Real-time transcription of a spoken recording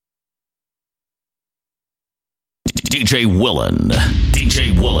DJ Willan.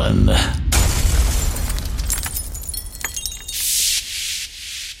 DJ Willan.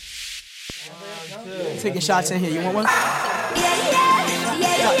 Taking shots in here. You want one?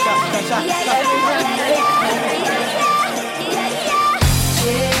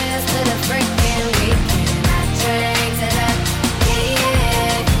 Cheers to the freaking weekend. I drank to that.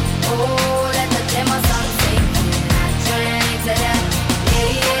 Yeah. Oh, let the demo song sing. I drank to that.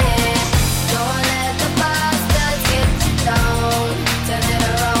 Yeah. Don't let the bastards get you down. Turn it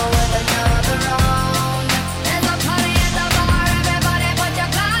around with another round. There's a party at the bar. Everybody put your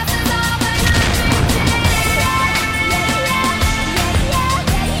glasses up and I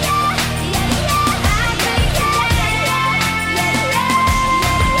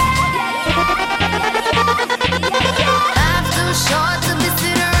Life's too short to be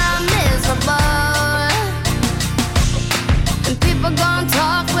sitting around miserable. And people gon'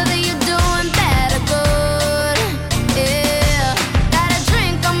 talk whether you're doing bad or good. Yeah, got a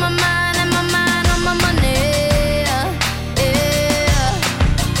drink on my mind and my mind on my money. Yeah,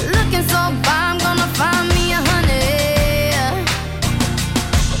 looking so fine, I'm gonna find me a honey.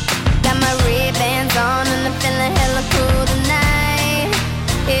 Got my Ray-Bans on and I'm feeling hella cool tonight.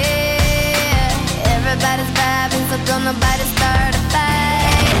 Yeah, everybody's vibing, so don't nobody start a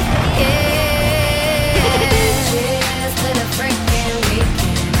fight. Yeah, cheers to the freaking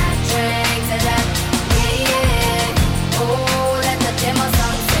weekend. I drank to that. Yeah, oh, let the demo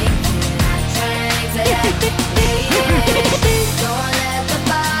song sing. I drank to that. Yeah, don't let the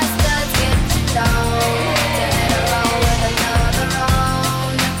bastards get you down. Turn it around with another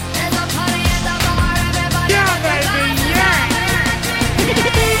round. There's a party at the bar. Everybody put your glasses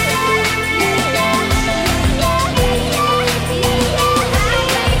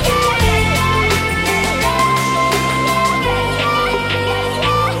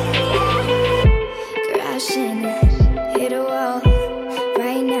crashing, hit a wall.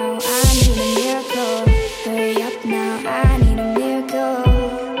 Right now, I need a miracle. Hurry up now, I need a miracle.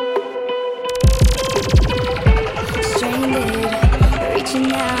 Stranded,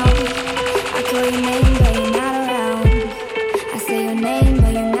 reaching out. I call your name, but you're not around. I say your name,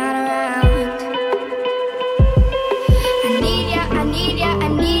 but you're not around. I need ya, I need ya, I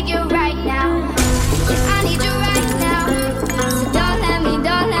need you right now. Yeah, I need you right now. So don't let me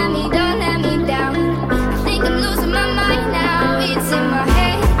down. I think I'm losing my mind now. It's in my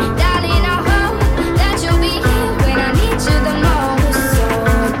head, darling. I hope that you'll be here when I need you the most. So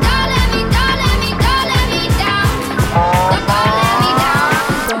don't let me down.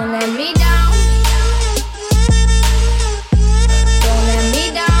 Don't let me down. Don't let me down. Don't let me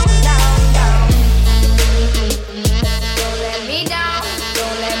down, down. Don't let me down.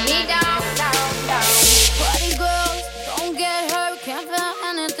 Don't let me down, down. Party girls, don't get hurt, can't feel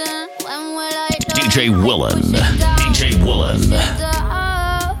anything. When will I die? DJ Willan. DJ Willan.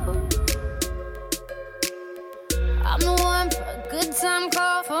 I'm the one for a good time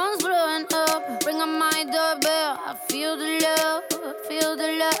call. Phone's blowing up. Ring on my doorbell. I feel the love. I feel the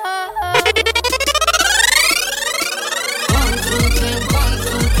love. 1, 2, 3, 1,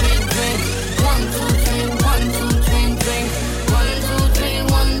 2, 3, drink. 1, 2, 3, 1, 2, 3, drink. 1, 2, 3,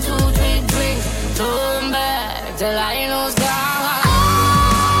 1, 2, 3, drink. Turn back till I lose God.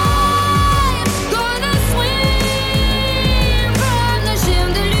 Gonna swim from the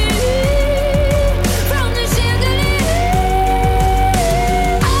chandelier, from the chandelier.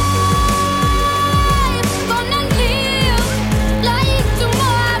 I'm gonna live like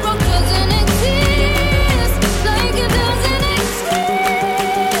tomorrow doesn't exist, like it doesn't exist.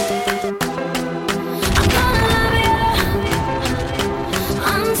 I'm gonna love you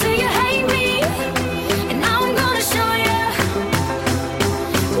until you hate me, and I'm gonna show you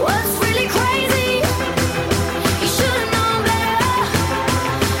what's really crazy. You should've known better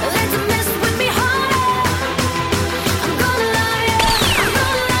than to mess with me harder. I'm gonna love you, I'm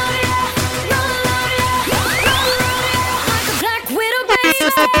gonna love you, gonna love you, gonna love you like a black widow, baby.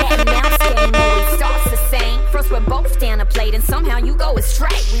 Just a cat and mouse game always starts the same. First we're both down a plate and somehow you go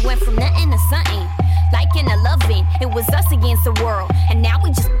astray. We went from nothing to something, like in a loving. It was us against the world, and now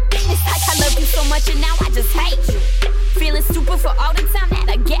we just. It's like I love you so much and now I just hate you. Feeling stupid for all the time that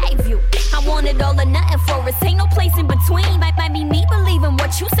I gave you. I wanted all or nothing for us, ain't no place in between. Might be me believing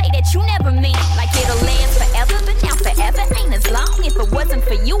what you say that you never mean. Like it'll last forever, but now forever ain't as long. If it wasn't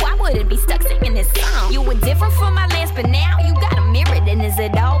for you, I wouldn't be stuck singing this song. You were different from my last, but now you got a mirror. And as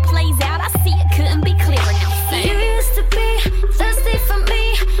it all plays out, I see it couldn't be clearer now. You used to be thirsty for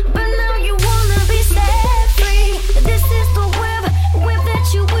me, but now you wanna be set free. This is the web that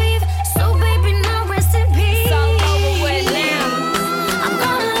you weave. So baby, now rest in peace. It's all over with now. I'm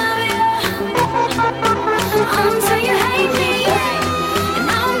gonna love you until you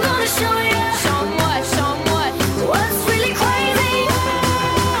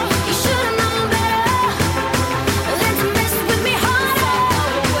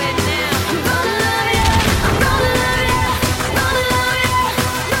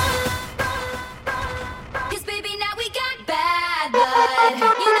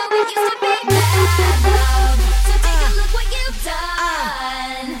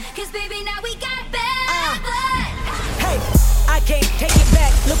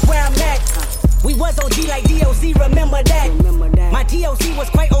was OG like DOC, remember that. My TOC was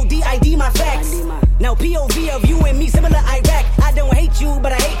quite OD, ID my facts. Now POV of you and me, similar Iraq. I don't hate you,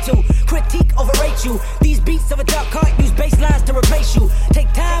 but I hate to critique, overrate you. These beats of a dark heart use bass lines to replace you.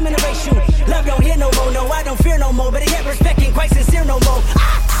 Take time and erase you. Love don't hear no more, no, I don't fear no more. But I get respect ain't quite sincere no more.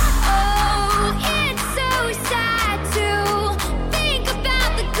 Oh, it's so sad to think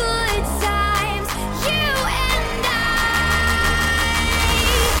about the good times, you and I.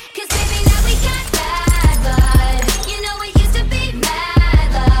 'Cause baby, now we got bad blood. You know it used to be mad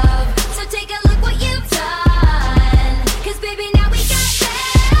love. So take a look what you've done. 'Cause baby, now we got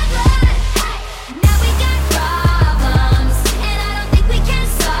bad blood. Now we got problems, and I don't think we can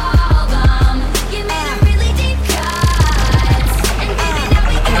solve them. You made a really deep cuts, and baby, now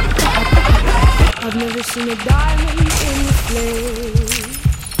we got bad blood. I've never seen a diamond in the flame.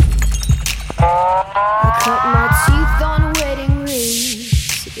 I cut my teeth on wedding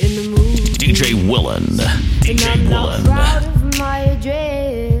rings in the moon. DJ Willan. DJ And I'm not Willan. proud of my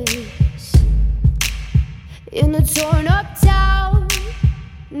address. In a torn up town,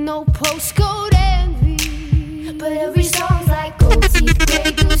 no postcode envy. But every song's like gold teeth,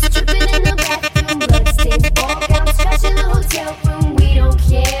 Grey Goose dripping in the bathroom, bloodstains, ball gowns, trash in the hotel room. We don't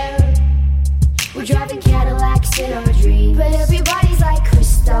care. We're driving Cadillacs in our dreams. But everybody's like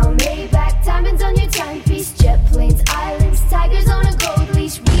crystal, Maybach, diamonds on your timepiece, jet planes, islands, tigers on a gold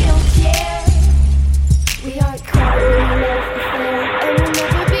leash. We don't care. We aren't caught in a love affair, and we'll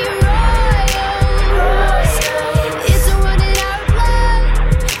never be royal. It's a run in our blood.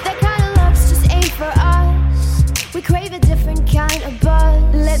 That kind of love's just ain't for us. We crave a different kind of buzz.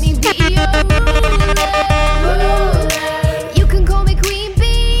 Let me be your ruler. You can call me Queen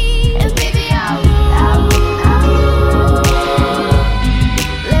Bee, and baby I'll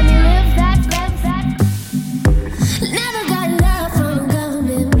let me live that. Never got love from a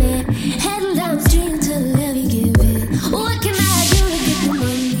government man. Heading downstream to the levee give it. What can I do to get the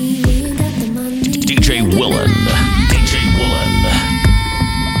money? We ain't got the money. DJ Willan. DJ Willan.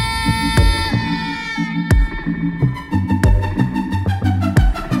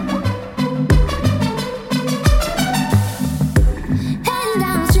 Heading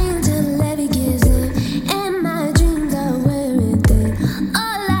downstream to the levee gives in, and my dreams are where it is.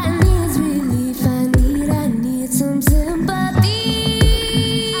 All I need is relief. I need some sympathy.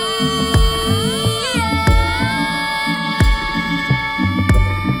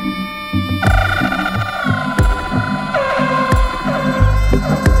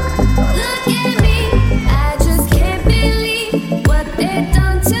 Look at me, I just can't believe what they've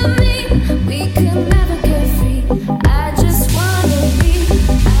done to me. We could never get free. I just wanna be.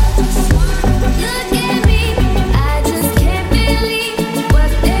 Look at me, I just can't believe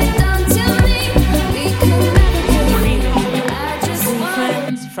what they've done to me. We could never get free. I just wanna.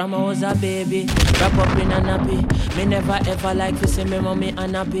 Friends from I was a baby, wrap up in a nappy. Me never ever like to see me mommy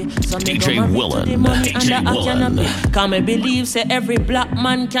unhappy. So me DJ go marry to Willan, the money DJ under a Willan. canopy. Can me believe say every black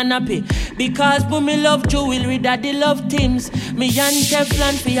man can happy. Because when me love jewelry that they love things. Me and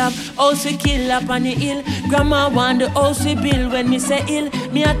Teflon fi have house we kill up on the hill. Grandma want the house we build. When me say ill,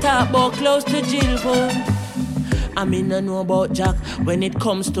 me a talk about close to jail boy. I mean, I know about Jack. When it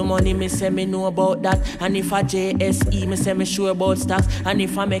comes to money, me say me know about that. And if I JSE, me say me sure about stocks. And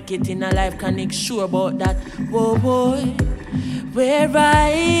if I make it in a life, can I sure about that? Whoa, boy. Where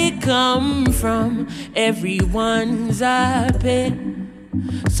I come from, everyone's happy.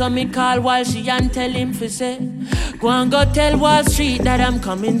 So me call Walshy and tell him fi say, go and go tell Wall Street that I'm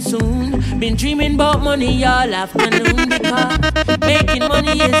coming soon. Been dreaming about money all afternoon, because making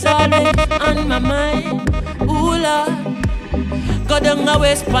money is always on my mind. Ooh Lord, go down the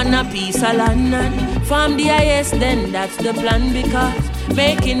west pan a piece of land and farm the highest, then that's the plan, because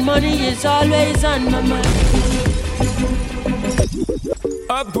making money is always on my mind.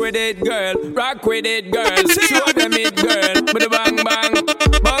 Up with it, girl. Rock with it, girl. Show them it, girl. With a bang bang.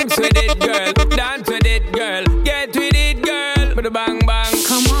 Bounce with it, girl. Dance with it, girl. Get with it, girl. With a bang bang.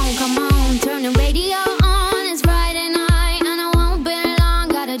 Come on, turn the radio on. It's Friday night and I won't be long.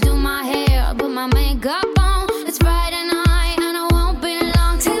 Gotta do my hair, put my makeup on. It's Friday night and I won't be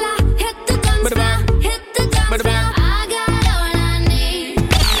long till I hit the dance floor. Hit the dance floor. I got all I need.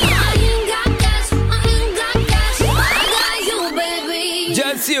 I ain't got cash. I got you, baby.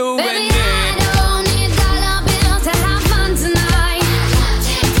 Just you Baby, and me. I don't need dollar bills to have fun tonight.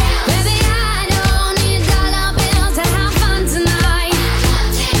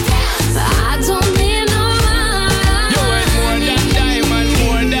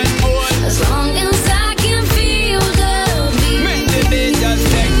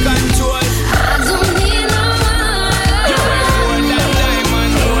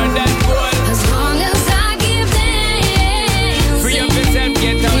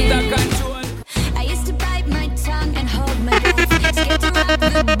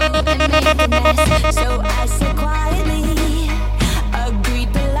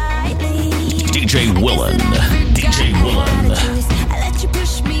 Willan. DJ Willan. I let you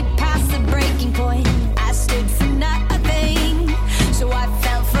push me past the breaking point. I stood for nothing, so I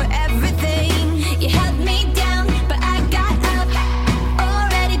fell for everything. You held me down, but I got up.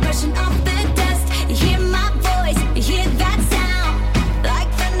 Already brushing off the dust. You hear my voice, you hear that sound, like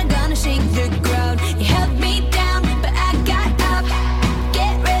thunder gonna shake the ground. You held me down, but I got up.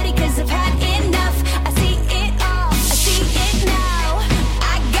 Get ready, 'cause I've had enough. I see it all, I see it now.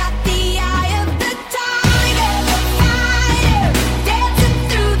 I got the eye of the tiger, the fighter, dancing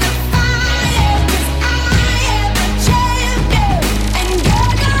through the fire. 'Cause I am a champion, and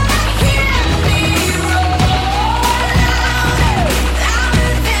you're gonna hear me roar louder,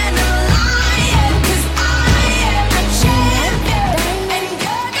 louder than a lion. 'Cause I am a champion, and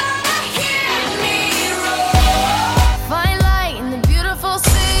you're gonna hear me roar. Find light in the beautiful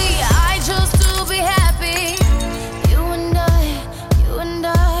sea. I chose to be happy. You and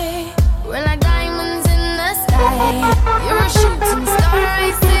I, we're like diamonds in the sky. You're a shooting star,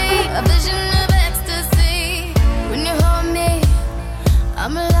 I see, a vision of ecstasy. When you hold me,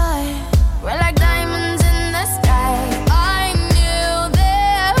 I'm alive. We're like diamonds in the sky. I knew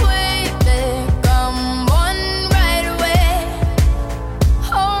that we'd become one right away.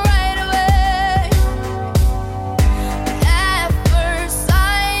 Oh, right away. At first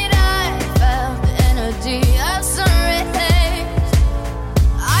sight, I felt the energy of sun rays.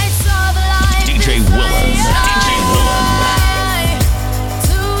 I saw the light. DJ Willan. DJ Willan.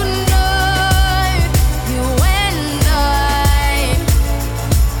 Tonight, you and I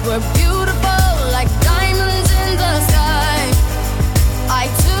were beautiful like diamonds in the sky. I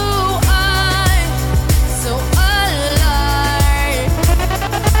too, I'm so alive.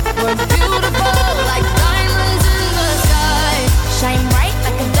 We're beautiful like diamonds in the sky. Shine bright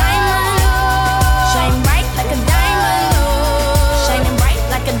like a diamond. Shine bright like a diamond. Shining bright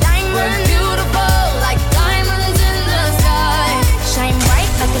like a diamond. We're beautiful like diamonds in the sky. Shine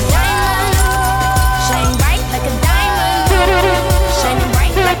bright like a diamond. Shine bright like a diamond. Shining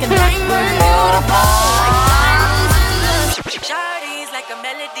bright like a diamond. We're beautiful like diamonds in the sky. Shawty's like a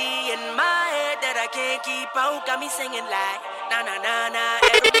melody in my head that I can't keep out. Got me singing like na na na na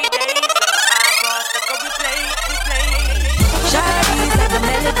every day. iPod stuck on replay, replay. Shawty's like a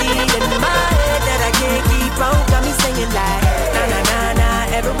melody in my head that I can't keep out. Got me singing like na na na na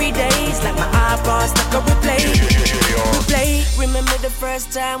every day. It's like my iPod stuck on replay, replay. Remember the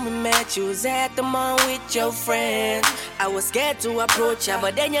first time we met? You was at the mall with your friend. I was scared to approach ya,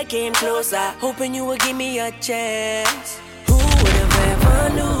 but then you came closer, hoping you would give me a chance. Who would have ever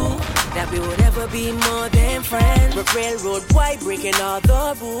knew that we would ever be more than friends? We're railroad white, breaking all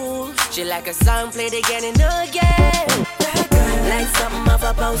the rules. She like a song played again and again. That girl, like something of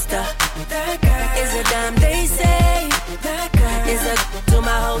a poster. That girl is a dime, they say. That girl is a to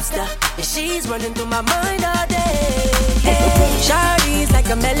my holster. And she's running through my mind all day. Hey, Shawty's like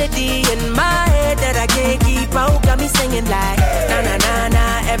a melody in my head that I can't keep out. Got me singing like na na na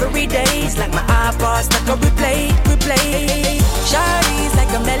na every day. It's like my iPod stuck on replay, replay. Shawty's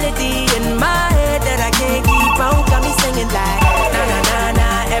like a melody in my head that I can't keep out. Got me singing like na na na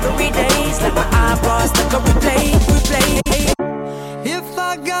na every day. It's like my iPod stuck on replay, replay. If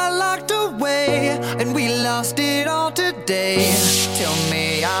I got locked away and we lost it all today, tell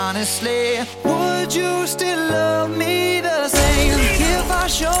me honestly, would you still love me the same? If I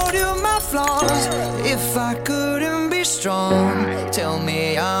showed you my flaws, if I couldn't be strong, tell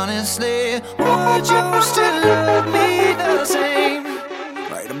me honestly, would you still love me the same?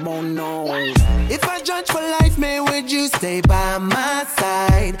 Right about now. If I judge for life, man, would you stay by my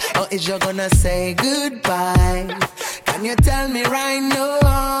side? Or is you gonna say goodbye? Can you tell me right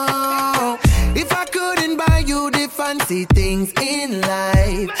now? If I couldn't buy you the fancy things in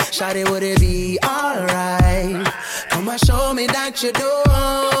life, shawty, would it be alright? Come and show me that you do.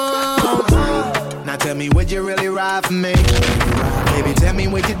 Now tell me, would you really ride for me? Baby, tell me,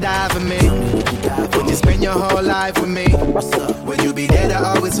 would you die for me? Would you spend your whole life with me? Would you be there to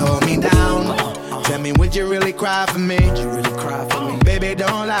always hold me down? Tell me, would you really cry for me? Baby,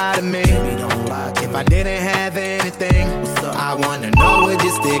 don't lie to me. If I didn't have anything, I wanna know, would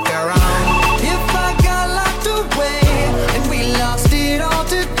you stick around? If I got locked away and we lost it all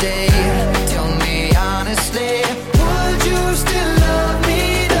today, tell me honestly, would you still love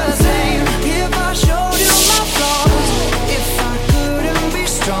me the same? If I showed you my flaws, if I couldn't be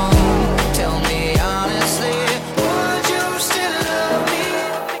strong, tell me honestly, would you still love me?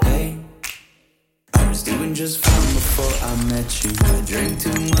 Hey, I was doing just fine before I met you. I drink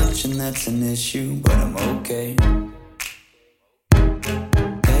too much and that's an issue, but I'm okay.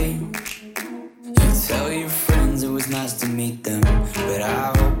 Hey, you tell your friends it was nice to meet them, but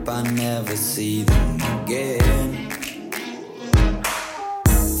I hope hope I never see them again.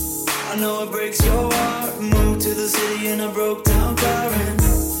 I know it breaks your heart. Moved to the city in a broke down car and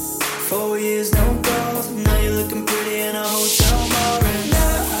 4 years no calls. Now you're looking pretty in a hotel bar and I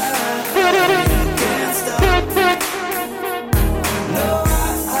can't stop. No,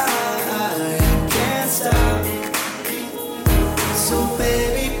 I can't stop. So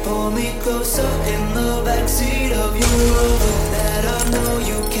baby, pull me closer in the backseat of your Rover that I know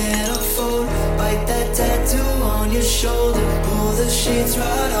you can't afford. Bite that tattoo on your shoulder. Pull the sheets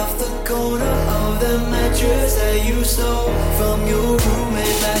right off the corner of the mattress that you stole from your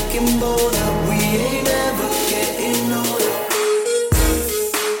roommate back in Boulder. We ain't ever getting older.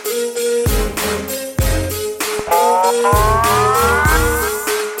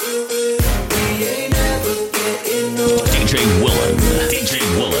 We ain't ever getting older. DJ Willan. DJ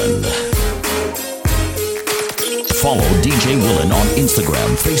Willan. Follow DJ Willan on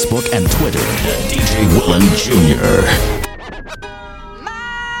Instagram, Facebook, and Twitter at DJ Willan Jr.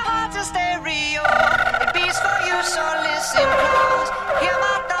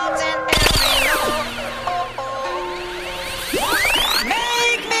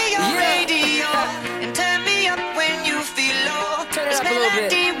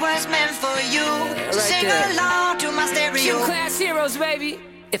 Baby.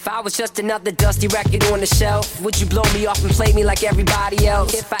 If I was just another dusty record on the shelf, would you blow me off and play me like everybody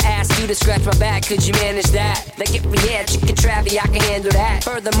else? If I asked you to scratch my back, could you manage that? Like if we had chicken Travie, I can handle that.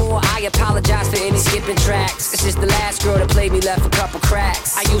 Furthermore, I apologize for any skipping tracks. This is the last girl that played me, left a couple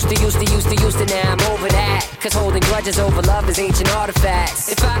cracks. I used to, now I'm over that. Cause holding grudges over love is ancient artifacts.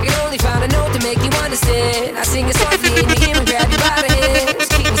 If I could only find a note to make you understand, I sing it softly in your ear and grab you by the hand.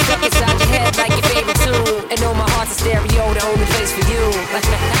 Just keep me stuck inside your head like your favorite tune. And know my heart's a stereo, the only place for you.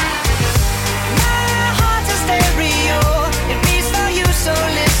 My heart's a stereo, it beats for you, so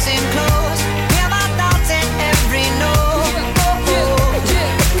listen close. Hear my thoughts in every note.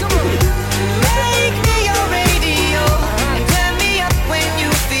 Make me your radio and turn me up when you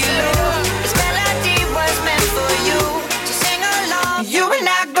feel low. This melody was meant for you, so sing along. You and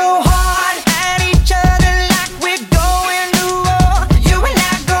I go hard at each other like we're going to war. You and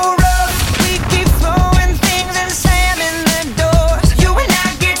I go rough, we keep throwing things and slamming the doors. You and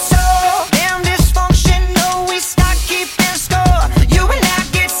I get so damn dysfunctional, we start keeping score. You and I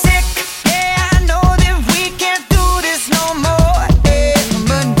get sick, yeah, I know that we can't do this no more, yeah.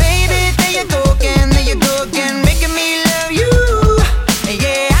 But baby, there you go again, making me love you.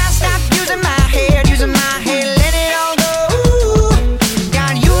 Yeah, I stopped using my head, let it all go.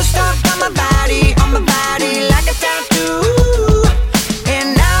 Got you stuck on my body like a tattoo. And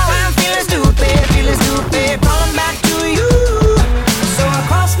now I'm feeling stupid, calling back to you. So I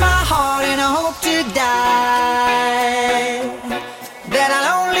cross my heart and I hope to die that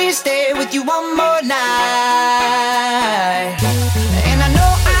I'll only stay with you one more night. And I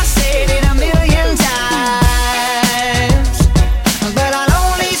know I said it a million times, but I'll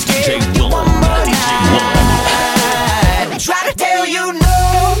only stay with you one more night. Try to tell you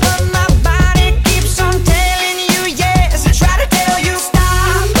no, but my body keeps on telling you yes. Try to tell you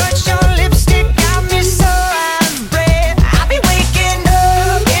stop, but your lipstick got me so out of breath. I'll be waking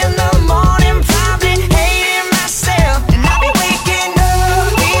up in the morning, probably hating myself. And I'll be waking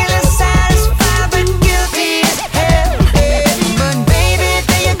up feeling satisfied, but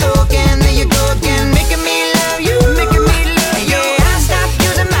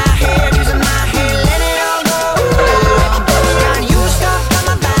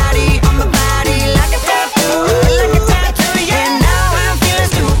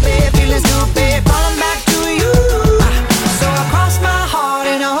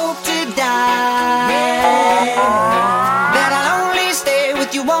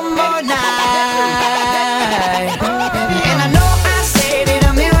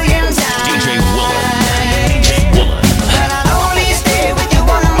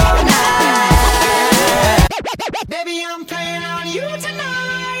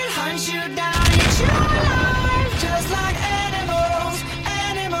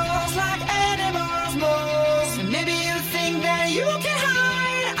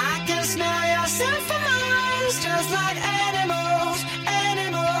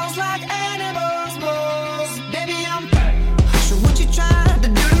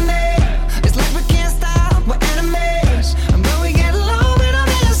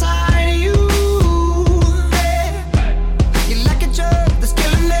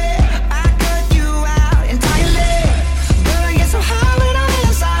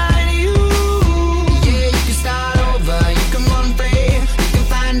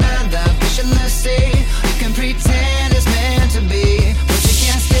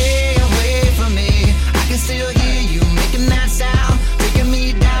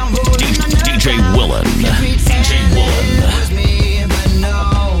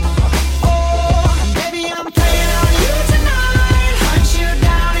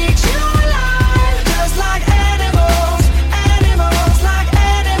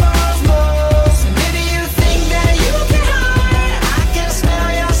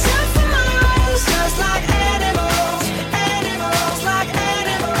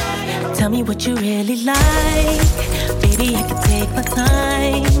me what you really like. Baby, I can take my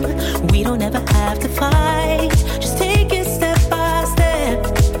time. We don't ever have to fight. Just take it step by step.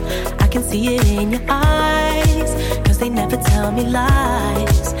 I can see it in your eyes, 'cause they never tell me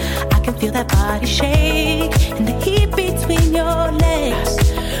lies. I can feel that body shake and the heat between your legs.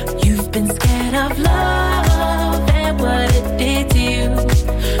 You've been scared of love and what it did to you.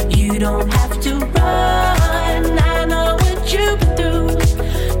 You don't have to run, I know what you've been through.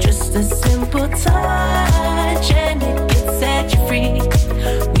 Just a simple touch and it can set you free.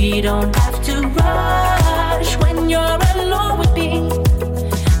 We don't have to rush when you're alone with me.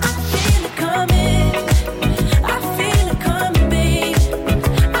 I feel it coming, I feel it coming, babe.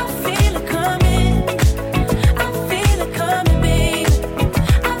 I feel it coming, I feel it coming, babe.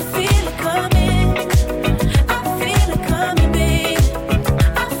 I feel it coming, I feel it coming, babe.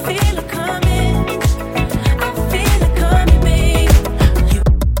 I feel it coming, I feel it coming, babe.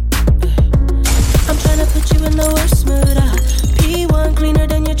 I'm tryna put you in the worst mood. P1 cleaner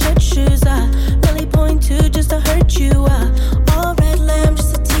than your church shoes. Really point to just to hurt you. All red lamb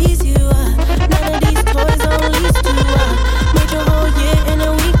just to tease you. None of these toys on lease to. Made your whole year in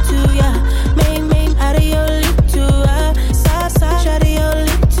a week too. Yeah, main out of your league too. Side out of your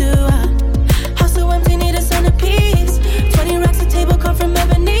league too. House so empty, need a centerpiece. 20 racks a table come from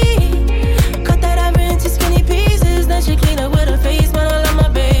ebony. Cut that ivory into skinny pieces. Then she clean up with her face, man, I love my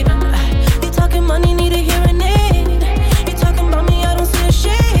baby. You talking money, need a hearing aid. You talking about me, I don't see a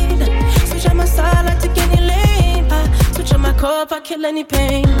shade. Switch on my side, I take any lane. Switch on my core if I kill any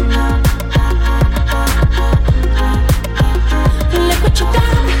pain. Look what you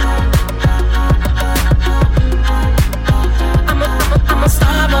done. I'm a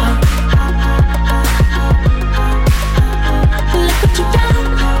star boy. Look what you done.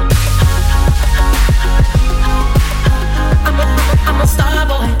 I'm a star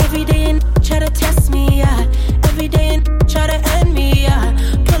boy. Every day and try to test me, yeah. Every day and try to end me, yeah.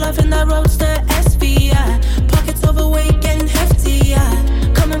 Pull off in that roadster SV, yeah. Pockets overweight, getting hefty, yeah.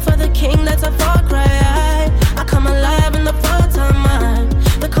 Coming for the king, that's a far cry. I come alive in the fall time, man.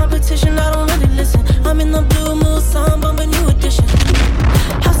 The competition, I don't really listen. I'm in the blue mood, song, bumping new edition.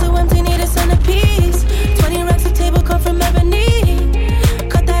 House so empty, need a centerpiece. 20 racks a table come from ebony.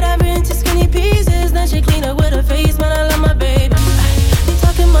 Cut that ivory into skinny pieces. Then she clean up with her face, man, I love my baby. You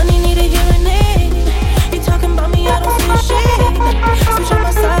talking money, need a hearing aid. You talking about me, I don't see a shade. Switch on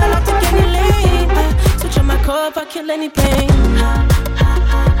my side, I'll take any lane. Switch on my core if I kill any pain.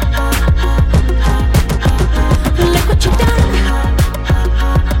 Look what you done.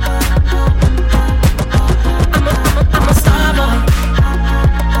 I'm a star boy.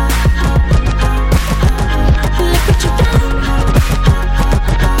 Look what you done.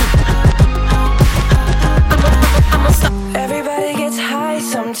 I'm a star. Everybody gets high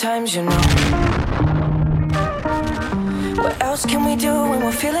sometimes, you know. What else can we do when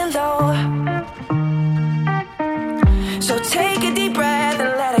we're feeling low? So take a deep breath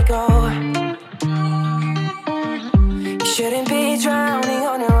and let it go. You shouldn't be drowning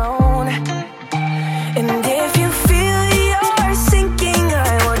on your own. And if you feel you're sinking, I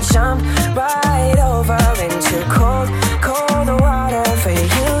will jump right over into cold, cold water for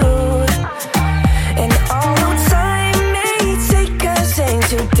you. And although time may take us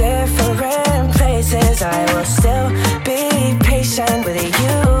into different places, I will still be patient with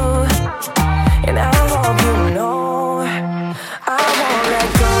you. And I hope you know I won't let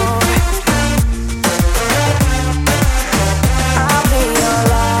go. I'll be your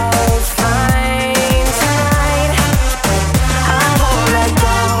lifeline tonight. I won't let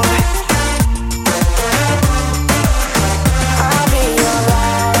go. I'll be your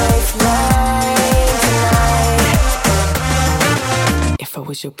lifeline tonight. If I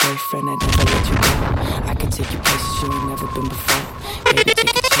was your boyfriend, I'd never let you go. I could take you places you ain't never been before. Baby,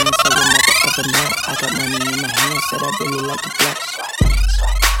 take a chance, so you'll never ever know. I got money in my hand, said I really like to blow.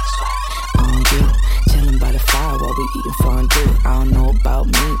 On you, chilling by the fire while we eating fondue. I don't know about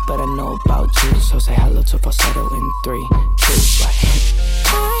me, but I know about you. So say hello to falsetto in 3, 2,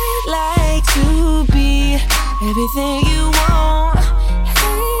 I'd like to be everything you want.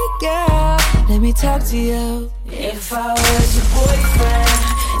 Hey girl, let me talk to you. If I was your boyfriend,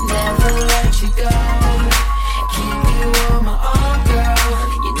 never let you go. Keep you on my arm, girl.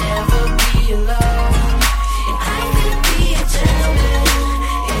 You never be alone. And I could be a gentleman,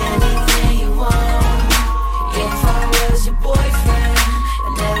 anything you want. If I was your boyfriend,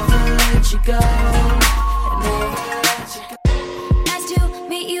 I'd never let you go. I'd never let you go. Nice to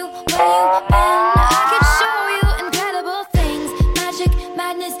meet you where you been. I could show you incredible things. Magic,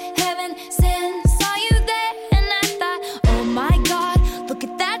 madness, heaven, sin. Saw you there and I thought, oh my God, look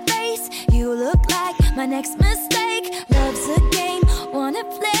at that face. You next mistake. Love's a game, wanna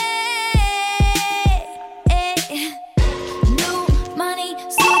play. New money,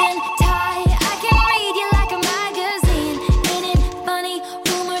 suit and tie. I can read you like a magazine. Ain't it funny?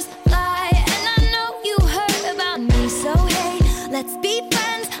 Rumors fly, and I know you heard about me. So hey, let's be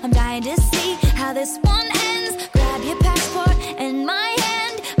friends. I'm dying to see how this one ends. Grab your passport and my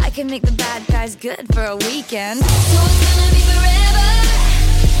hand. I can make the bad guys good for a weekend. So it's gonna be forever,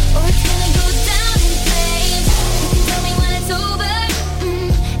 or it's gonna go down in flames. You can tell me when it's over,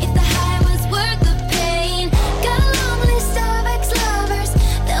 if the high was worth the pain. Got a long list of ex-lovers,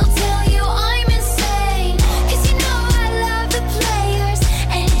 they'll tell you I'm insane. 'Cause you know I love the players,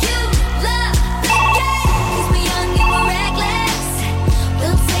 and you love the game. 'Cause we're young and we're reckless,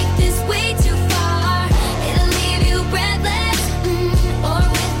 we'll take this way too far. It'll leave you breathless, or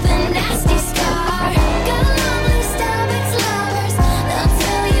with a nasty scar. Got a long list of ex-lovers, they'll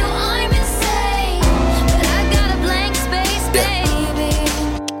tell you I'm insane. But I got a blank space, baby.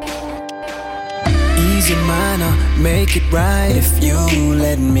 Easy minor, make it right if you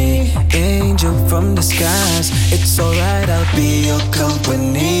let me. Angel from the skies, it's alright, I'll be your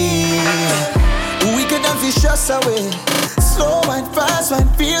company. We could dance the stress away. Slow and fast one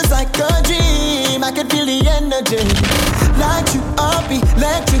feels like a dream. I can feel the energy. Light you up,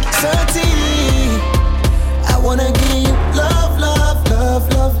 electricity. I wanna give you love, love, love,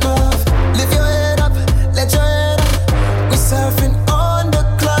 love, love. Lift your head up, let your head up. We're surfing on the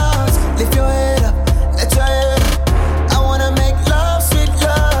clouds. Lift your head up, let your head up. I wanna make love, sweet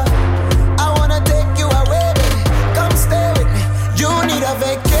love. I wanna take you away, baby. Come stay with me. You need a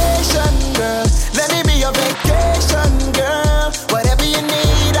vacation, girl. Let me be your vacation, girl. Whatever you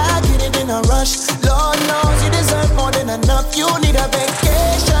need, I get it in a rush. Lord knows you deserve more than enough. You need a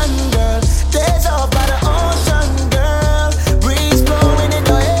vacation, girl. Days off by the ocean, girl. Breeze blowing in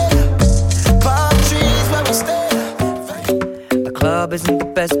your hair. Palm trees where we stay. The club isn't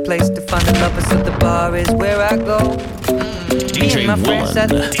the best place to find the lovers, so the bar is where I go. Me and my friends at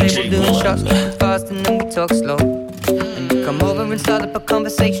the table doing shots fast, and then we talk slow. And you come over and start up a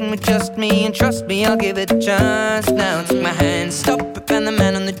conversation with just me, and trust me, I'll give it a chance. Now take my hand, stop it, and the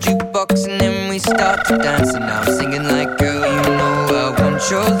man on the jukebox, and then we start to dance. And now I'm singing like, girl, you know I want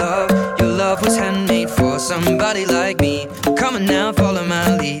your love. Your love was handmade for somebody like me. Come on now, follow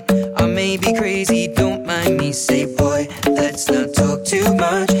my lead. I may be crazy, don't mind me. Say, boy, let's not talk too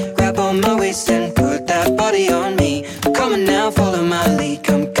much. Grab on my waist and put that body on me. Come on now, follow my lead.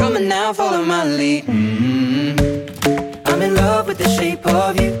 Come on now, follow my lead. I'm in love with the shape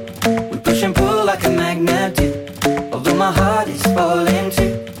of you. We push and pull like a magnet do. Although my heart is falling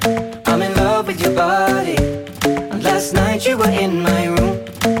too. I'm in love with your body. And last night you were in my room,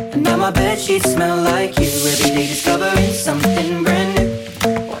 and now my bedsheets smell like you. Every day discovering something brand new.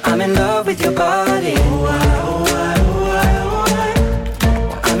 I'm in love with your body.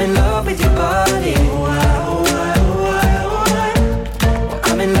 I'm in love with your body.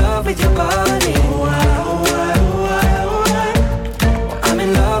 I'm in love with your body. I'm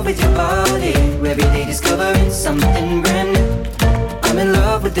in love with your body. Every day discovering something brand new. I'm in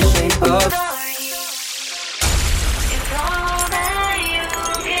love with the shape of.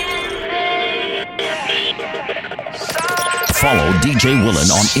 Follow DJ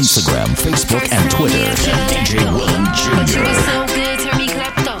Willan on Instagram, Facebook, and Twitter. DJ Willan Jr. So good, turn me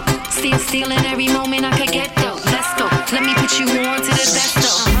klepto. Still stealing every moment I could get though. Let's go, let me put you on to the best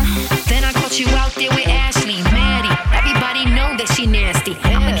though. Then I caught you out there with Ashley, Maddie. Everybody know that she nasty.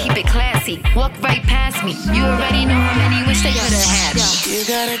 I'ma keep it classy. Walk right past me. You already know how many wish they could've had me. You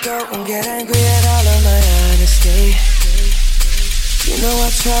gotta go and get angry at all of my honesty. You know I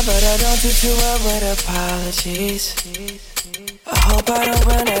try, but I don't do too well with apologies. I hope I don't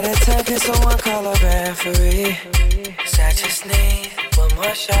run out of time, can someone call a referee? 'Cause I just need one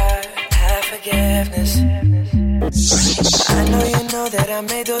more shot, have forgiveness. I know you know that I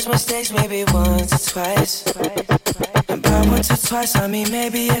made those mistakes maybe once or twice. And by once or twice, I mean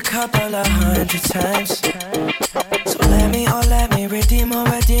maybe a couple of 100 times. So let me redeem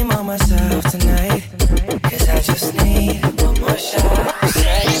on myself tonight. 'Cause I just need one more shot,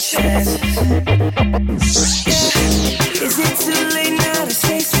 second chances. Yeah. Is it too late now to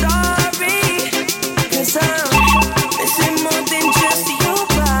say sorry? 'Cause I'm missing more than just your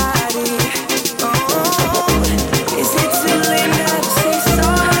body. Oh, is it too late now to say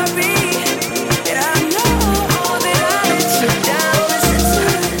sorry? Yeah, I know that I let you down.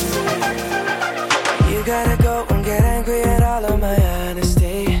 You gotta go and get angry at all of my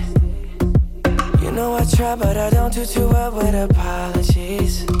honesty. You know I try, but I don't do too well with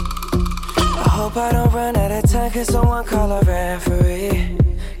apologies. I hope I don't run out of time, can someone call a referee?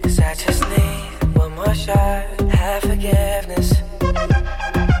 'Cause I just need one one more shot, have forgiveness. I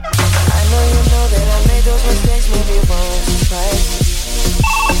know that I made those mistakes maybe once or twice.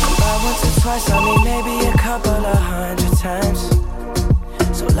 Not once or twice, I mean maybe a couple of 100 times.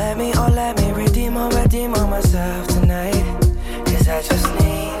 So let me redeem on myself tonight. Cause I just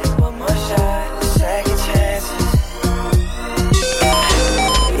need one more shot, second chances.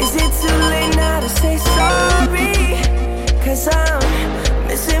 Is it too late now to say sorry? Cause I'm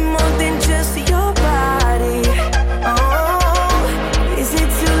missing more than just your body. Oh, is it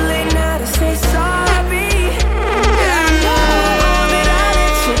too late now to say sorry? Yeah, I know that I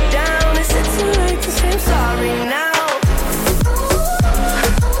let you down. Is it too late to say I'm sorry now?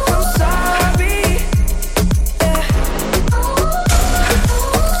 I'm sorry. Yeah.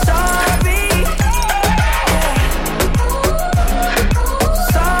 Sorry. Yeah.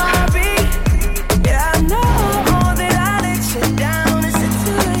 Sorry. Yeah, I know that I let you down. Is it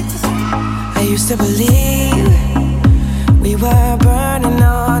too late to say? I used to believe we were burning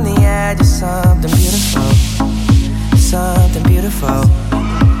on the edge of something beautiful, something beautiful.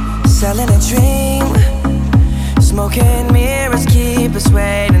 Selling a dream, smoking mirrors keep us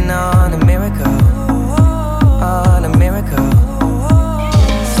waiting on a miracle, on a miracle.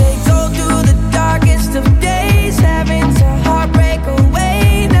 Say go through the darkest of days, having to heartbreak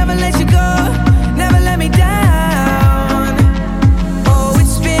away. Never let you go, never let me down. Oh,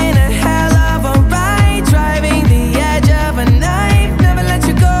 it's been a hell of a ride, driving the edge of a knife. Never let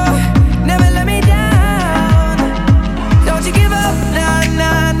you go, never let me down. Don't you give up, nah,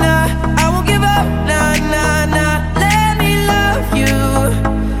 nah, nah. I won't give up, nah, nah, nah. Let me love you,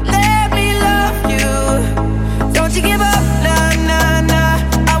 let me love you. Don't you give up, nah, nah, nah.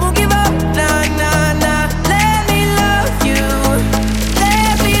 I won't give up, nah, nah, nah. Let me love you,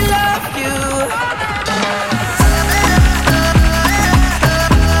 let me love you.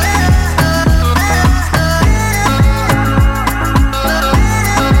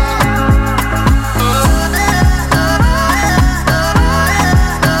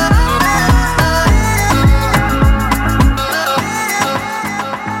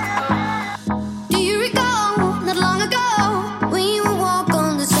 Do you recall not long ago when you would walk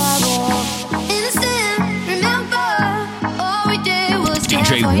on the sidewalk? Innocent, remember? All we did was care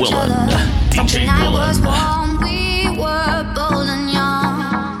DJ for each Willan. other. DJ The night was Willan. warm, we were bold and young.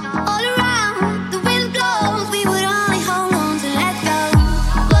 All around, the wind blows, we would only hold on to let go.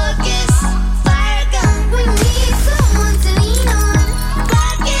 Focus, fire gun, we need someone to lean on.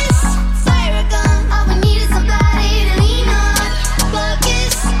 Focus, fire gun, all we need is somebody to lean on.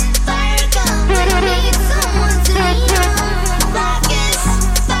 Focus, fire gun, we need someone to lean on. Focus,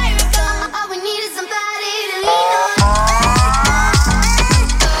 fire gun, all we need is somebody to lean on.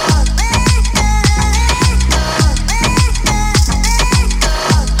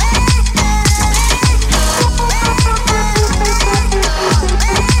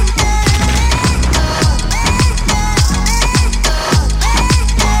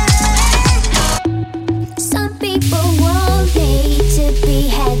 Some people want me to be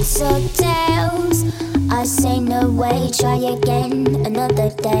heads or tails. I say no way, try again another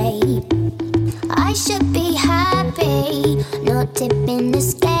day. I should be happy, not tipping the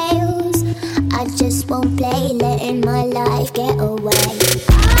scales. I just won't play, letting my life get away.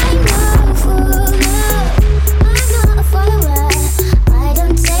 I'm not a follower, I'm not a follower. I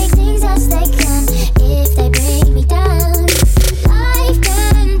don't take things as they come if they bring me down. Life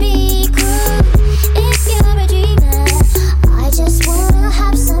can be cruel if you're a dreamer. I just wanna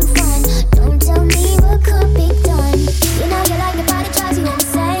have some fun. Don't tell me what could be done. You know you like it, but it drives you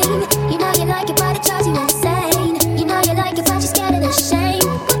insane. You know you like it, but it drives you insane. You know you like it, but you're scared of the shame.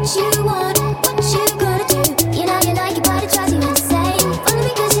 What you want, what you gonna do? You know you like it, but it drives you insane. Only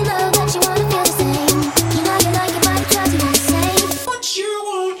because you know that you wanna feel the same. You know you like it, but it drives you insane. What you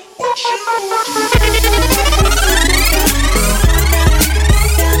want, what you want.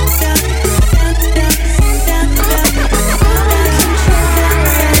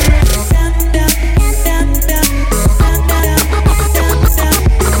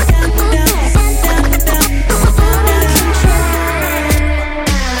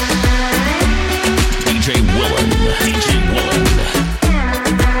 DJ Willan. DJ Willan.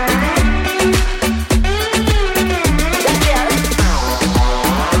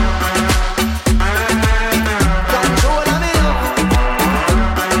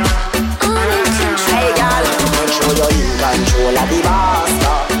 Hey girl, control your in control of the boss.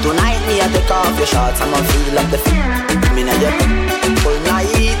 Tonight me a take off your shorts, I'ma feel up the me na your full night,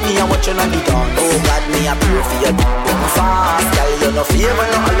 me a watching on the dawn. Oh God, me a pray for you. Fast, girl, you no favor,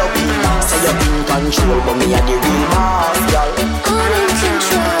 no allow me. Say you're in control, but me a the real boss, girl. I'm in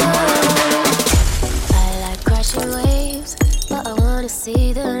control.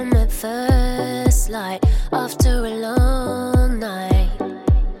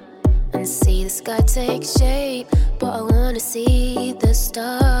 sky take shape, but I wanna see the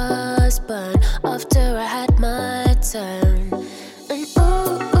stars burn after I had my turn. And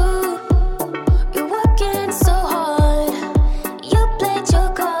ooh, you're working so hard. You played your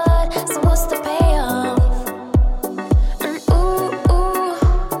card, so what's the payoff? And ooh,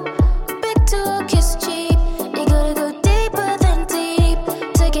 big talk is cheap. You gotta go deeper than deep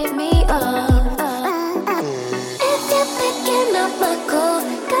to get me up. If you're picking up my call,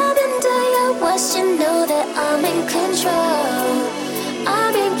 come and do your worst. You know that I'm in control.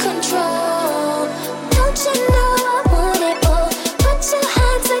 I'm in control. Don't you know I want it all? Put your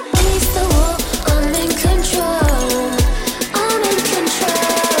hands against the wall. I'm in control. I'm in control.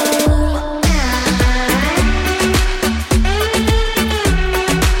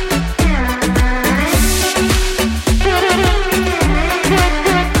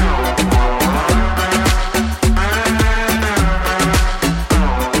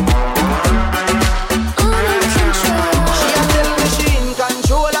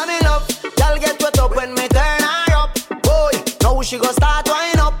 She go start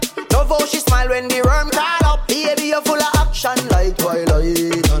wind up. Love how she smile when the worm crawl up. Baby, you're full of action like Twilight.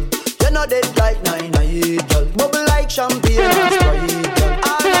 You're not dead like 9-9, girl. Bubble like champagne and Sprite, girl.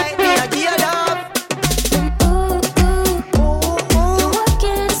 All night me I give you love. You're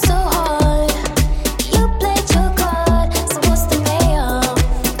working so hard. You played your card, so what's the payoff?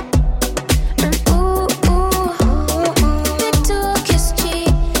 And big talk is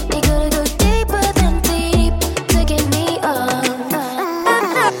cheap. You gotta go deeper than deep to get me up.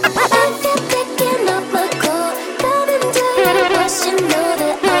 If you're picking up my call, come and do your worst. You know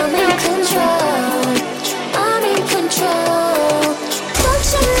that I'm in control. I'm in control. Don't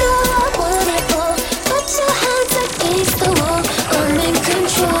you know I want it all? Put your hands against the wall. I'm in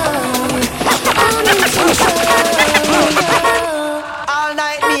control. I'm in control. All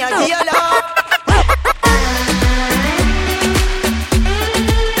night me I give you love.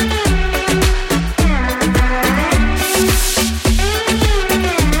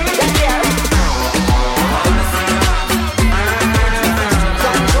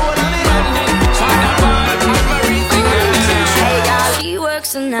 She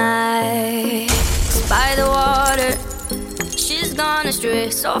works the nights by the water. She's gone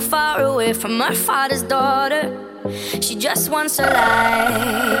astray, so far away from her father's daughter. She just wants her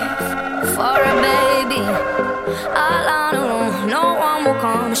life for a baby. All on her own, no one will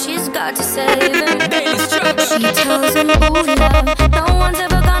come. She's got to save him. She tells him, ooh, love, no one's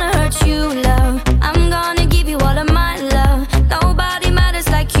ever gonna hurt you, love. I'm gonna give you all of my love. Nobody matters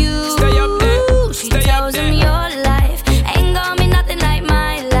like you. Stay up there. She tells him your life ain't gonna be nothing like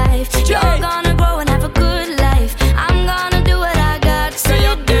my life. You're gonna grow and have a good life. I'm gonna do what I got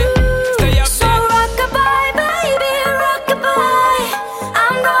to do. So rock-a-bye, baby, rock-a-bye.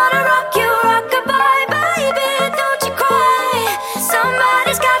 I'm gonna rock you, rock-a-bye, baby. Don't you cry.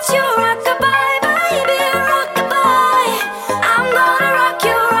 Somebody's got you, rock-a-bye, baby, rock-a-bye. I'm gonna rock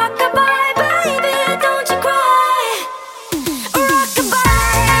you, rock-a-bye, baby. Don't you cry.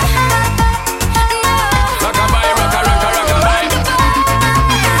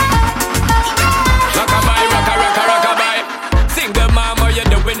 Single mom, what you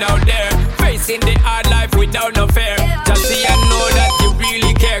doing out there? Facing the hard life without no fear. Just see and know that you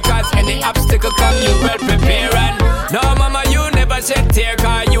really care. Cause any obstacle come, you well prepare. And no mama, you never shed tear.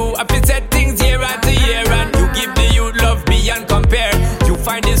 Cause you have to set things year after year. And you give the youth love beyond compare. You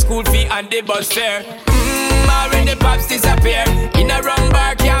find the school fee and the bus fare. When the pops disappear, in a wrong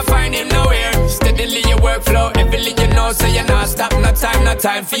bar, can't find him nowhere. Steadily your workflow, everything you know, so you not stop, no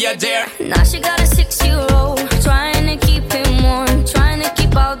time for your dear. Now she got a 6-year-old, trying to keep him warm, trying to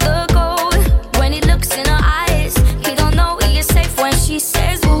keep out the cold. When he looks in her eyes, he don't know he is safe when she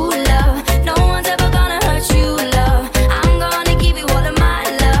says, ooh, love, no one's ever gonna hurt you, love. I'm gonna give you all of my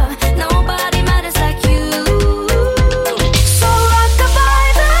love. Nobody matters like you. So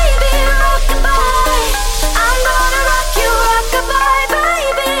rock-a-bye, baby, rock-a-bye. I'm gonna rock you, rock-a-bye,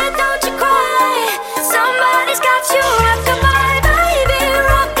 baby. Don't you cry. Somebody's got you, rock-a-bye, baby,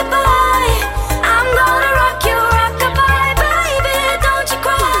 rock-a-bye. I'm gonna rock you, rock-a-bye, baby. Don't you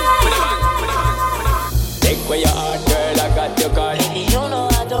cry. Take away your heart, girl, I got your card. Baby, you know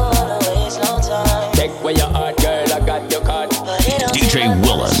I don't wanna waste no time. Take away your heart, girl, I got your card. DJ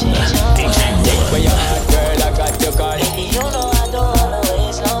Willan. DJ Take away your Willan. heart, girl, I got your card. Baby, you know I don't wanna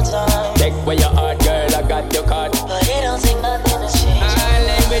waste no time. Take away your heart, girl, I got your card. But it don't take nothing to change. I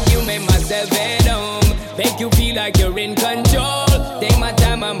lay with you, make myself at home. Make you feel like you're in control. Take my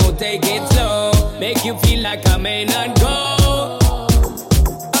time, I'm gonna take it slow. Make you feel like I may not go.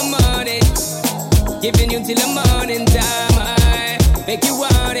 I'm on it, giving you till the morning time. I make you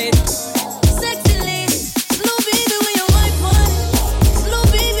want it. Sex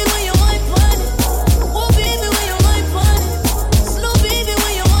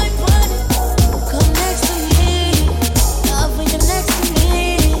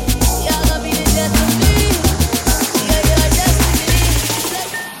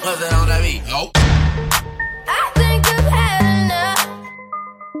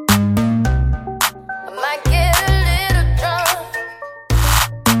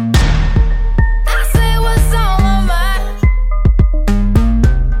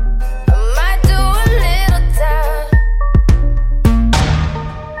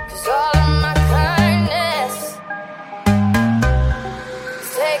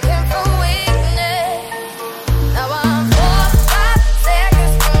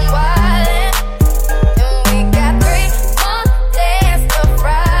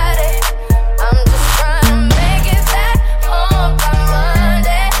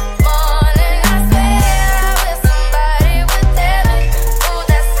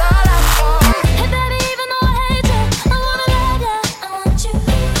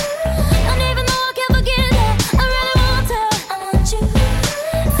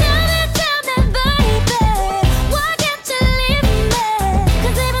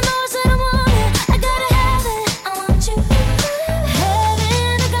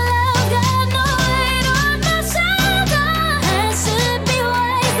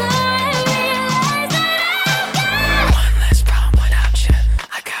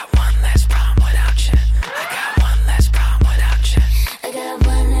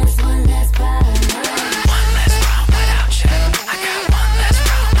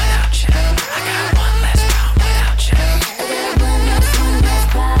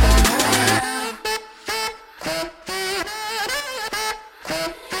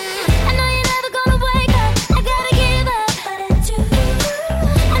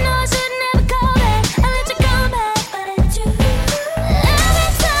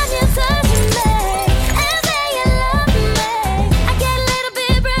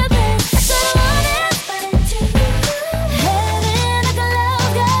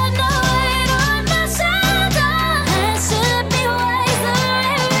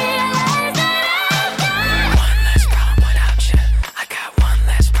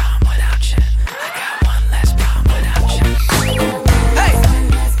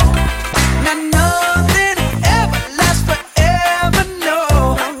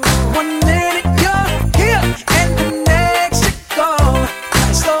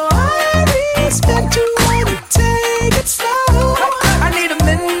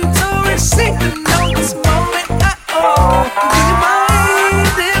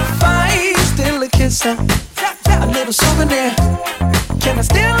A little souvenir. Can I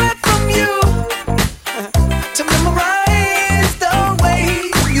steal it from you? To memorize the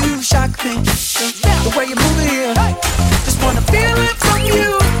way you shock me, the way you move it here. Just wanna feel it from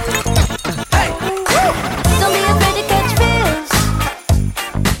you. Hey, don't be afraid to catch feels.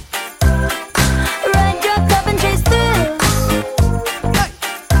 Ride your cup and chase thrills.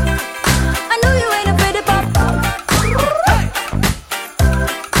 I know you ain't afraid to pop up.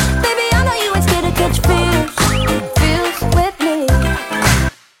 Baby, I know you ain't scared to catch feels. Feels with me.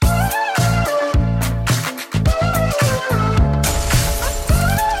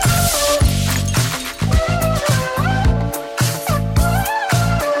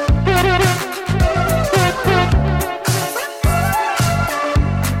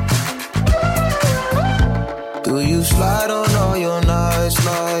 Do you slide on all your nights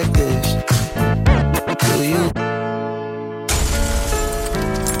like this? Do you?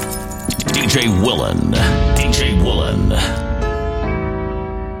 DJ Willan. DJ Willan.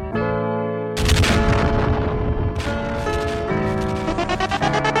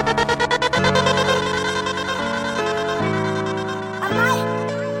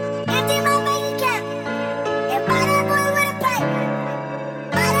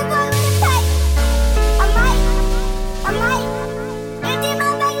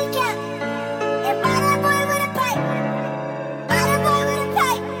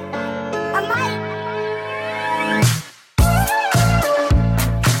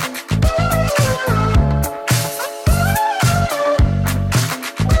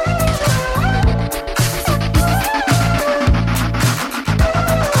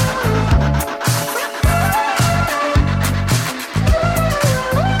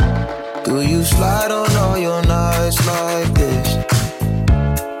 Do you slide on all your nights like this?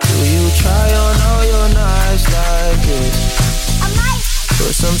 Do you try on all your nights like this?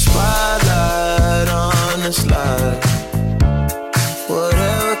 Put some spotlight on the slide.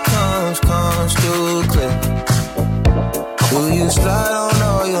 Whatever comes, comes through clear. Do you slide on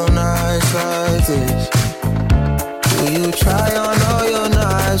all your nights like this? Do you try on all your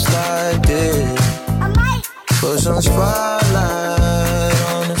nights like this? Put some spotlight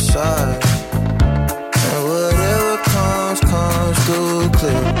on the side. And whatever comes, comes through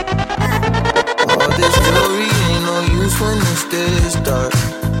clear. All this jewelry ain't no use when it's this dark.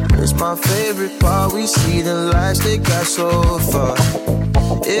 It's my favorite part, we see the lights that got so far.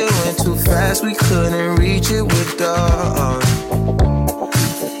 It went too fast, we couldn't reach it with the arm.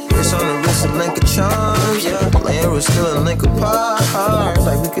 It's on the wrist, a link of charms, yeah. Laying was still a link apart.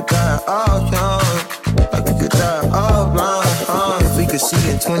 Like we could die all young, like we could die all blind. If we could see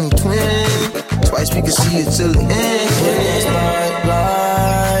in 2020, twice we could see it till the end.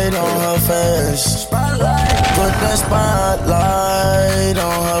 Spotlight on her face. Put that spotlight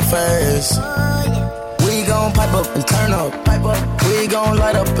on her face. We gon' pipe up and turn up. We gon'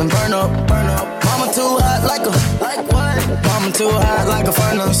 light up and burn up. Mama too hot like what? Mama too hot like a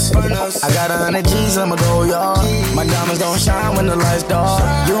furnace. I got 100 G's, I'ma go yard. My diamonds don't shine when the lights dark.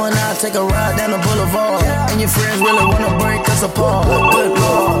 You and I take a ride down the boulevard, and your friends really wanna break us apart. Good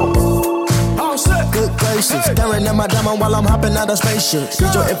Lord. Good gracious, staring at my diamond while I'm hopping out of spaceship.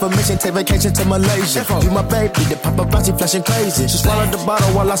 Use your information, take vacation to Malaysia. You my baby, the paparazzi flashing crazy. She swallowed the bottle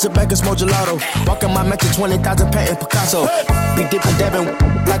while I sit back and smoke gelato. Walking my mansion, 20,000 patent Picasso. Be dipping, dabbing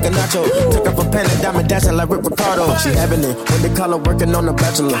like a nacho. Took up a pen and diamond dancing like Rick Ricardo. She having it when they call her working on the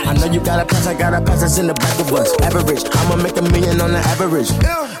Bachelor. I know you got a pass, I got a pass, it's in the back of us. Average, I'ma make $1 million on the average.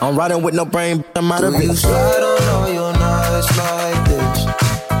 I'm riding with no brain, I'm out of it. You slide on all your nights like this.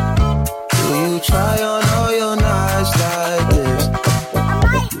 Try on all your nights like this.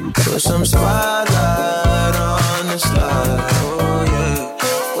 Put some spotlight on the slide. Oh yeah.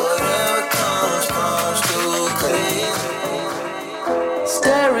 Whatever comes, comes too clear.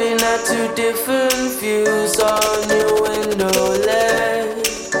 Staring at two different views on your window ledge.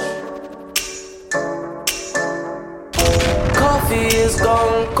 Coffee is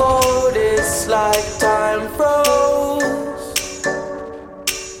gone cold, it's like time froze.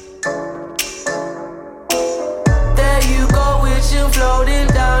 Floating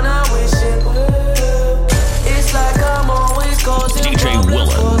down, I wish it would. It's like I'm always causing DJ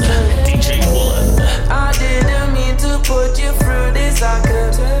Willan. DJ Willan. I didn't mean to put you through this, I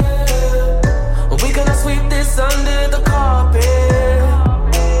could tell. We're gonna sweep this under the carpet.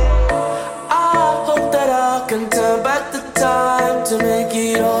 I hope that I can turn back the time to make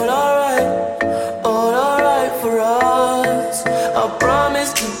it all alright for us. I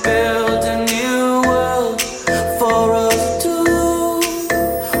promise to build a new world for us.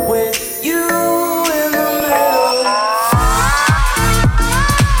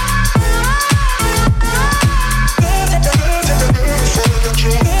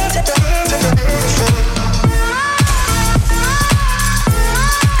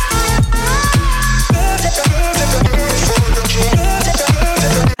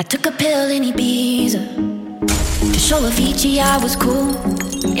 Avicii, I was cool.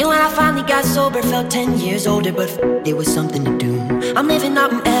 And when I finally got sober, felt 10 years older, but there was something to do. I'm living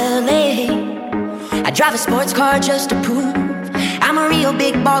out in LA. I drive a sports car just to prove I'm a real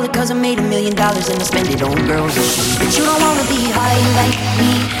big baller, cause I made $1 million and I spend it on girls and shoes. But you don't wanna be high like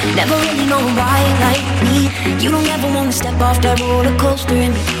me, never really know why like me. You don't ever wanna step off that roller coaster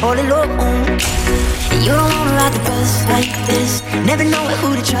and be all alone. And you don't wanna ride the bus like this, never know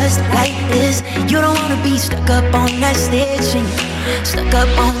who to trust like this. You don't wanna be stuck up on that stage singing, stuck up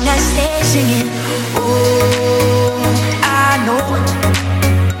on that stage singing. Oh, I know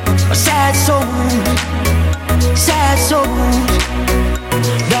a sad soul, sad souls,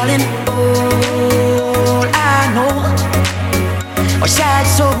 darling. All I know are sad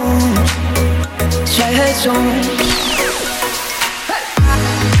souls, sad souls.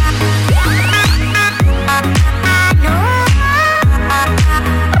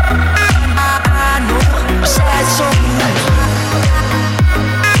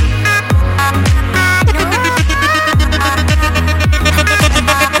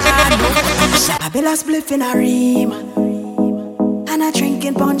 I bill a spliff in a ream, and I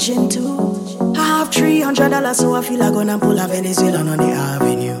drinking punching too. I have $300, so I feel I gonna pull a Venezuelan on the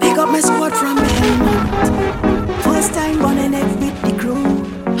avenue. Pick up my squad from Belmont, first time running it with the crew.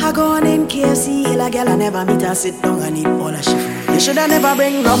 I go on in KFC, hill a girl I never meet her, sit down and eat all of she food. You shoulda never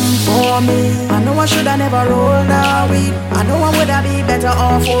bring rum for me, I know I shoulda never roll the weed. I know I woulda be better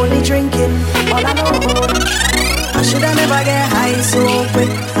off only drinking, all I know. I shoulda never get high so quick,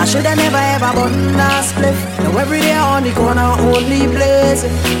 I shoulda never ever bun a spliff. Now every day on the corner only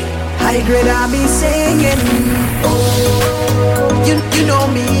blazing, high grade I be singing. Oh, you know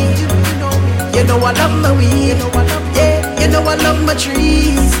me, you know I love my weed, yeah, you know I love my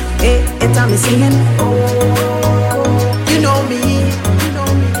trees. Hey, it's time me singing. Oh, you know me,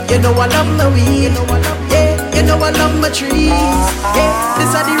 you know I love my weed, yeah, you know I love my trees. Yeah,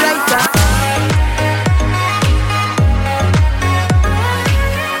 this are the right time.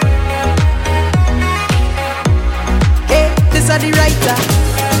 This are the writer.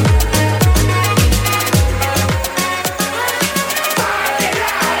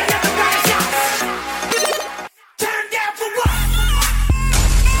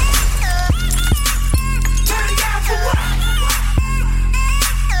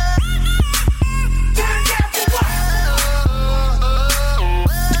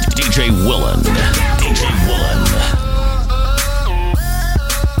 DJ Willan. DJ Willan.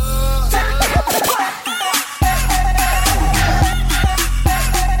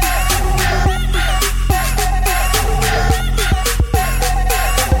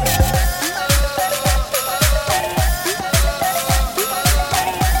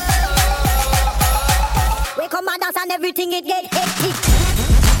 We come and dance and everything it get hectic.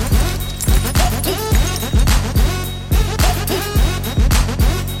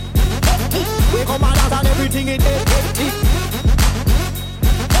 We come and dance and everything it get hectic.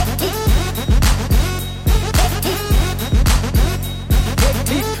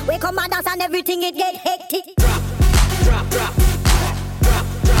 We come and dance and everything it get hectic. Drop, drop, drop, drop,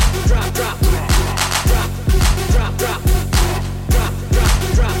 drop, drop, drop, drop, drop, drop, drop,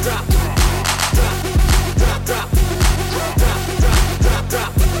 drop, drop.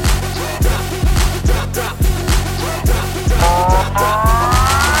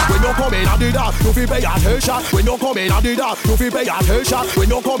 Come in and do that, you feel pay attention. When you come in and do that, you feel pay attention. When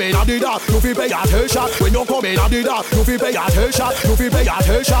you come in and do that, you feel pay attention. When you come in and do that, you feel pay attention. You feel pay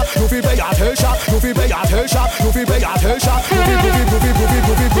attention. You feel pay attention. You feel pay attention. You feel pay attention.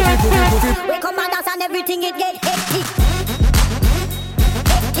 We come and dance and everything it get hectic.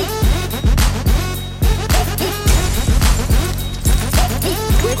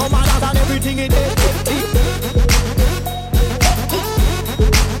 We come and dance and everything it get hectic.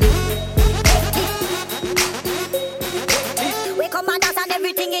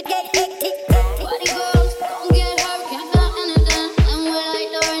 Everything it get hectic. Body girls, don't get hurt, can't feel anything. And when I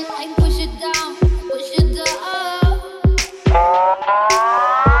learn, I push it down, push it down. I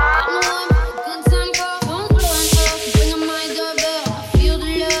know I'm a good tempo, don't blow and talk. Bring on my doorbell, I feel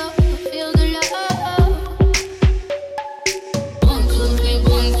the love, I feel the love. 1, 2, 3,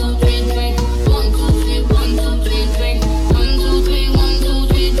 1, 2, 3, drink. 1, 2, 3, 1, 2, 3, drink. 1, 2, 3, 1, 2,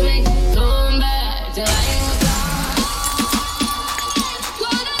 3, drink. Going back till I was gone.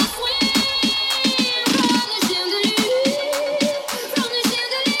 Gonna swim.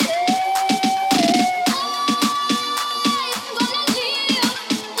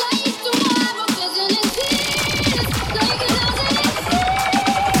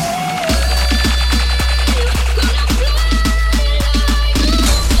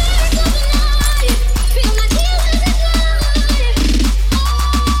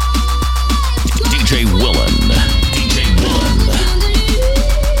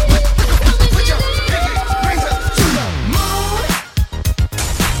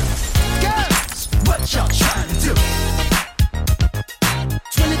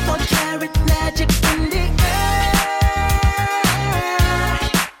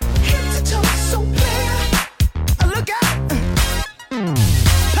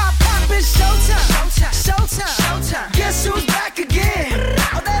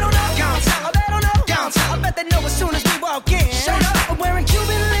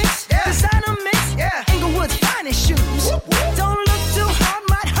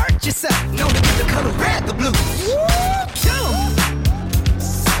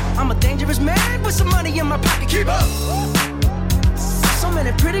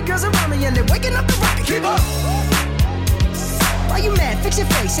 me, pretty girls around me, and they're waking up the rocket. Keep up. Why you mad? Fix your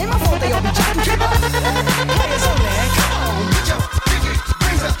face. Ain't my fault they all be jacking. Keep up. Players on there. Come on, get your pinky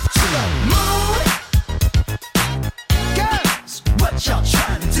rings up to the moon. Girls, what y'all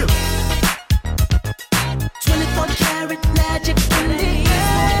trying to do? 24 karat magic in the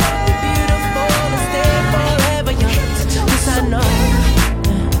air. Beautiful and stay forever young. This I know.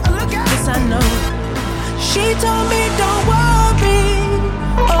 This I know. She told me don't worry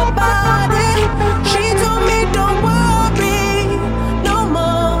about it. She told me don't worry no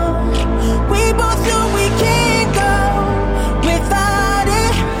more. We both know we can't go without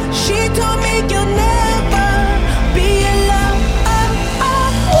it. She told me you'll never be alone.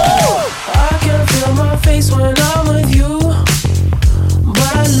 I can feel my face when I'm with you,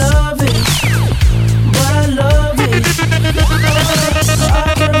 but I love it. But I love it.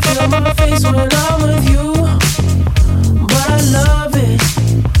 I can feel my face when I'm with you. I love it,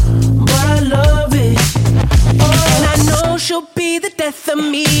 but I love it. Oh, and I know she'll be the death of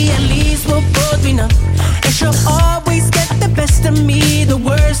me. At least we'll both be numb. And she'll always get the best of me. The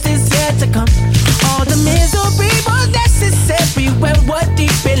worst is yet to come. All the misery was necessary when we're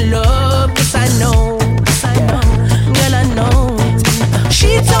deep in love. Yes, I know, girl, I know.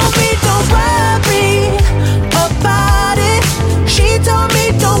 She told me don't worry about it. She told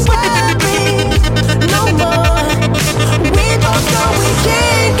me don't worry no more. We both know we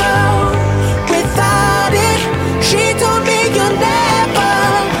can't go without it. She told me you'll never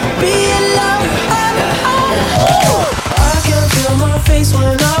be alone. I can feel my face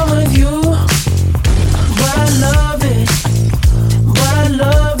when I'm with you, but I love it. But I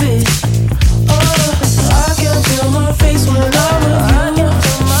love it. Oh, I can feel my face when I'm with you,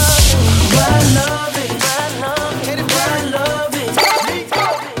 but I love it. But I love it.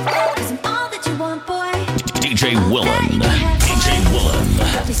 'Cause I'm all that you want, boy. DJ Willan. DJ Willan.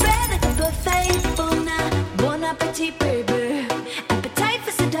 Spread like a buffet, bon appetit, baby. Appetite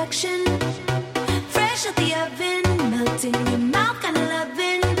for seduction, fresh out the oven, melting in your mouth, kind of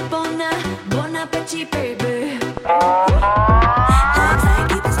loving. Bon appetit, baby. Looks like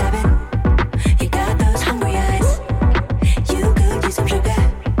you've been stabbing. You got those hungry eyes. You could use some sugar,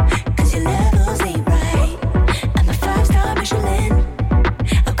 'cause your levels ain't right. I'm a 5-star Michelin,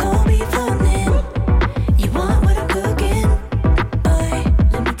 a cold beef floating. You want what I'm cooking? Boy,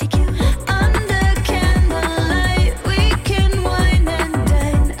 let me take you under candlelight. We can wine and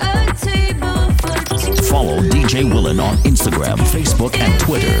dine, a table for two. Follow DJ Willan on Instagram, Facebook, and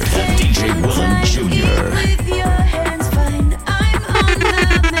Twitter at DJ Willan Jr. With your hands fine, I'm on the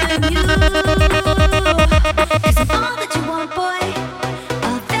menu. 'Cause I'm all that you want, boy.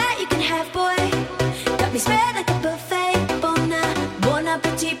 All that you can have, boy. Got me spread like a buffet. Bon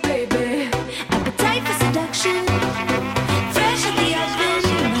appetit, baby. Appetite for seduction, fresh out the oven,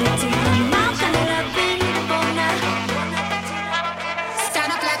 melting in your mouth, kind of loving.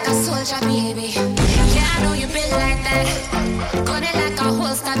 Stand up like a soldier, baby. Yeah, I know you been like that. Gun it like a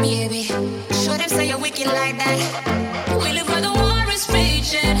holster, baby. Show them say you're wicked like that. We live where the war is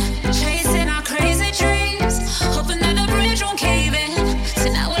raging, chasing our crazy dreams, hoping that the bridge won't cave in. So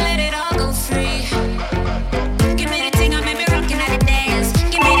now we'll let it all go free. Give me the thing, I made me rockin' at the dance.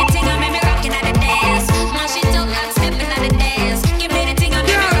 Give me the thing, I made me rockin' at the dance. Now she don't like stepping at the dance. Give me the thing, I made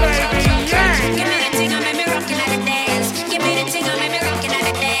me rockin'. Give me the thing, I made me rockin' at the dance. Give me the thing, I made me rockin' at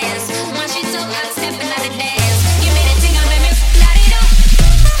the dance. Now she don't like stepping at the dance. Give me the thing, I made me light it up.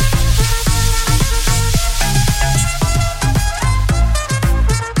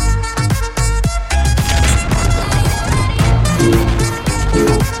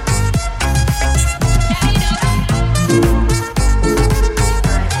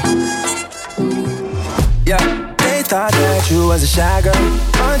 Yeah, they thought that you was a shy girl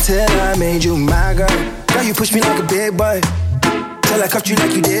until I made you my girl. Girl, you pushed me like a big boy till I cuffed you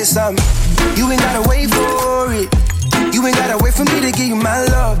like you did something. You ain't gotta wait for it. You ain't gotta wait for me to give you my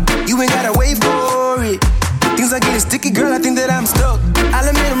love. You ain't gotta wait for it. Things are getting sticky, girl, I think that I'm stuck. I'll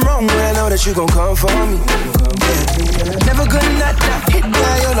admit I'm wrong when I know that you gon' come for me. Yeah. Never gonna not hit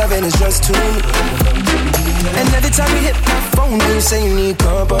by your loving is just too me. And every time you hit my phone, you say you need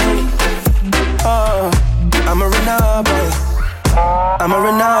company. Oh, I'm a run-up on you. I'm a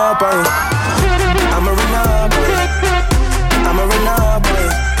run-up on you. I'm a run-up on you. I'm a run-up on you.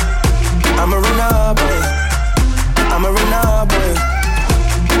 I'm a run-up on you. I'm a run-up on you.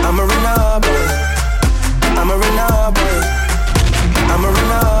 I'm a run-up on you. I'm a run-up on you. I'm a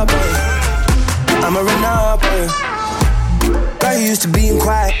run-up on you. I'm a run-up on you. Girl, you used to being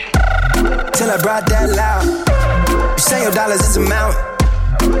quiet till I brought that loud. You say your dollars is a mountain,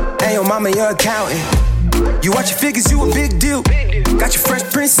 and your mama your accountant. You watch your figures, you a big deal. Got your fresh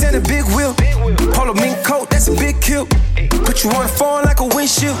prince and a big wheel. Polo mink coat, that's a big kill. Put you on the phone like a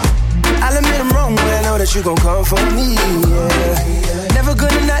windshield. I'll admit I'm wrong, but I know that you gon' come for me, yeah. Never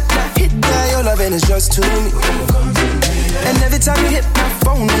gonna not hit that, your loving is just to me. And every time you hit my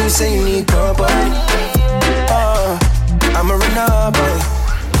phone, you say you need company. I'ma run up on you.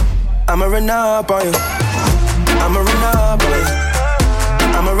 I'ma run up on you. I'ma run up on you.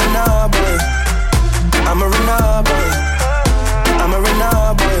 I'ma run up on you. I'ma run up on you. I'ma run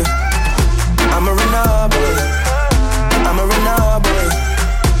up on you. I'ma run up on you. I'ma run up on you.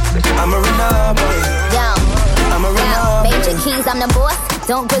 I'ma run up on you. I'ma run up on you. Major keys, I'm the boss.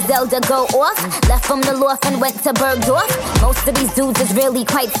 Don't Griselda go off? Left from the loft and went to Bergdorf. Most of these dudes is really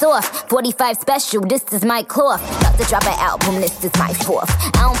quite soft. 45 special, this is my cloth. About to drop an album, this is my fourth.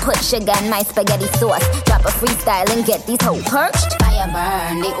 I don't put sugar in my spaghetti sauce. Drop a freestyle and get these hoes perched. Fire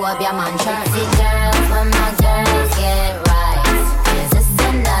burn, the orb your man church. See girls, when my girls get right. Is this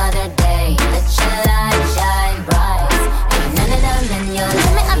another day? Let your light shine bright. Ain't none of them in your life.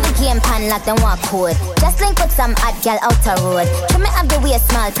 Trim it up the game pan like them walk code. Just link with some hot girl out the road. Trim it up the waist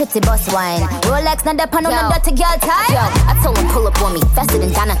small, pretty boss wine. Rolex, not the pan on the dirty girl tie. Yo, I told him pull up on me, faster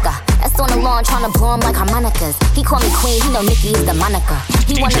than Danica. That's on the lawn, tryna blow him like harmonicas. He call me queen, he know Nicki is the moniker.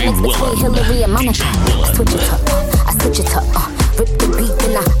 He wanna mix between Hillary and Monica. I switch it up, I switch it up. Rip the beat,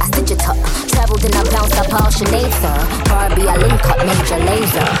 then I stitch it up. Traveled and I bounced up all Sinead, sir. Barbie, I link up Major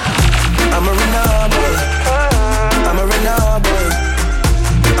Lazer. I'm a runner, boy. I'm a runner, boy.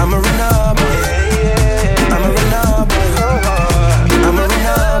 I'm a runner, boy. I'm a runner, boy. I'm a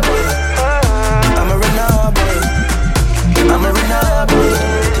runner, boy. I'm a runner, boy. I'm a runner, boy.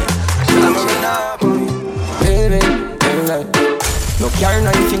 I'm a runner, boy. Baby, baby, like no car,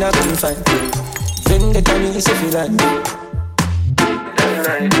 nothing I can find. Then the time you say feel like.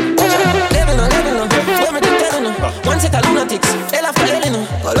 Level no, what me telling no. One set of lunatics, hell after hell no.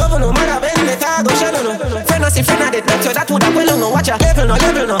 All over no matter when they tag or shell no. Friend I see friend I did, bet you that would have well no. Watch ya, level no.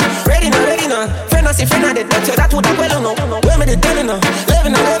 Ready no. Friend I see friend I did, bet you that would have well no. Where me telling no,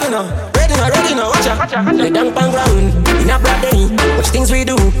 level no. Ready no, watch ya. Lay down pan ground, in a broad day. Watch things we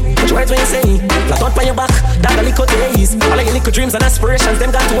do, watch words we say. Flat out on your back, that a little days. All of your little dreams and aspirations,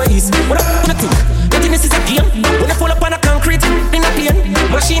 them got to waste. What up, you think? Nothing this is a game. When you pull up on a concrete, in a plane.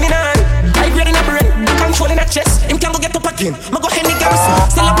 Machine in a hand, high grade in a brain. Control in a chest, him can go get up again. Ma go Henny Garrison,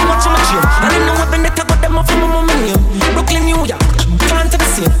 still up much in my chain. And I know I've been there to go them off from my name. Brooklyn, New York, can't to the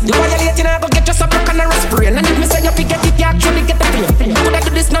same. You violating, I go get yourself broke and a sprain. And if me say you forget it, you actually get the plane. Could I do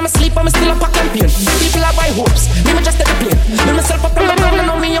this now, me sleep, I'm still up a campaign. People are by hopes, me just take the plane. Me myself up on my ground, I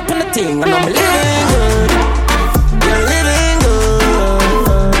know me up on the thing. I know me living good, you're living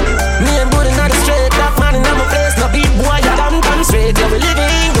good. Me and good in the straight, that man in my place. No beat boy, you damn straight. Yeah, we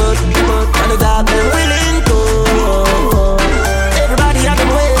living good, and the dog them willing to. Everybody have them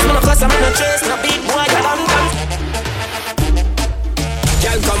ways, when I plus I'm in a trace. No beat boy, you damn.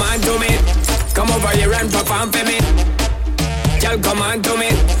 Girl, come on to me, come over here and perform for me. Girl, come on to me,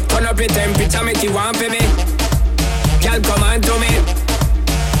 turn up your temperature, make you want for me. Girl, come on to me.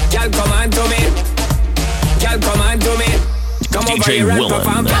 Girl, come on to me. Girl, come on to me. Come over DJ here and Willan.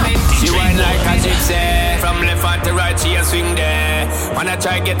 perform for me. She whine like a gypsy, from left hand to right she a swing there. Wanna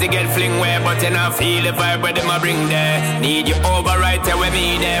try get fling way, but you not feel the vibe where them a bring there. Need you over right there with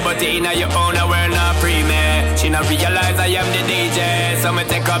me there, but in your own world not free me. She not realize I am the DJ, so me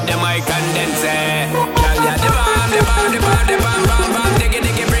take up the mic and then say, girl, yeah, the bomb, diggy,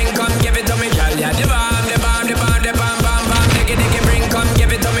 bring, come give it to me, girl, yeah, the bomb, diggy, bring, come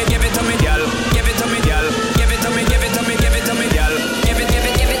give it to me, girl, give it to me, girl, give it to me, girl, give it.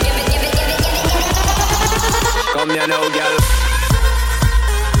 Come here now, girl.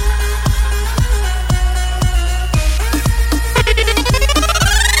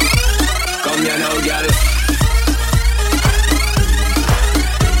 Come here now, girl.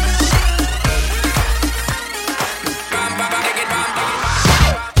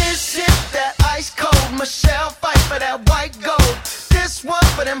 This shit that ice cold Michelle fight for that white gold. This one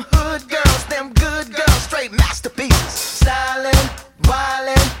for them hood girls, them good girls, straight masterpieces. Styling,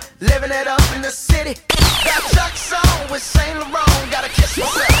 wildin', living it up in the city. Got Chuck's on with Saint Laurent. Gotta kiss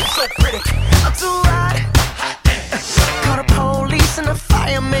myself, so pretty. I'm too hot. Call the police and the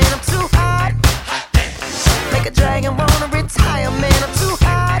fireman. I'm too hot. Make a dragon wanna retire, man. I'm too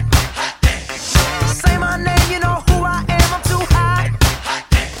hot. Say my name, you know who I am. I'm too hot.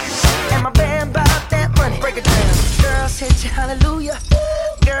 And my band bought that money. Break it down. Girls hit you, hallelujah.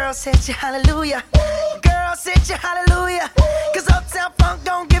 Girls hit you, hallelujah. Girls hit you, hallelujah. Cause Uptown Funk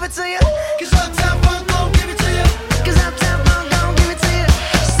don't give it to you. Cause Uptown Funk don't give it to you. Cause Uptown Funk don't give it to you.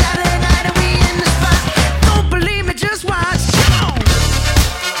 Saturday night and we in the spot.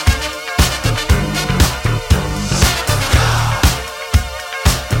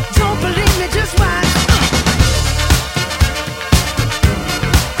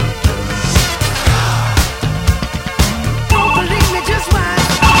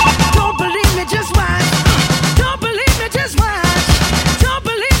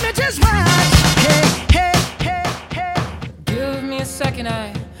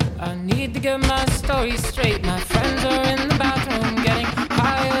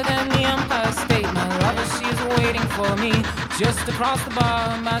 for me. Just across the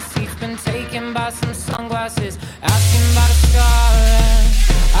bar, my seat's been taken by some sunglasses, asking about a scar.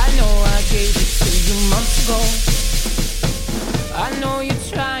 I know I gave it to you months ago. I know you're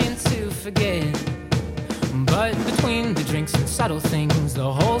trying to forget, but between the drinks and subtle things,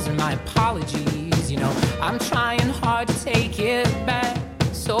 the holes in my apologies, you know, I'm trying hard to take it back.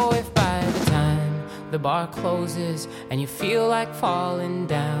 So if by the time the bar closes and you feel like falling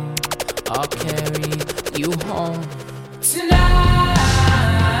down, I'll carry you home tonight.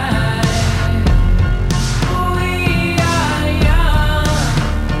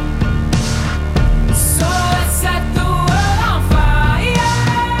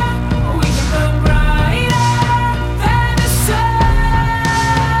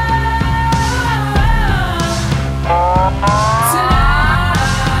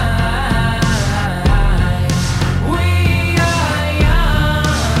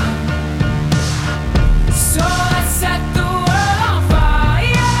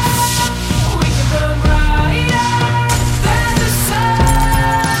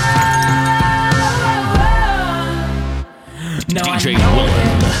 DJ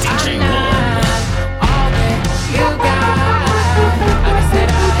Willan, DJ Willan.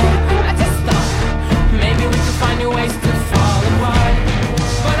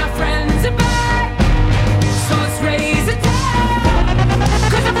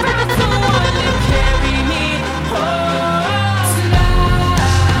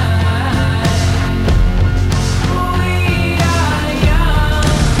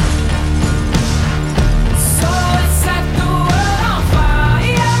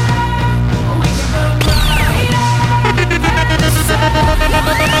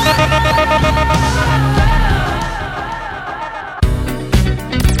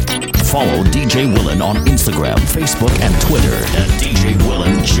 Follow DJ Willan on Instagram, Facebook, and Twitter at DJ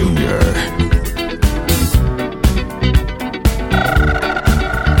Willan Jr.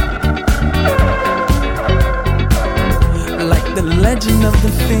 Like the legend of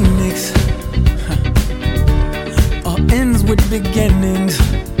the phoenix, all ends with beginnings.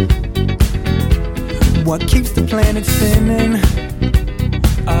 What keeps the planet spinning?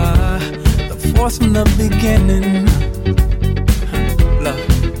 The force from the beginning. Love.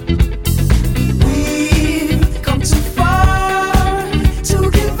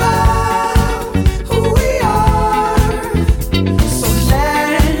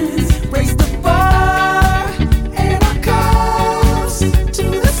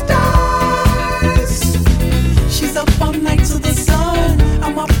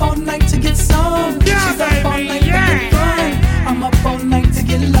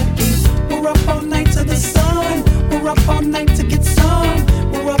 We're up all night to the sun.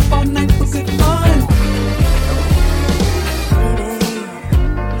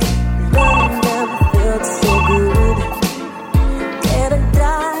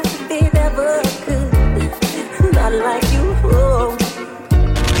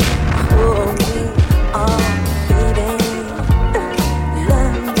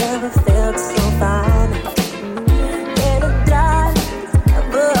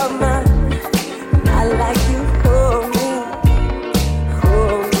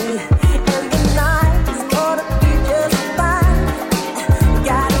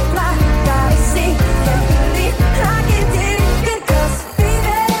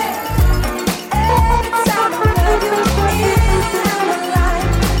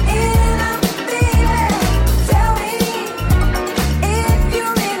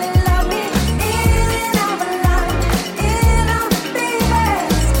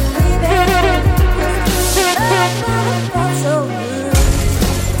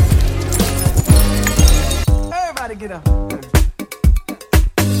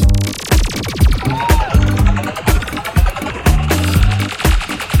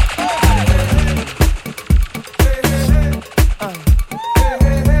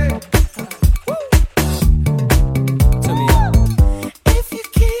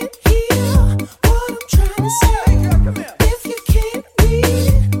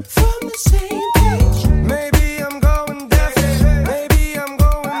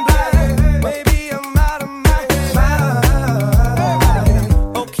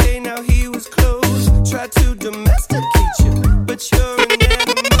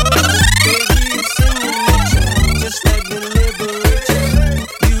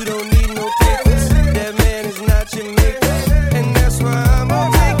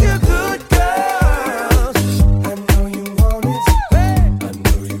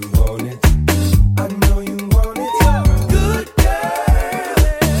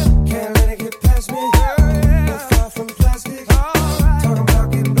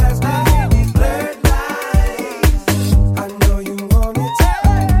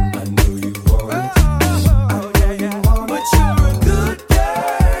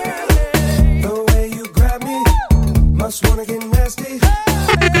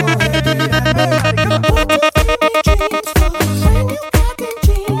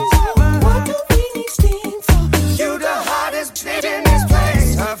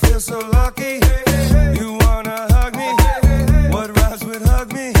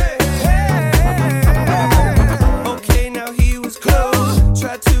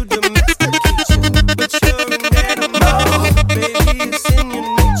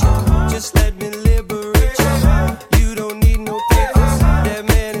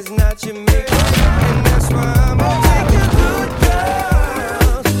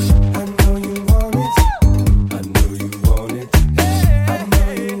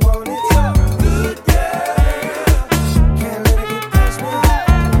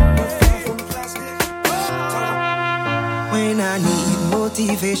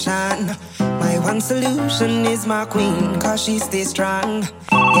 motivation. My one solution is my queen, cause she stays strong.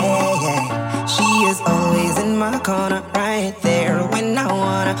 Yeah, yeah. She is always in my corner, right there when I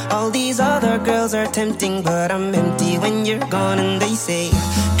wanna. All these other girls are tempting, but I'm empty when you're gone. And they say,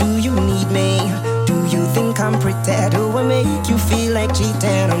 do you need me? Do you think I'm pretty? Do I make you feel like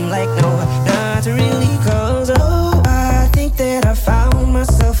cheating? I'm like, no, not really, cause oh, I think that I found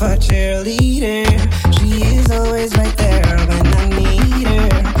myself a cheerleader. She is always right there when I need her.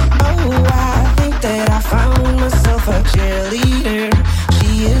 Oh, I think that I found myself a cheerleader.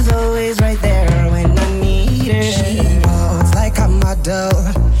 She is always right there when I need her. She walks like a model.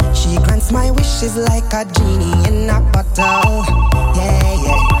 She grants my wishes like a genie in a bottle. Yeah,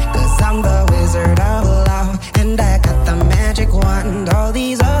 yeah, cause I'm the wizard of love, and I got the magic wand. All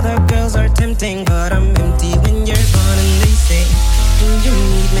these other girls are tempting, but I'm empty when you're gone. And they say, do you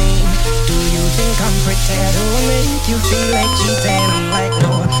need me? Do you think I'm pretty? Do I make you feel like cheating? I'm like,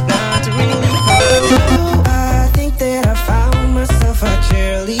 no, not really, cause oh, I think that I found myself a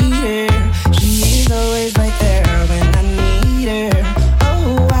cheerleader. She is always right there when I need her.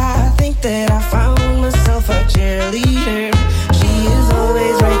 Oh, I think that I found myself a cheerleader. She is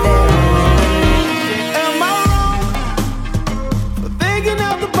always right there when I need her. Am I wrong for thinking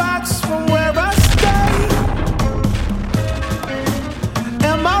out the box from where I stay?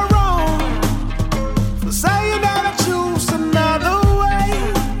 Am I wrong for saying that I choose another way?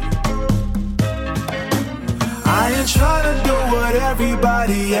 I ain't trying to do what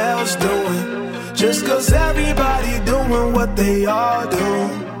everybody else doing, just cause everybody doing what they all do.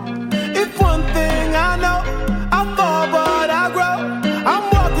 If one thing I know, I fall but I grow. I'm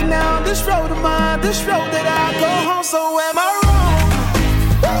walking down this road of mine, this road that I go home. So am I wrong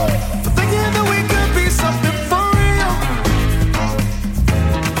for thinking that we could be something for real?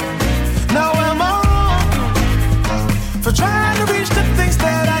 Now am I wrong for trying to reach the things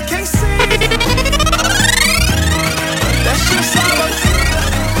that I can't see? That's just how I feel.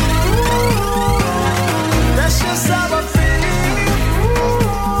 That's just how I feel.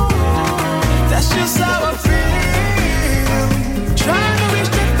 That's just how I feel. Trying to reach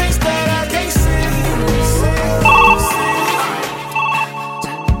the things that I can't see.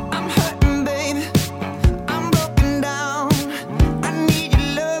 I'm hurting, baby. I'm broken down. I need your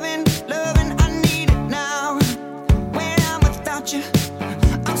loving, loving. I need it now. When I'm without you,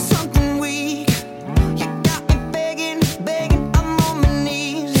 I'm something weak. You got me begging, begging. I'm on my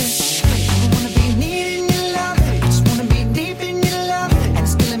knees. I don't wanna be needing your love. I just wanna be deep in your love. And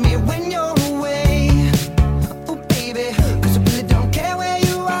it's killing me when you're away. Oh, baby, cause I really don't care where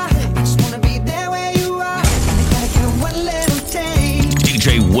you are. I just wanna be there where you are. And I gotta get one little take.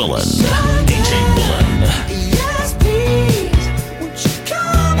 DJ Willan. DJ Willan. Yes, please. Would you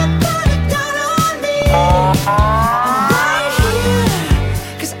come and put it down on me? Right here,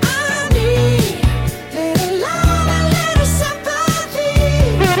 cause I need little love and little sympathy.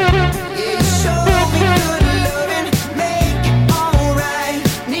 Yeah, you show me good loving, make it alright.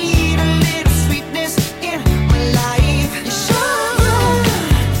 Need a little sweetness in my life. You show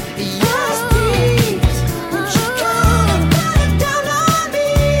me, yes, please. Would you come and put it down on me?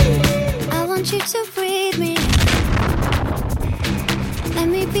 I want you to breathe me. Let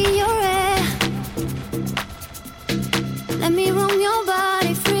me be your air. Let me roam your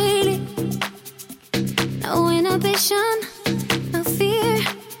body freely. No inhibition, no fear.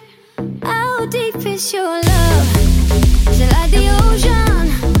 How deep is your love? Is it like the ocean?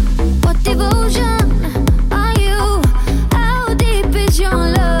 What devotion are you? How deep is your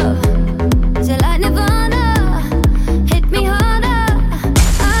love? Is it like Nirvana? Hit me harder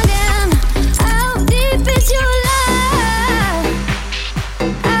again. How deep is your love?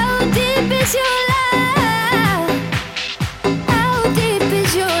 How deep is your love? How deep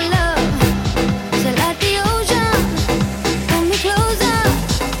is your love? Is it like the ocean? Pull me closer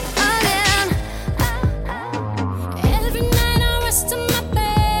again. Every night I rest in my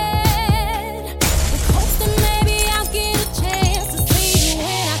bed with hopes that maybe I'll get a chance to sleep.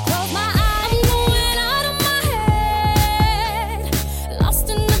 When I close my eyes, I'm going out of my head, lost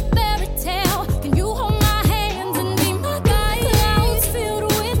in the fairy tale. Can you hold my hands and be my guide? Clouds filled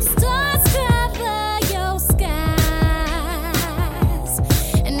with stars sky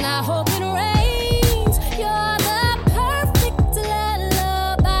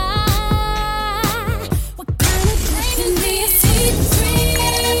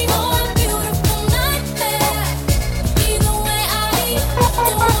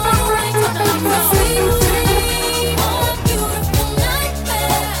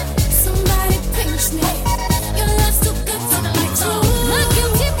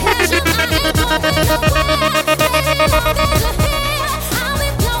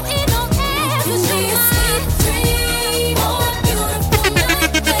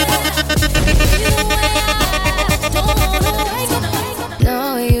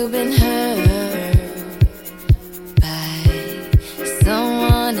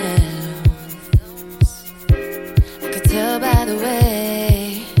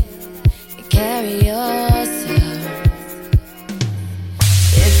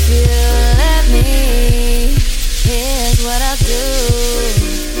I'll do.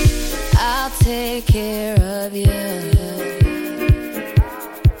 I'll take care of you.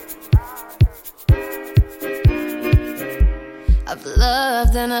 I've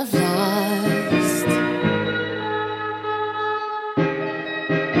loved and I've lost.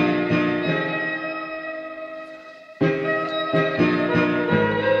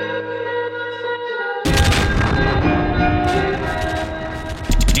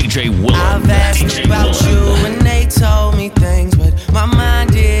 DJ Willan. I've asked about you and they told me things, but my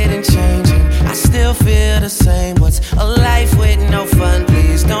mind didn't change and I still feel the same. What's a life with no fun?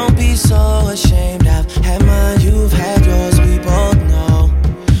 Please don't be so ashamed. I've had mine, you've had yours, we both know.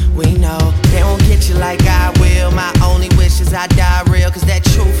 We know they won't get you like I will. My only wish is I die real, cause that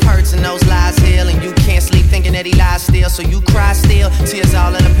truth hurts and those lies heal. And you can't sleep thinking that he lies still, so you cry still, tears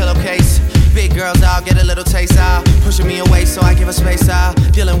all in a pillowcase. Big girls, I'll get a little taste out, pushing me away so I give her space out.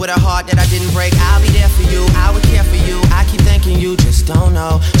 Dealing with a heart that I didn't break. I'll be there for you, I would care for you. I keep thinking you just don't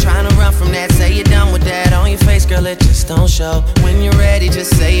know. Trying to run from that, say you're done with that. On your face, girl, it just don't show. When you're ready,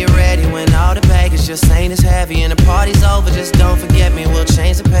 just say you're ready. When all the baggage just ain't as heavy and the party's over, just don't forget me. We'll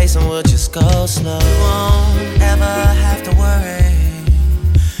change the pace and we'll just go slow. You won't ever have to worry.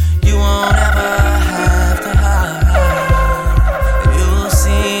 You won't ever have to hide. You've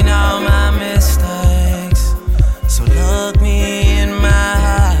seen all my mistakes, so look me in my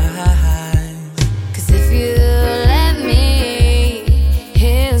eyes. Cause if you let me,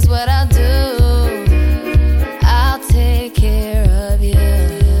 here's what I'll do. I'll take care of you.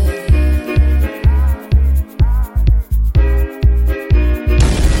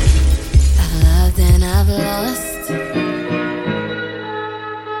 I've loved and I've lost.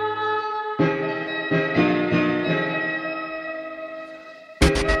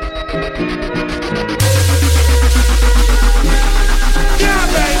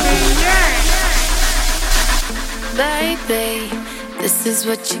 Baby, this is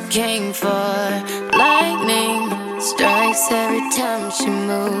what you came for. Lightning strikes every time she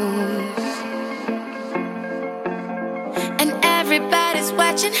moves, and everybody's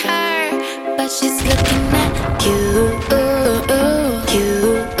watching her, but she's looking at you.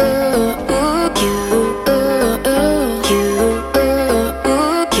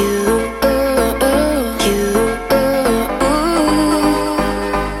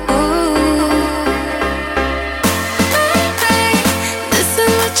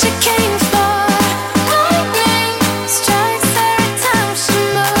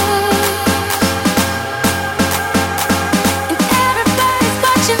 Everybody's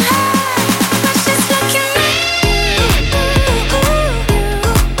watching her, but she's looking at you.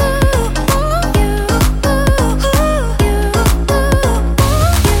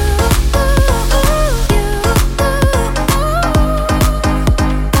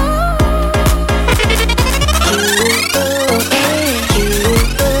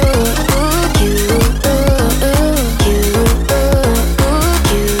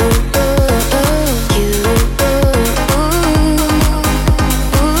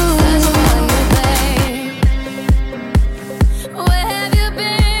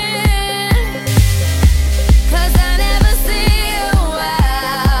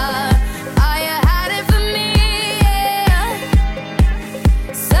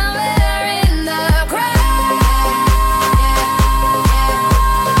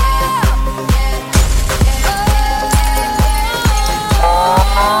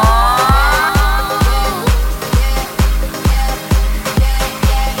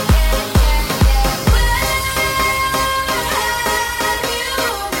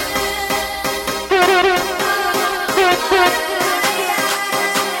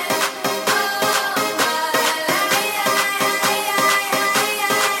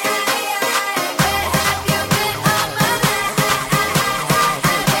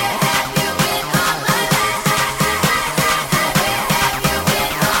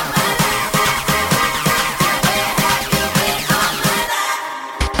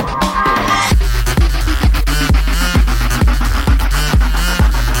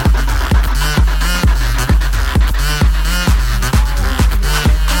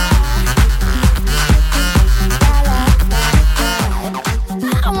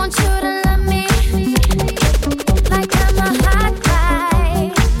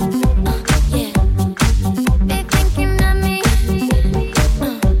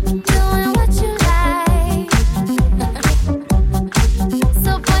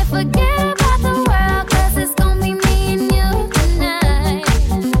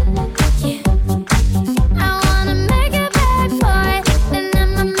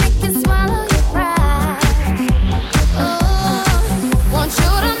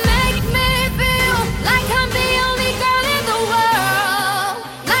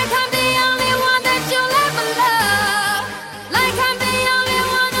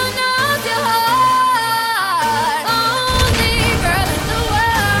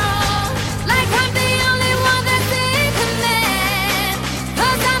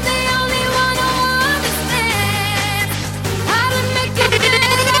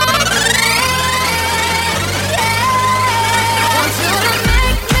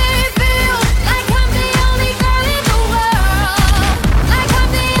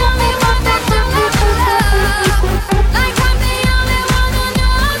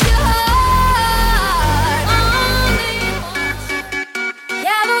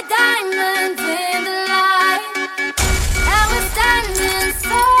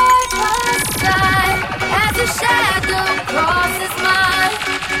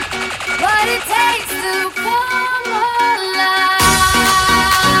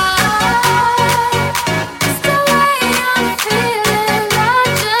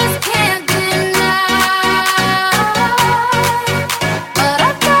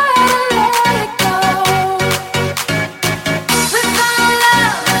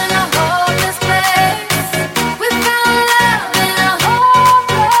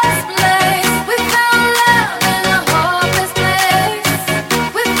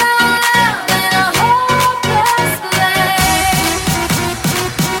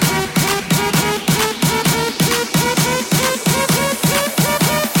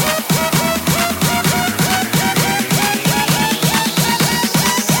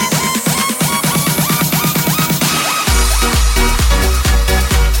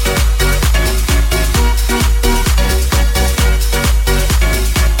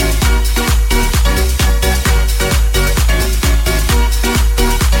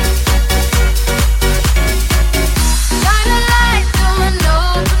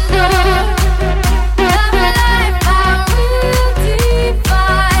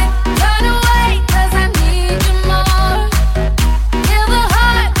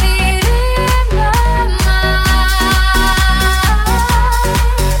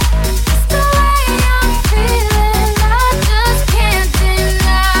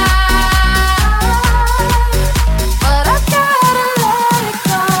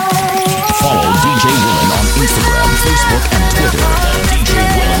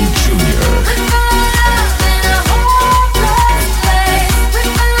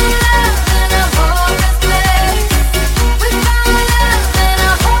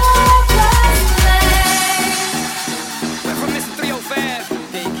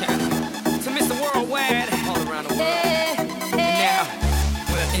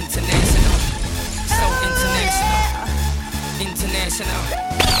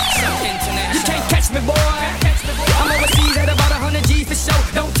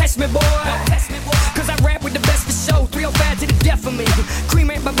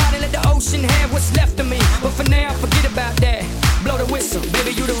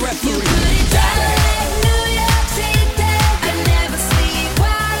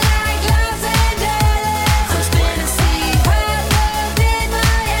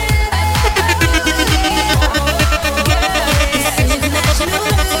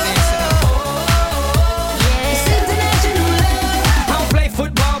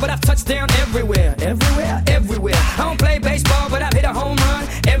 everywhere, everywhere. I don't play baseball, but I've hit a home run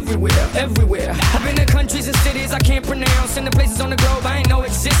everywhere, everywhere. I've been to countries and cities I can't pronounce, and the places on the globe I ain't know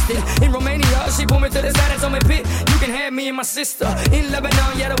existed. In Romania, she pulled me to the side and told me, "Pit, you can have me and my sister." In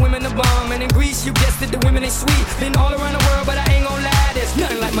Lebanon, yeah, the women are bomb, and in Greece, you guessed it, the women ain't sweet. Been all around the world, but I ain't gon' lie, there's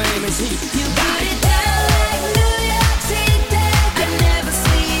nothing like Miami's heat. You got it down like New York City. I never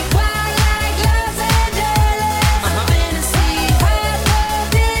sleep. Wild like Los Angeles. Fantasy, hot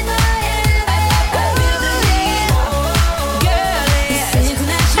love in Miami. I feel the heat, girl. It's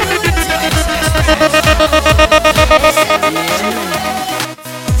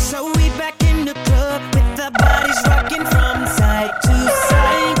So we back in the club with our bodies rocking from side to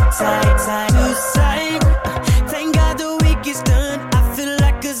side, side, side to side. Thank God the week is done. I feel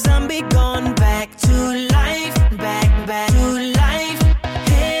like a zombie gone back to life, back to life.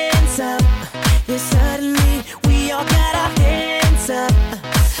 Hands up, yeah, suddenly we all got our hands up.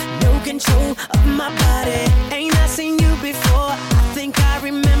 No control of my body. Ain't I seen you before? I think I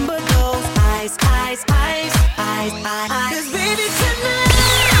remember those eyes, eyes, eyes, eyes, eyes. 'Cause baby tonight.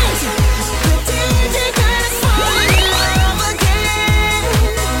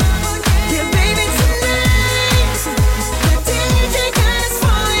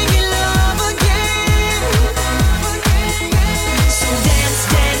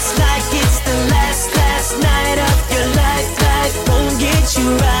 You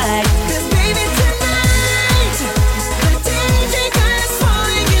right, 'cause baby tonight the DJ gonna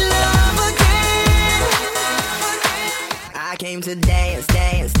fall in love again. I came to dance,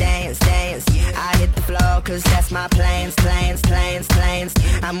 dance, dance, dance. I hit the floor 'cause that's my plans, plans, plans, plans.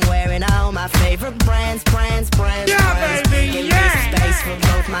 I'm wearing all my favorite brands, brands, brands. Yeah, brands. Baby, give me space for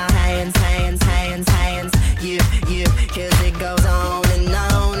both my hands, hands, hands, hands. You, 'cause it goes on and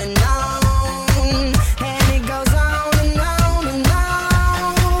on and on. And it goes on and on and on.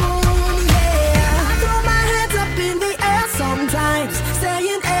 Sometimes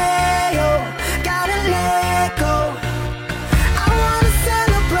saying, ayo, gotta let go. I wanna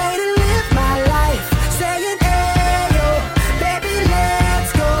celebrate and live my life. Saying, ayo, baby,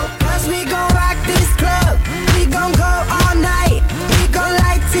 let's go. 'Cause we gon' rock this club. We gon' go all night. We gon'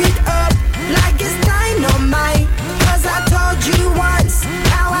 light it up like it's dynamite. 'Cause I told you once,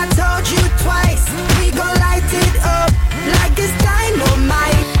 now I told you twice. We gon' light it up like it's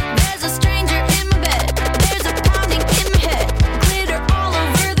dynamite. There's a stranger in my bed. There's a pounding in my head. Glitter all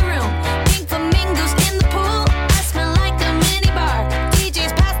over the room. Pink flamingos in the pool. I smell like a minibar.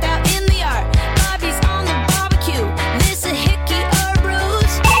 DJ's passed out in the yard. Bobby's on the barbecue. This a hickey or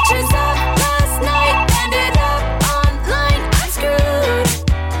bruise. Pictures of last night ended up online. I'm screwed.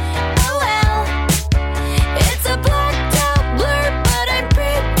 Oh well. It's a blacked out blur, but I'm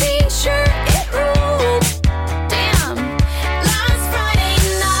pretty sure it ruled. Damn. Last Friday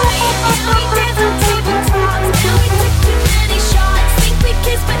night, and we danced on tabletops. And we took too many shots. Think we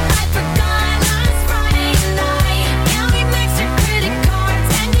kissed, but I forgot. Last Friday night, and we maxed our credit cards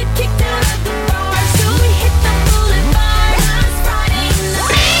and get kicked out of the bar. So we hit the boulevard. Last Friday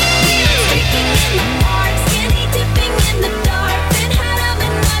night, we were streaking in the park, skinny dipping in the dark. Then had a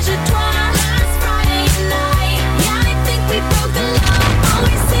menage a trois. Last Friday night, yeah, I think we broke the law.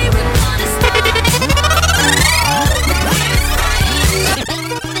 Always say we're gonna stop.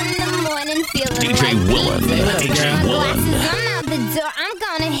 DJ Willan, DJ Willan. I'm out the door, I'm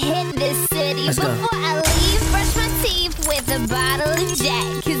gonna hit this city. Before I leave, brush my teeth with a bottle of Jack.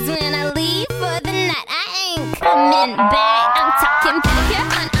 'Cause when I leave for the night, I ain't coming back. I'm talking pedicure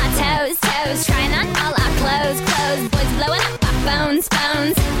on our toes, toes. Trying on all our clothes, clothes. Boys blowing up our phones,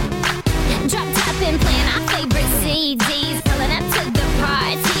 phones. Drop top and playing our favorite CDs. Pulling up to the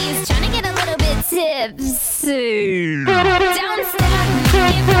parties, trying to get a little bit tipsy. Don't stop,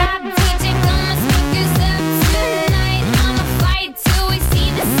 hip hop, DJ, gonna speakers up tonight. I'ma fight till we see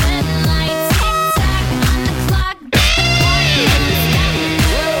the sunlight. Tick tock on the clock, party don't stop.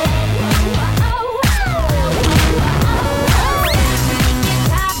 Hip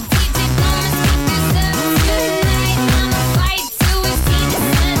hop, DJ, gonna speakers up tonight. I'ma fight till we see the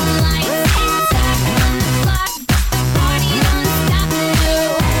sunlight. Tick tock on the clock, party don't stop.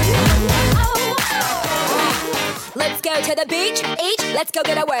 Let's go to the beach, each, let's go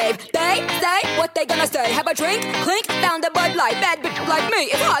get a wave. They say what they gonna say. Have a drink, clink, found a Bud Light. Bad bitch like me,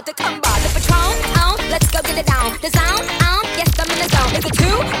 it's hard to come by. The Patron, let's go get it down. The sound, yes, I'm in the zone. Is it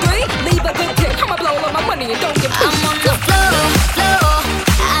 2, 3? Leave a good tip. I'ma blow all my money and don't give a I'm on the floor, floor.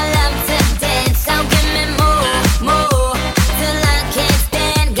 I love to dance, so give me more, more. Till I can't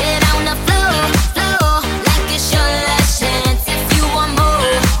stand, get on the floor, floor. Like it's your last chance. If you want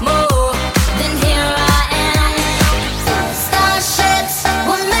more, more, then here I am. Starships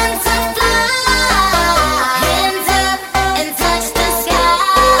were meant to fly.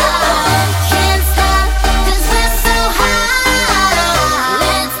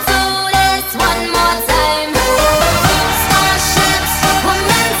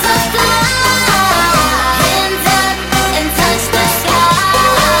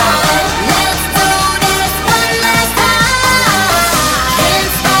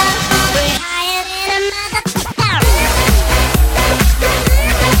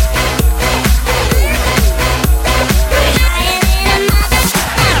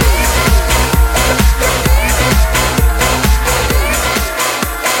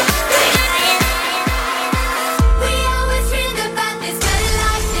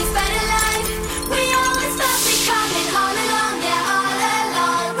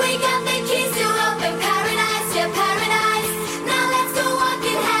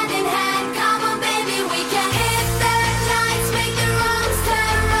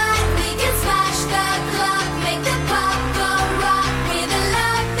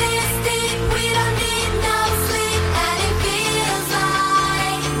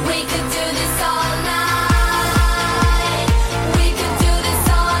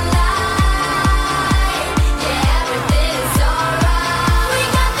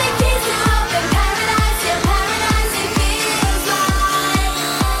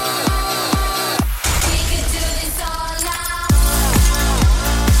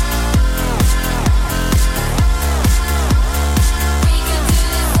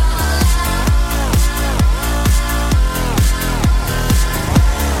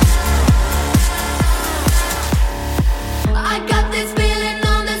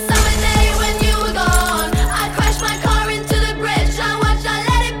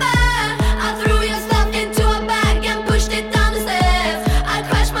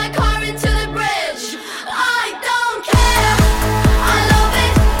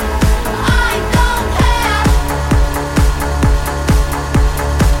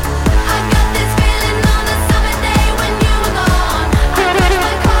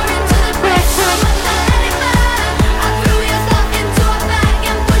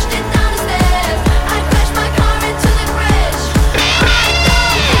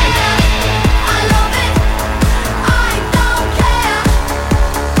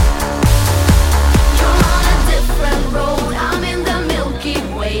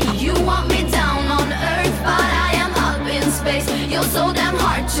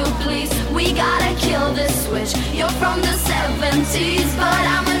 You're from the 70s, but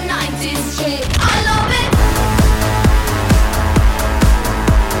I'm a 90s chick. I love it.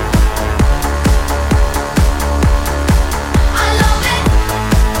 I love it.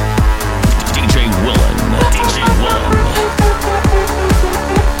 DJ Willan. DJ Willan.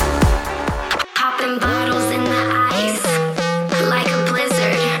 Popping bottles in the ice like a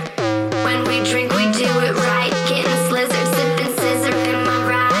blizzard. When we drink, we do it right. Getting slizzard, sipping scissor. Am I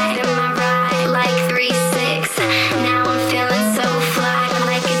right? Am I right? Like 3-6. Now I'm feeling so fly,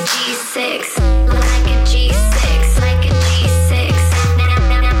 like a G6, like a G6, like a G6.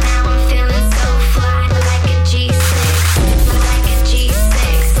 Now I'm feeling so fly, like a G6, like a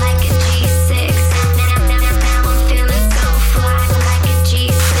G6, like a G6. Now I'm feeling so fly, like a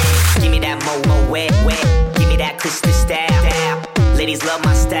G6. Give me that mo wet, wet. Give me that crystal style. Ladies love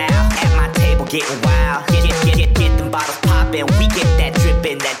my style. At my table getting wild. Get them bottles poppin'. We get that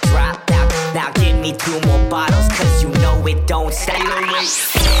drippin', that drop out. Now give me 2 more bottles, cause you know it don't stop.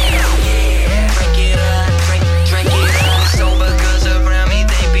 Hell yeah, drink it up, drink it up. Sober girls around me,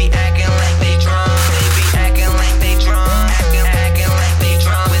 they be acting like they drunk. They be acting like they drunk, acting like they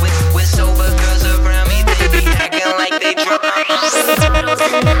drunk. With sober girls around me, they be acting like they drunk.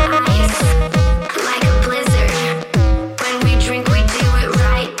 Like a blizzard. When we drink, we do it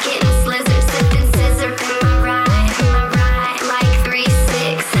right. Getting slizzard, sipping scissor. Am I right? Am I right? Like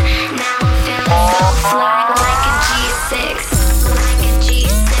 3-6. Now I'm feeling so fly, like a G6, like a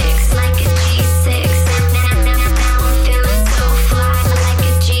G6, like a G6. Now I'm feeling so fly, like a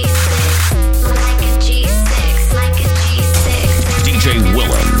G6, like a G6, like a G6. DJ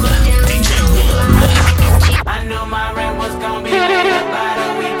Willan. DJ Willan. I knew my rent was gonna be late about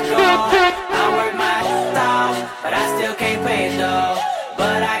a week ago. I worked my ass off, but I still can't pay it though.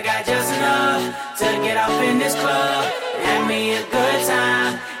 But I got just enough to get off in this club and have me a good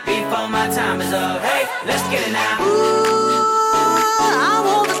time before my time is up. Hey, let's get it now. I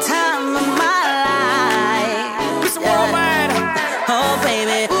want the time of my life. Mr. Worldwide. Oh,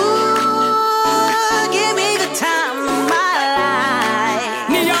 baby. Ooh, give me the time of my life.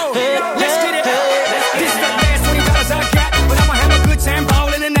 Neo, let's get it. This is the last $20 I got, but I'ma have a good time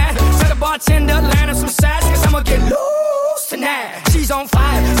ballin' in that. Tell the bartender, line up some sides, cause I'ma get loose tonight. She's on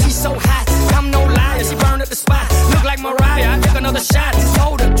fire, she's so hot, I'm no liar, she burned up the spot. Look like Mariah, I took another shot.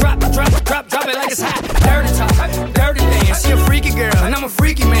 Hold her, drop it like it's hot. Dirty talk, dirty dance, she a freaky girl, and I'm a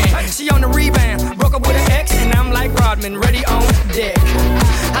freaky man. She on the rebound, broke up with an ex, and I'm like Rodman, ready on deck.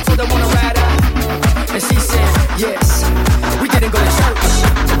 I told her wanna ride out, and she said yes. We didn't go to church,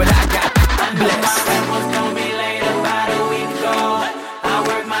 but I got blessed. My rent was gonna be late about a week ago. I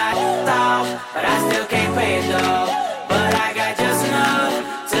worked my ass off, but I still can't pay it though. But I got just enough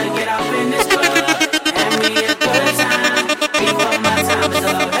to get off in this club and me a good time before my time is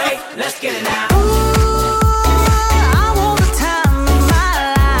up. Hey, let's get it now. I want the time of my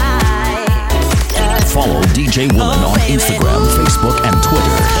life. Follow DJ Willan on Instagram, Facebook, and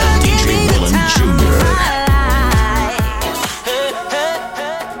Twitter. DJ Willan Jr.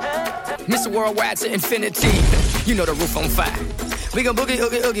 Mr. Worldwide to infinity. You know the roof on fire. We go boogie,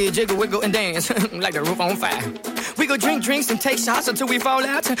 oogie, oogie, jiggle, wiggle, and dance like the roof on fire. We go drink drinks and take shots until we fall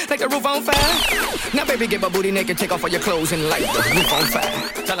out like the roof on fire. Now, baby, get my booty naked, take off all your clothes and light the roof on fire.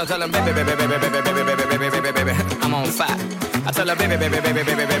 Tell her, baby, baby, baby, baby, baby, baby, baby, baby, baby, I'm on fire. I tell her, baby, baby, baby,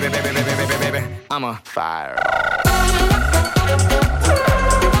 baby, baby, baby, baby, baby, I'm a fire.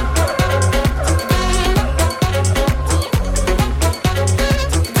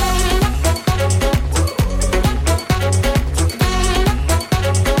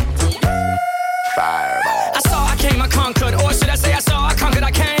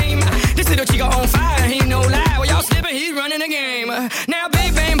 Now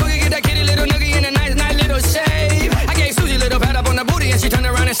Big Bang Boogie get that kitty little noogie in a nice little shave. I gave Susie a little pat up on the booty and she turned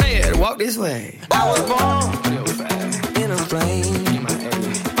around and said, walk this way. I was born in a plane.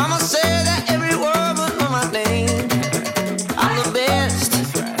 Mama said that every word was on my name. I'm the best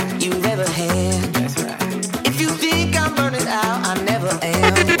you've ever had. If you think I'm burning out, I never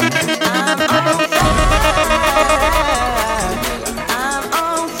am. I'm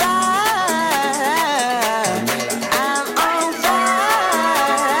on fire.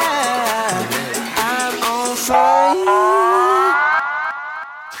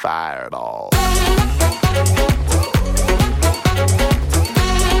 Fireball.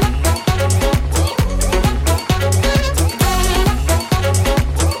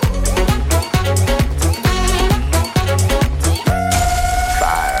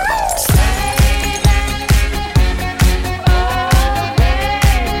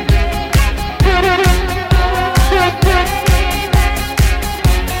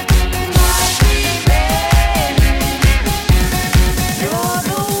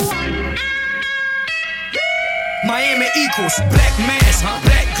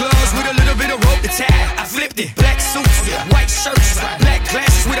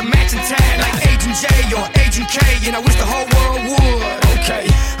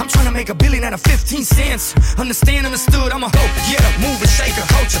 dance. Understand, understood, I'm a hoe. Yeah, move and shake a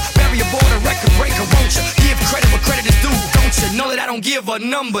culture. Barrier border, record breaker, won't you? Give credit where credit is due, don't you? Know that I don't give a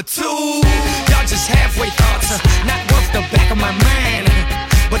number two. Y'all just halfway thoughts, not worth the back of my mind.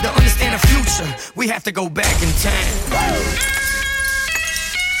 But to understand the future, we have to go back in time.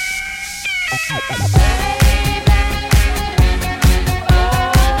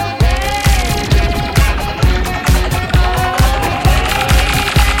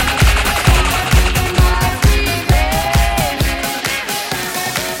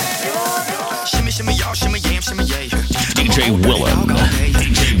 Shimmy, shimmy, y'all, shimmy, yam, shimmy, yay. DJ Willan.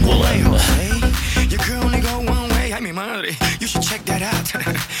 DJ Willan. Your girl only go one way. I mean, money. You should check that out.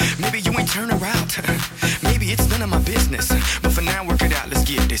 Maybe you ain't turn around. Maybe it's none of my business. But for now, work it out. Let's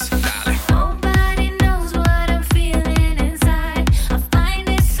get this, darling. Nobody knows what I'm feeling inside. I find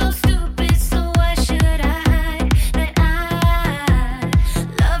it so stupid, so why should I hide that I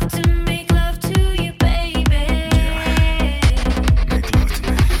love to make love to you, baby?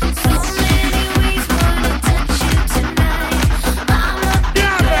 So many ways wanna touch you tonight. I'm a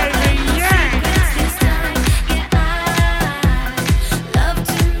big baby, this time. Yeah, I love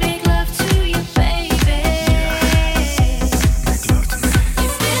to make love to you, baby.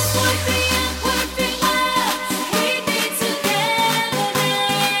 If this would be a perfect world, we'd be together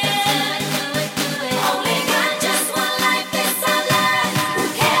then. Only got just one life, this our life. Who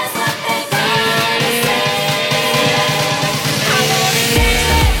cares what they gotta say? I wanna dance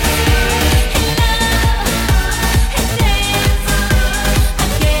and love and dance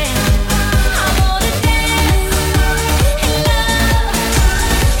again. I wanna dance and love and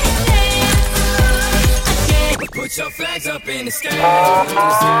dance again. Put your flags up in the sky.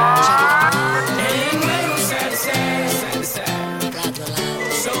 And wave them side to side.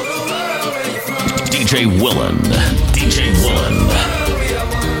 Show the world where you're from. DJ Willan. DJ Willan.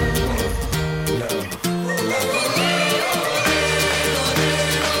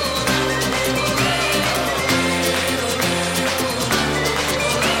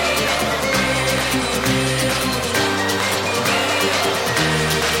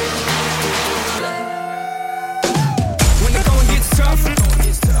 When the going gets tough,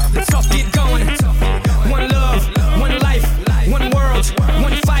 the tough get going. One love, one life, one world,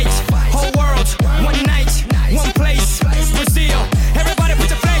 one fight. Whole world, one night, one place. Brazil. Everybody put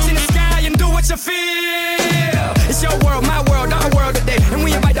your flags in the sky and do what you feel. It's your world, my world, our world today. And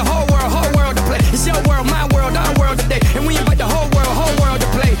we invite the whole world to play. It's your world, my world, our world today. And we invite the whole world to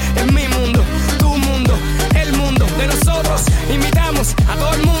play. En mi mundo, tu mundo, el mundo de nosotros. Invitamos a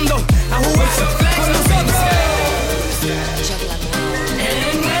todo el mundo a jugar con nosotros.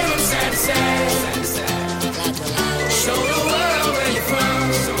 And wave them side to side. Show the world where you're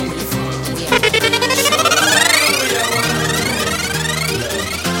from. Show the world where you're from.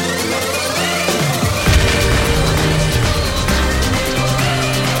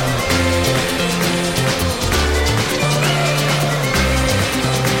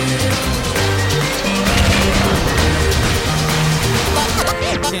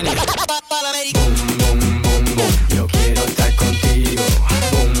 Yo quiero estar contigo.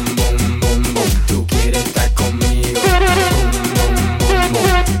 Boom, boom, boom, boom. Tú quieres estar conmigo. Boom, boom, boom,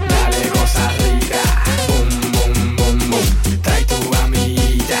 boom. Dale cosa rica. Boom, boom, boom, boom. Trae tu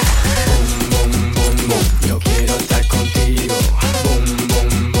amiguita. Boom, boom, boom, boom. Yo quiero estar contigo. Boom, boom,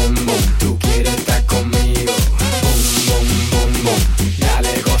 boom, boom. Tú quieres estar conmigo. Boom, boom, boom, boom.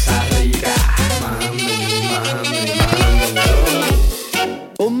 Dale cosa rica. Mami, mami, mami.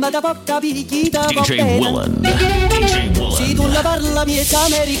 Come da poca picchita DJ Willan. DJ si Willan. tu la parla miezza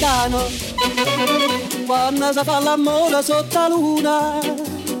americano, quando si fa l'amore sotto la luna,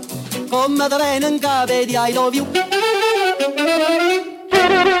 come da viene in capo di I love you.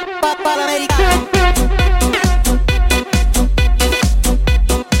 Papà l'americano.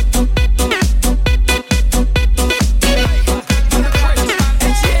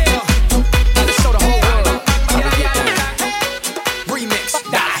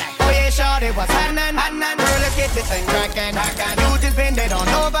 Oh yeah, shorty, what's happening? Girl, let's get this thing cracking. You just bend it on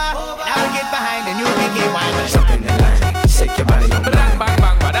over. Now we get behind and you can get winding. Jump in the line, shake your body on mine. Bang,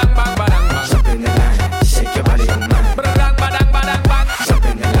 bang, bang, bang, bang, bang. Jump in the line, shake your body on mine. Bang, bang, bang, bang. Jump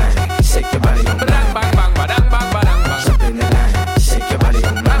in the line, shake your body on mine. Bang, bang, bang, bang, bang, bang. Jump in the line, shake your body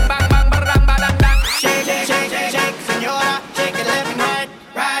on mine. Bang, bang, bang, bang, bang. Shake, shake, shake, shake, shake, senora. Shake it left and right,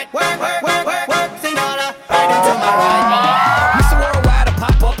 right. Work, work, work, work, work, senora. Right into my right. Mr. Worldwide, I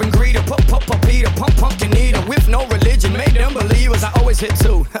pop up and greet her. Pump, Peter, pumpkin eater. With no religion, made them believers. I always hit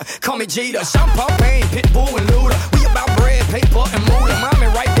two. Call me Jeter, Sean Paul Payne, Pitbull and Luda. We about bread, paper, and moolah. Mommy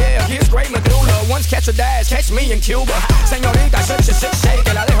right there. kids, great medulla. Once catch a dash, catch me in Cuba. Señorita, shake,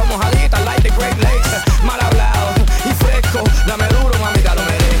 que la dejo mojadita like the Great Lakes. Mal hablado y fresco, dame duro, mamita, lo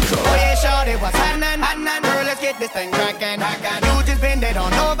merezco. Oye, shorty, what's happening? Girl, let's get this thing cracking. You just bend it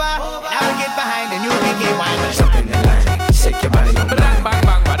on over. Now we get behind and you can get winding. Jump in the line, shake your body on mine. Bang, bang,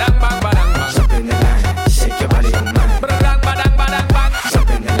 bang, badang, bang, badang, bang. Jump in the line, shake your body on mine. Badang, badang, badang, bang. Jump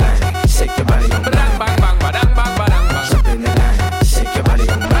in the line, shake your body on mine. Bang, bang, bang, badang, bang, badang, bang. Jump in the line, shake your body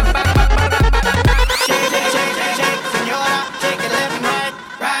on mine. Bang, bang, bang, badang, badang, bang. Shake, senora, shake it left and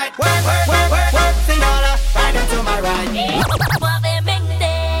right. Work, senora, right into my right.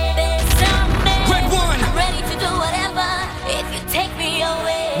 Red one. I'm ready to do whatever if you take me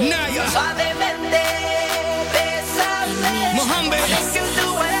away. Naya. Suavemente, besame. Mohammed. You can do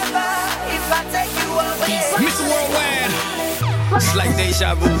whatever if I take you away. Mr. Worldwide. It's like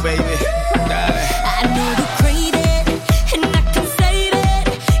deja vu, baby. Darling. I know you crave it, and I can save it.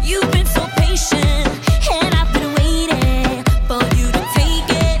 You've been so patient, and I've been waiting for you to take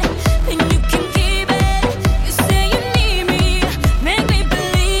it, and you can keep it. You say you need me, make me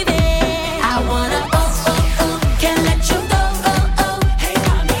believe it. I wanna can't let you go. Hey,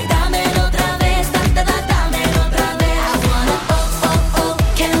 dámelo otra vez, dámelo otra vez. I wanna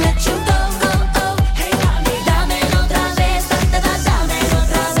can't let you go. Hey, dámelo otra vez, dámelo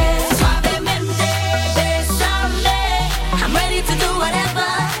otra vez. Suavemente, besame. I'm ready to do whatever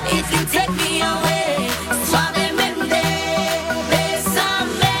if you take me away. Suavemente,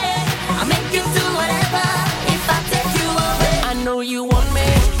 besame. I'll make you do whatever if I take you away. I know you want me.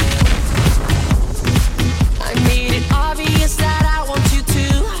 I made it obvious that I want you to.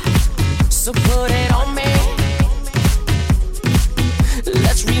 So put it on me.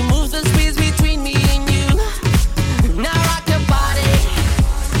 Let's remove the space between me and you. Now rock your body.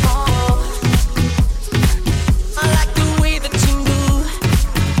 Oh, I like the way that you move.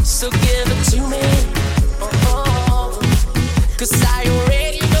 So give it to me. Oh, 'cause I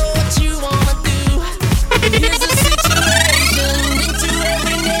already know what you wanna do. Here's a situation into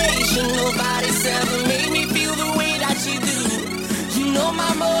every nation. Nobody's ever made me feel the way that you do. You know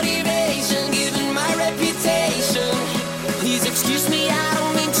my motivation, given my reputation. Please excuse me, I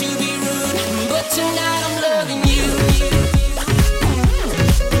don't mean to be rude, but tonight I'm loving you.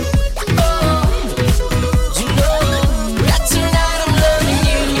 Oh, you know that tonight I'm loving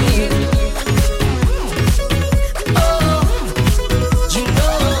you. Oh, you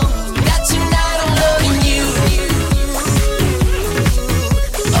know that tonight I'm loving you.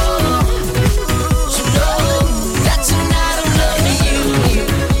 Oh, you know that tonight I'm loving you.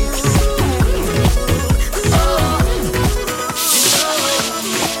 Oh,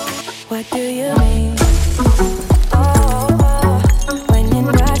 what do you mean? When you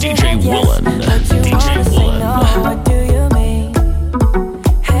nod your DJ head yes, Willan. but you DJ wanna say Willan. no. What do you mean?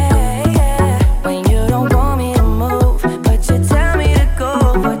 Hey, yeah. When you don't want me to move, but you tell me to go.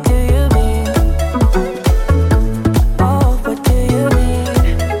 What do you mean? Oh, what do you mean?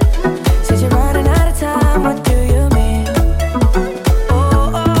 Said you're running out of time. What do you mean?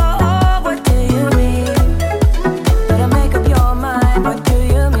 Oh, what do you mean? Better make up your mind. What do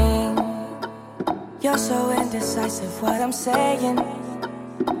you mean? You're so indecisive. What I'm saying.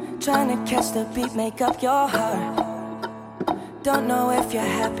 Trying to catch the beat, make up your heart. Don't know if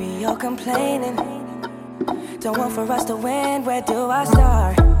you're happy or complaining. Don't want for us to win, where do I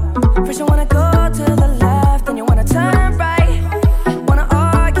start? First you wanna go to the left, then you wanna turn right. Wanna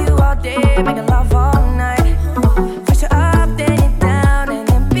argue all day, making love all night. First you're up, then you're down, and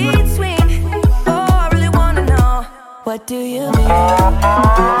in between. Oh, I really wanna know, what do you mean?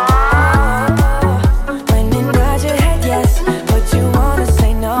 When you nod your head yes, but you wanna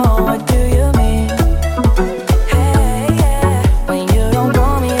say no. What do you mean? Hey, yeah. When you don't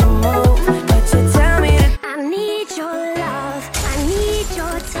want me to move, but you tell me to. I need your love, I need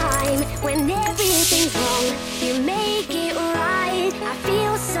your time. When everything's wrong, you make it right. I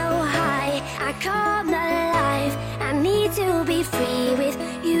feel so high, I come alive. I need to be free with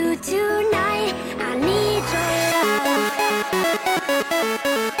you tonight. I need your love.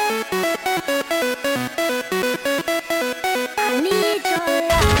 I need your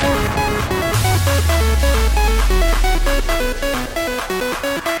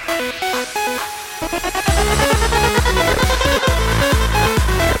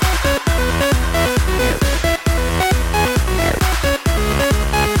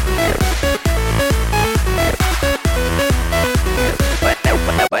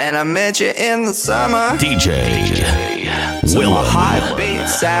When I met you in the summer, DJ to my Willan. heartbeat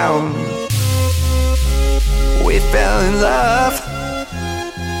sound, we fell in love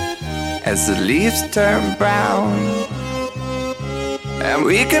as the leaves turn brown. And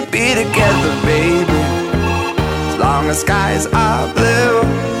we could be together, baby, as long as skies are blue.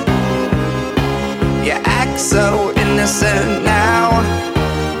 You act so innocent now,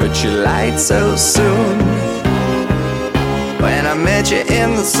 but you lied so soon. When I met you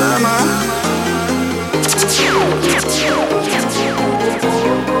in the summer,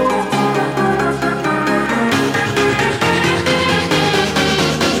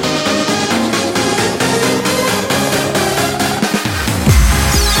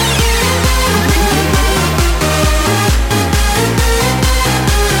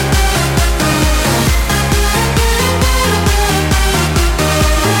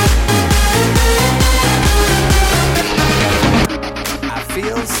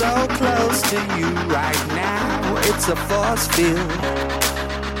 so close to you right now, it's a force field.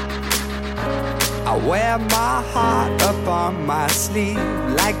 I wear my heart up on my sleeve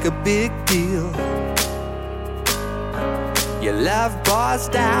like a big deal. Your love pours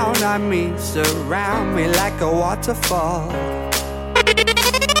down on me, surround me like a waterfall.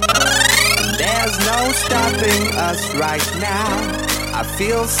 There's no stopping us right now. I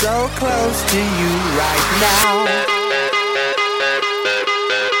feel so close to you right now.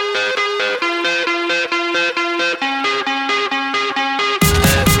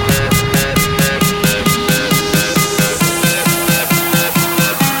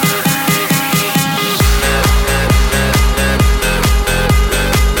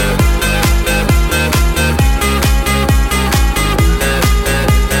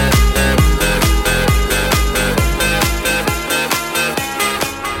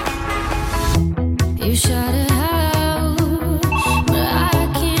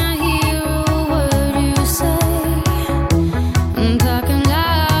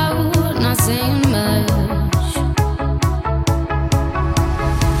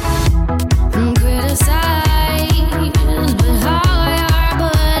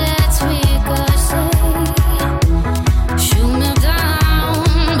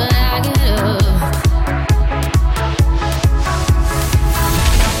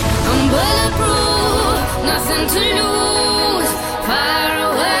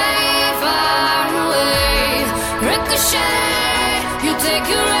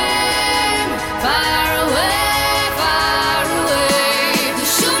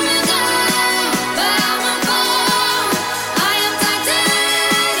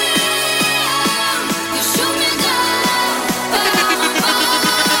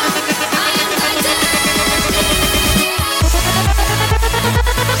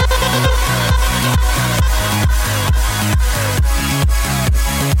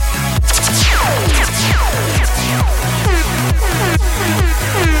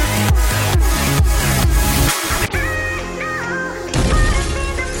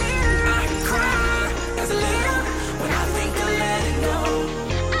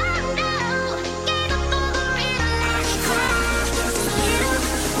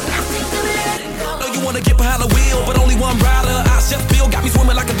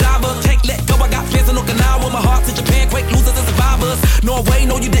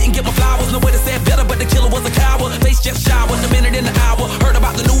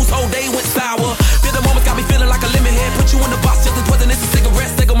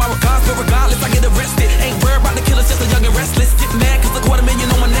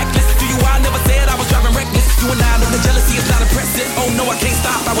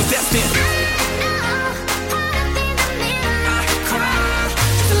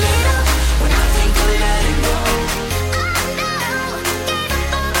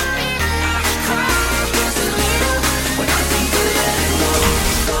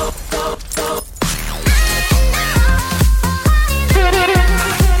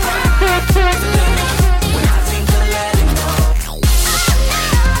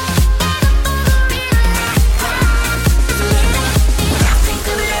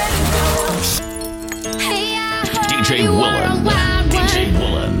 DJ Willan. DJ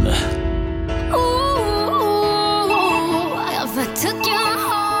Willan. Ooh, if I took you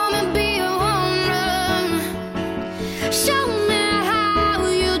home and be a woman, show me how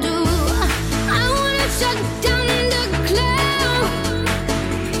you do. I wanna shut down the club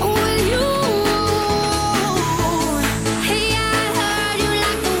with you. Hey, I heard you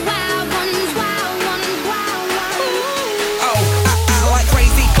like the wild ones, wild ones, wild ones. Oh, I like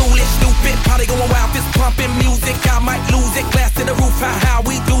crazy, foolish, stupid, party going wild, fist pumping music. I might lose it, glass to the roof, how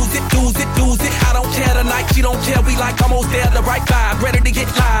we lose it, lose it, lose it. I don't care tonight, she don't care, we like almost there, the right vibe, ready to get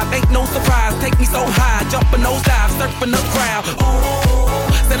live, ain't no surprise, take me so high, jumping those dives, surfing the crowd. Ooh,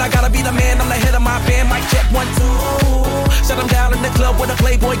 said I gotta be the man, I'm the head of my band, mic check 1, 2. Shut them down in the club where the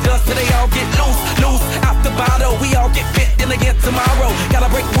Playboy does, so they all get loose, loose, out the bottle, we all get fit in again tomorrow. Gotta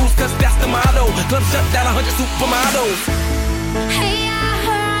break rules, cause that's the motto. Club shut down 100 supermodels. Hey, I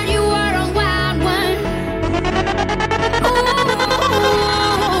heard you were a wild one. Ooh,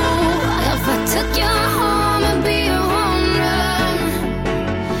 if I took you home and be a woman,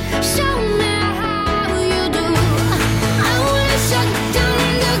 show me how you do. I wanna shut down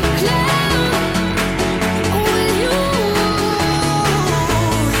the club with you.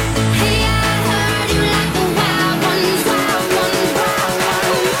 Hey, I heard you like the wild ones, wild ones, wild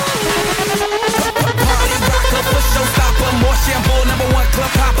ones. Party rocker, for showstopper, more shampoo, #1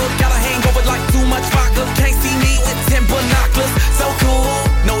 club hopper. Got a hangover like too much vodka. Can't see me with 10 binoculars. So cool,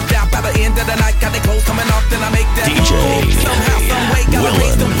 no doubt by the end of the night. Got the clothes coming off, then I make that DJ move. Somehow, some way, gotta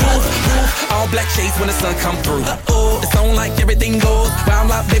raise the Willan. roof. All black shades when the sun come through. It's on like everything goes. Round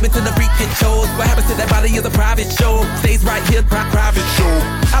like baby to the freak it shows. What happens to that body is a private show. Stays right here, private show.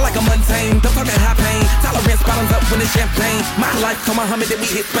 I like a mundane, don't talk that high pain. Tolerance bottoms up when it's champagne. My life, come on, Muhammad, then we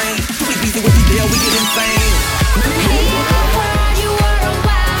hit Spain. Too easy with the deal, we get insane. Hey, I heard you were a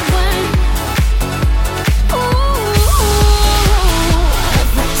wild one. Ooh,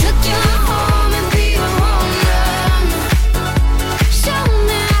 if I took you home and be a woman, show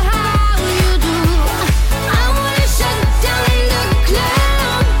me how you do. I wanna shut down the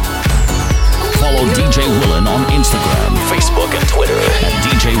club. Follow DJ Willan on Instagram, Facebook, and Twitter at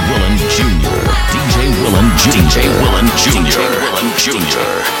DJ Willan Jr. DJ Willan Jr. DJ Willan Jr. DJ Willan Jr.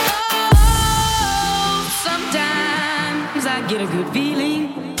 Sometimes I get a good feeling,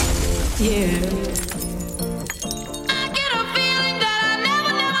 yeah. I get a feeling that I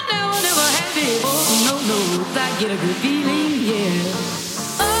never had before. No, I get a good feeling,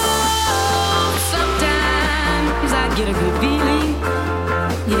 yeah. Oh, sometimes I get a good feeling,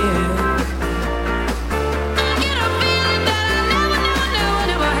 yeah. I get a feeling that I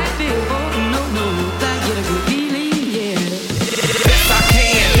never had before. No, I get a good feeling, yeah. Best I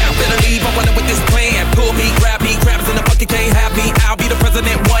can, down to the leave, I'm running with this plan. Pull me, grab me, crabs in the bucket, can't have me. I'll be the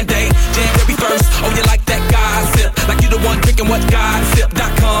president one day. January 1st, oh you like that gossip? Like you the one drinking what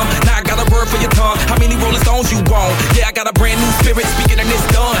gossip.com. Now I got a word for your tongue. How many Rolling Stones you want? Yeah, I got a brand new spirit, speaking and it's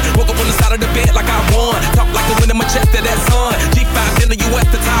done. Woke up on the side of the bed like I won. Talk like the wind in my chest to that sun. G5 in the US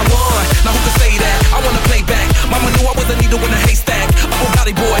to Taiwan. Now who can say that? I wanna play back. Mama knew I was a needle in a haystack. I'm a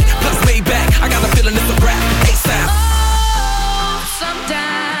body boy, plus way back. I got a feeling it's a rap. ASAP.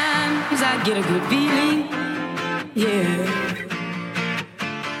 Sometimes I get a good feeling, yeah.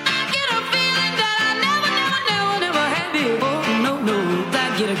 I get a feeling that I never had before. No, I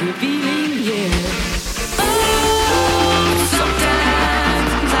get a good feeling, yeah. Oh,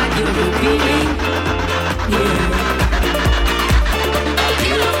 sometimes I get a good feeling, yeah. I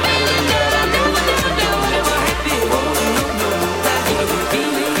get a feeling.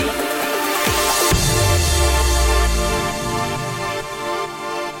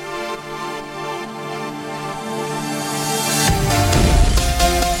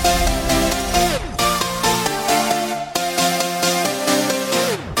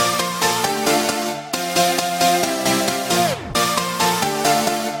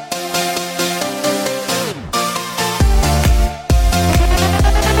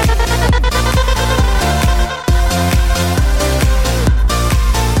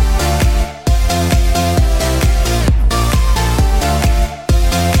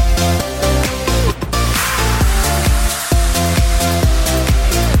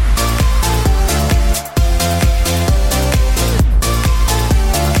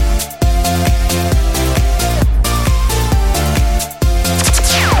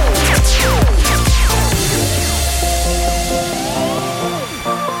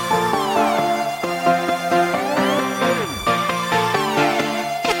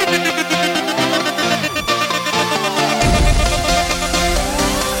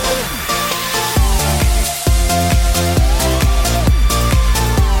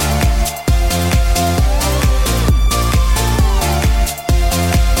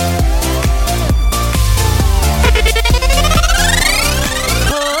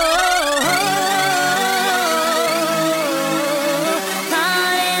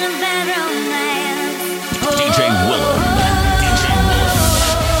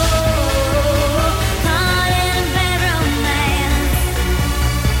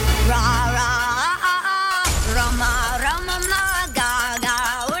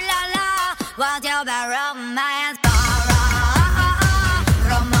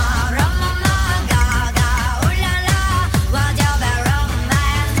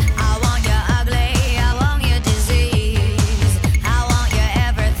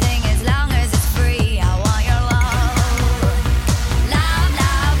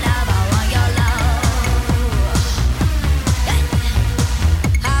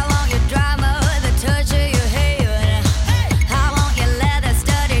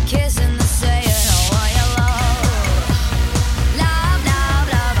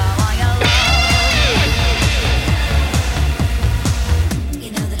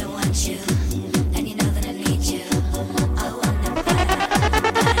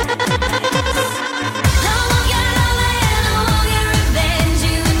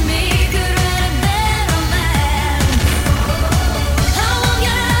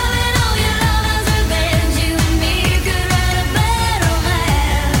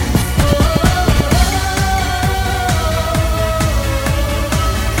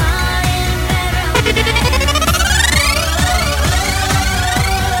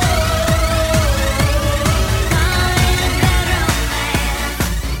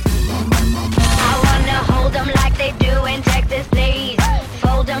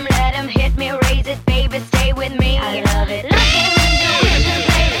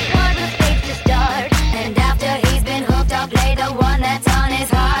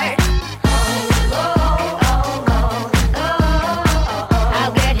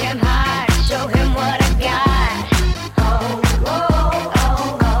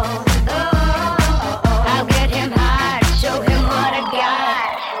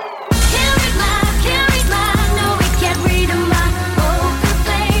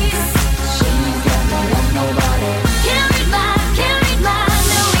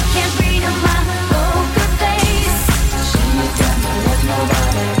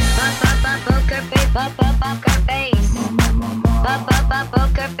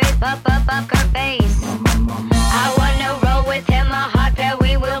 poker face, poker face. I wanna roll with him, a hot pair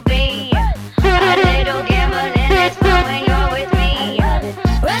we will be. A little gambling is fun when you're with me.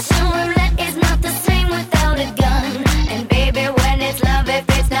 Russian roulette is not the same without a gun. And baby, when it's love, if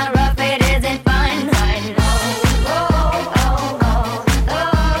it's not rough, it isn't fun.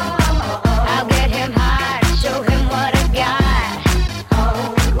 I'll get him hard, show him what I got.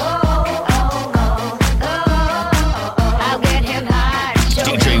 I'll get him hard, show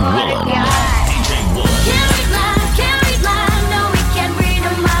DJ him what I Willan. got. DJ Willan. Can't read line, no, we can't read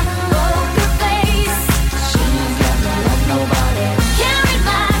on my poker face. She's got no love, nobody. Can't read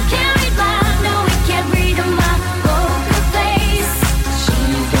line, no, we can't read on my poker face.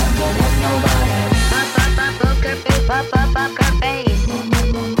 She's got no love, nobody. Poker face, poker face.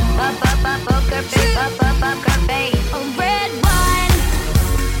 Poker face, poker face. Red wine.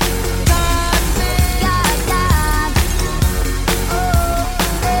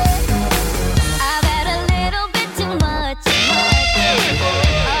 I've had a little bit too much.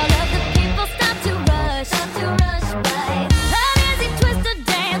 All of the people stop to rush by. An easy twist to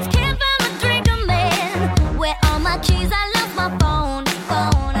dance, can't find my drink, I'm in. Where all my keys, I left my phone. What's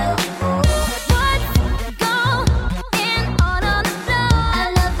going on the floor? I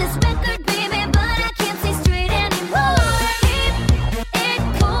love this record, baby, but I can't see straight anymore. Keep it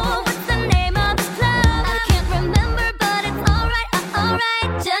cool, what's the name of this club? I can't remember, but it's alright.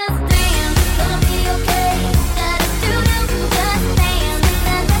 Just dance, gonna be okay. Da-da-doo-doo, just dance.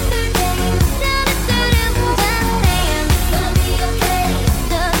 Da-da-doo-doo, da-da-doo-doo, just dance. Gonna be okay.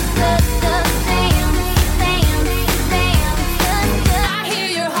 Just dance. I hear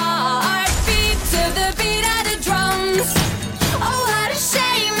your heartbeat to the beat of the drums. Oh, what a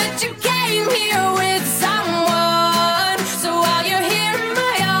shame that you came here with someone. So while you're here in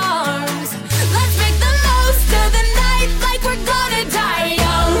my arms, let's make the most of the night like we're gonna die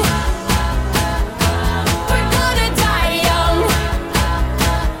young. We're gonna die young.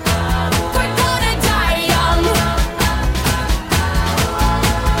 We're gonna die young.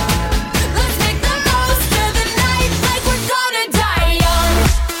 Let's make the most of the night like we're gonna die young.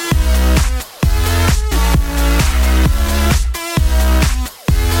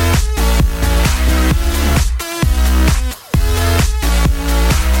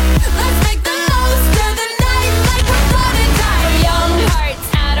 Let's make the most of the night like we're gonna die young. Hearts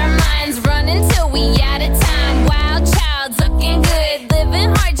out our minds, running till we out of time. Wild child, looking good,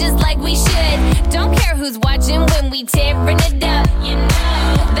 living hard just like we should. Don't care who's watching when we tearing it up. You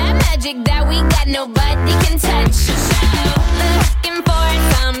know that magic that we got, nobody can touch. Looking for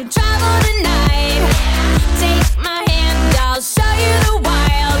some trouble tonight. Take my hand, I'll show you the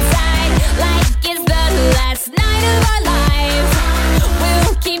wild side. Like it's the last night of our lives.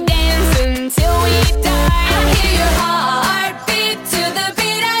 We'll keep dancing till we die. I hear your heartbeat to the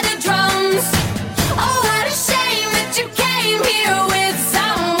beat of the drums. Oh, what a shame that you came here with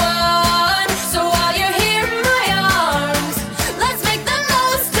someone. So while you're here in my arms, let's make the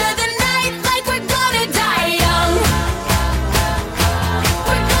most of the night like we're gonna die young.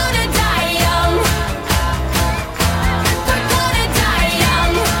 We're gonna die young. We're gonna die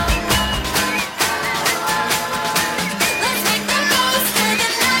young. Let's make the most of the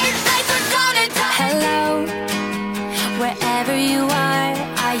night like we're gonna die. Hello, wherever you are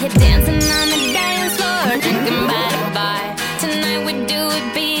you dancing on the dance floor, drinking by the bar? Tonight we do it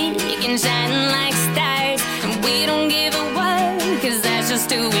big and shining like stars, and we don't give a what, 'cause that's just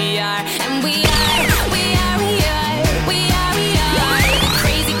who we are. And we are the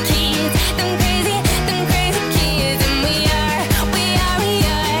crazy kids, them crazy kids. And we are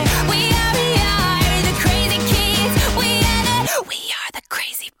the crazy kids. We are the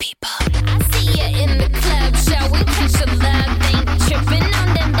crazy people. I see you in the club, showing catch your love, ain't tripping on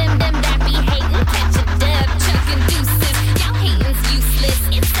them that be hating, catch a dub, chucking deuces. Y'all hating's useless,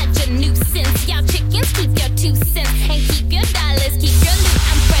 it's such a nuisance. Y'all chickens keep your 2 cents and keep your dollars, keep your loot.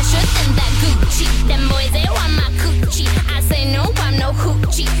 I'm fresher than that Gucci. Them boys they want my coochie. I say no, I'm no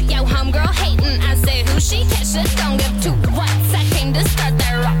hoochie. Yo, homegirl hating, I say who she? Kesha, don't give 2 whats. I came to start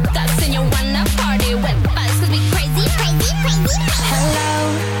that rock dust, and you wanna party with us 'cause we crazy. Hello,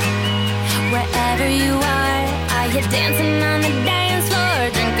 wherever you are you dancing on the dance floor,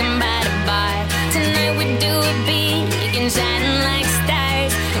 drinking by the bar? Tonight we do it big and shining like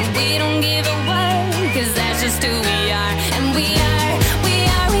stars, and we don't give a what, 'cause that's just who we are. And we are the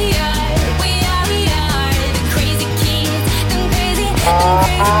crazy kids, them crazy kids.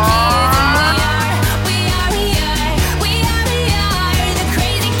 And we are the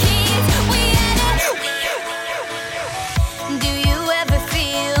crazy kids. Do you ever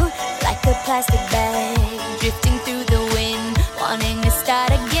feel like a plastic bag drifting through the wind, wanting to stop?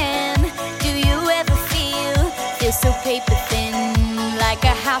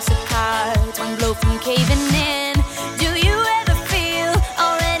 house of cards, one blow from caving in. Do you ever feel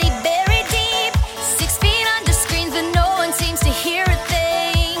already buried deep? 6 feet under screens, but no one seems to hear a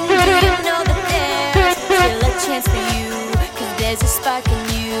thing. Do you know that there's still a chance for you? 'Cause there's a spark in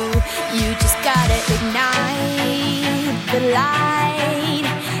you. You just gotta ignite the light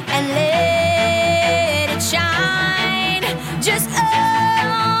and let it shine. Just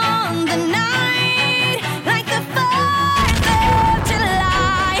on the night, like the 4th of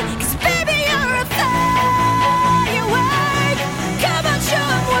July. 'Cause baby, you're a firework. Come on, show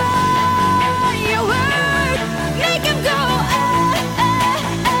 'em what you work. Make 'em go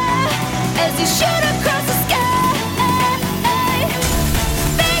as you shoot across the sky.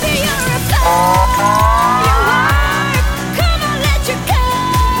 Baby, you're a firework. Come on, let your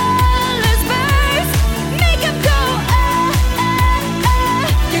colors burst. Make 'em go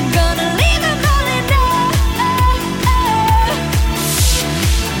You're gonna leave 'em all in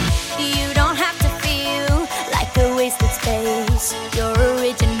You don't have to feel like a wasted space. You're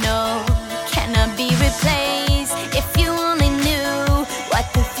original, cannot be replaced. If you only knew what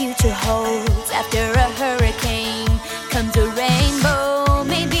the future holds. After a hurricane comes a rainbow.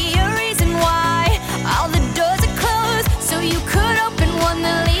 Maybe a reason why all the doors are closed, so you could open one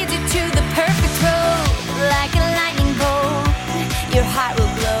that leads you to the perfect road. Like a lightning bolt, your heart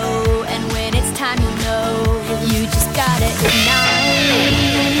will glow, and when it's time, you know you just gotta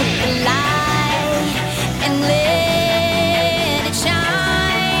ignite the light and let it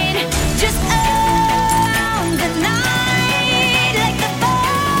shine. Just on the night, like the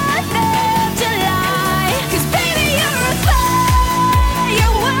 4th of July. 'Cause baby, you're a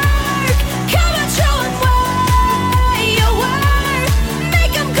firework. Come on, show 'em what you work.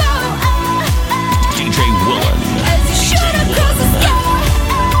 Make 'em go DJ Willan. as you shoot across the sky.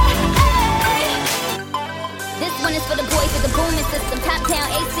 This one is for the boys with the booming system. Top down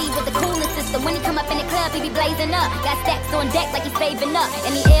AC with the coolest system. When he come up in the club, he be blazing up. Got stacks on deck like he's saving up.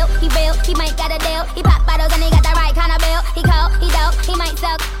 And he ill, he real, he might got a deal. He pop bottles and he got the right kind of bill. He cold, he dope, he might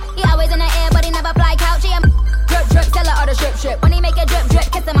suck. He always in the air, but he never fly couch. He a drip, drip, seller or the strip, strip. When he make a drip, drip,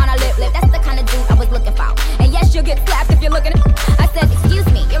 kiss him on a lip, lip. That's the kind of dude I was looking for. And yes, you'll get slapped if you're looking. I said, excuse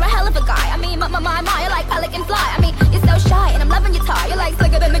me, you're a hell of a guy. I mean, my, you're like pelican fly. I mean, you're so shy, and I'm loving your tie. You're like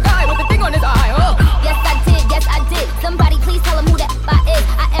slicker than the guy with the thing on his eye. Oh. Yes, I did. Somebody please tell him who that by is.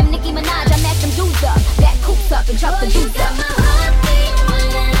 I am Nicki Minaj, I match them dudes up. That coops up and chop the dudes up.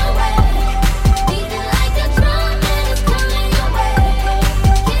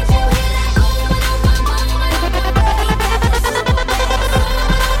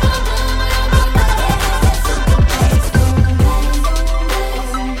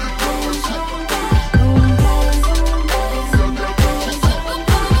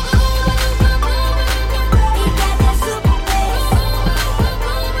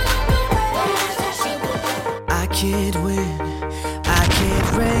 I can't win, I can't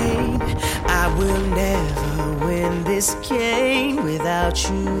reign. I will never win this game without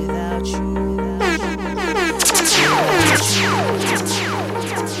you, without you, without you.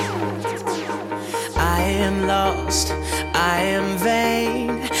 I am lost, I am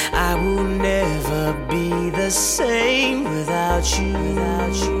vain. I will never be the same without you,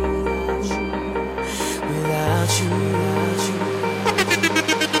 without you, without you, without you.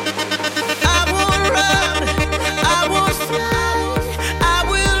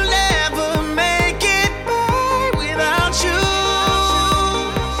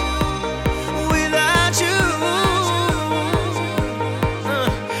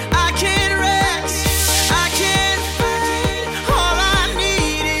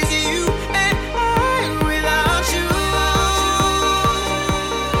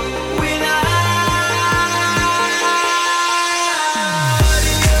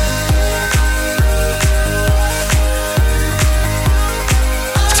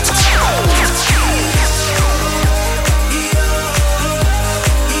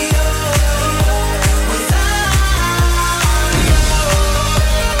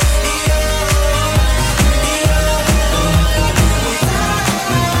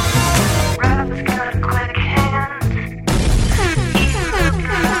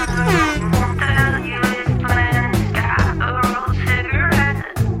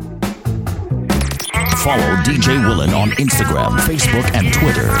 Follow DJ Willan on Instagram, Facebook, and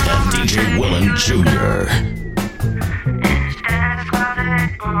Twitter at DJ Willan Jr.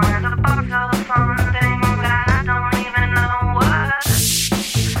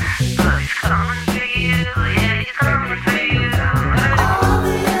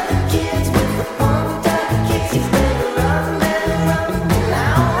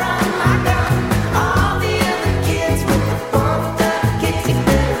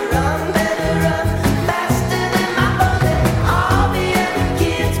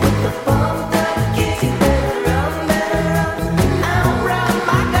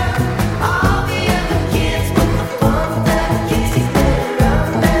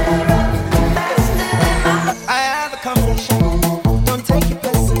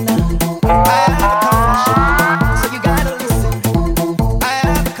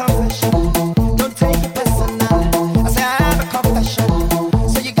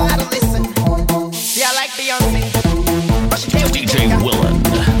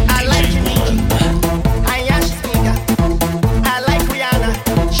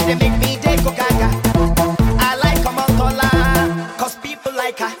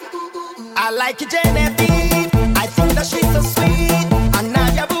 like Genevieve. I think that she's so sweet. And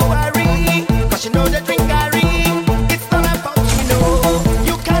Nadia Buhari, cause she know the drink I read. It's not about you know.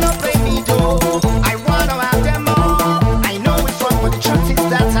 You cannot play me though. I wanna have them all. I know it's wrong, but the truth is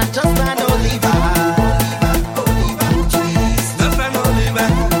that I just an Oliver.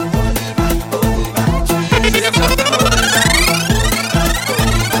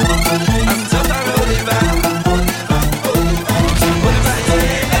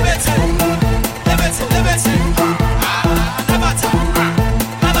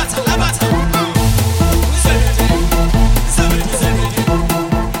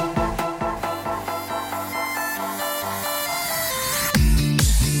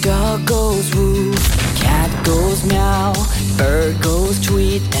 Dog goes woo, cat goes meow, bird goes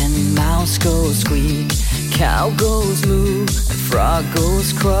tweet, and mouse goes squeak. Cow goes moo, and frog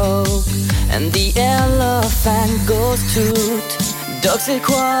goes croak, and the elephant goes toot. Ducks say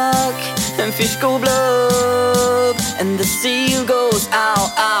quack, and fish go blub, and the seal goes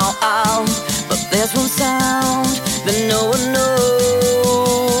ow, ow, ow. But there's one sound that no one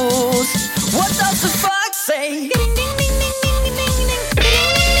knows. What does the fox say?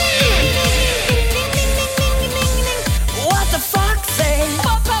 What the fox say?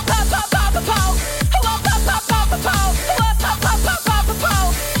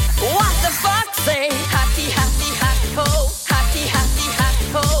 What the fox say? Happy, happy, happy ho. Happy, happy, happy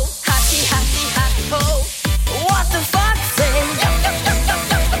ho. Happy, happy, happy ho. What the fox say?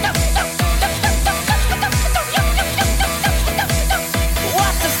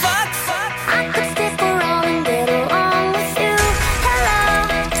 What the fox? I could stick around and get along with you. Hello,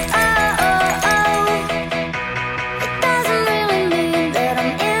 oh, oh, oh. It doesn't really mean that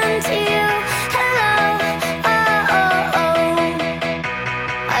I'm into you. Hello, oh, oh, oh.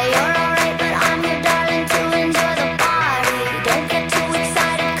 You're alright, but I'm your darling to enjoy the party. Don't get too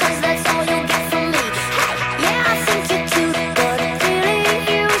excited, cause that's all you get from me. Hey, yeah, I think you're cute, but really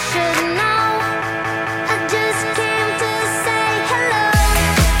you should know. I just came to say hello.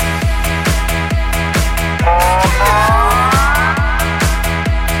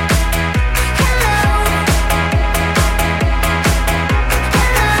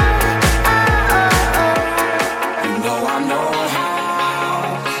 You know I know how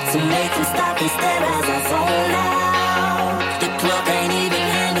to make them stop and stare as I zone out. The club can't even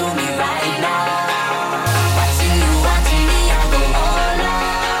handle me right now. Watching you, watching me, I go all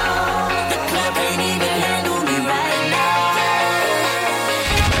out. The club can't even handle me right now.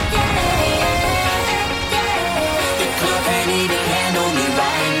 The club can't even handle me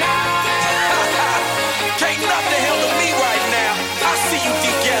right now. Can't nothing handle me right now. I see you,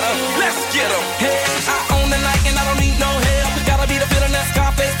 D-Getter. Let's get 'em. Hey, I own the night and I don't need no help. Gotta be the feeling that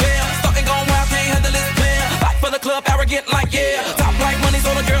Scarface feel. Starting going wild, can't handle this pill. Fight for the club, arrogant like yeah. Top like money,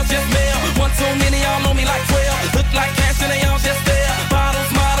 so the girls just mail. One too many, y'all know me like 12. Look like cash and they all just there.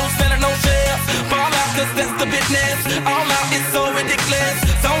 Bottles, models, spending no shares. Fall out, cause that's the business. All out, it's so ridiculous.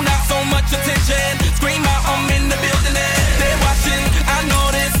 Zone out, so much attention. Scream out, I'm in the building and they're watching. I know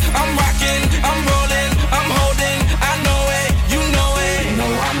this, I'm rocking, I'm rolling, I'm holding. I know it, you know it. You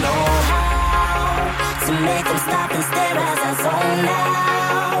know I know how to make them stop and stare as I zone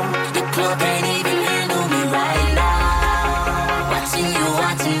out. The club can't even handle me right now. Watching you,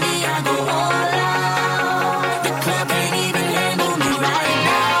 watching me, I go all out. The club can't even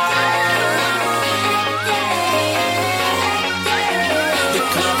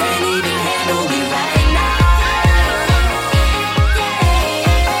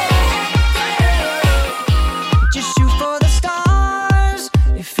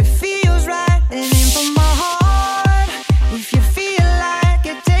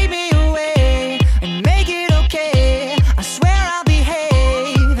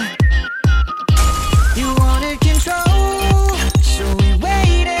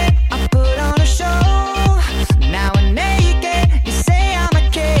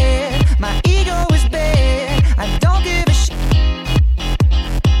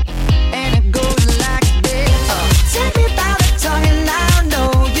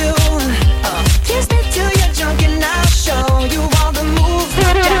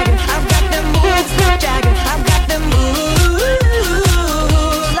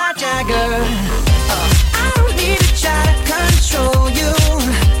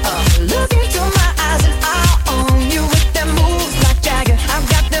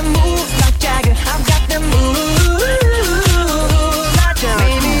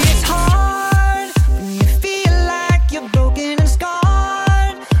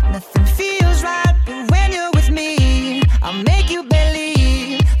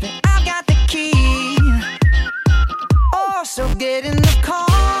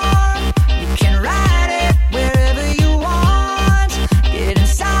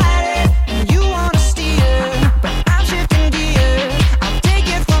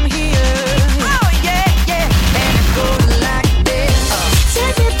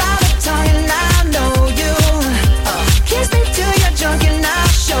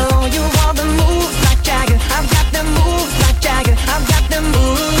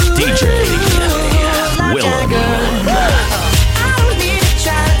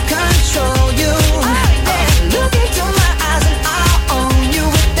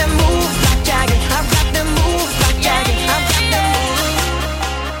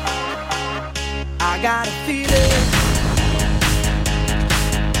got a feeling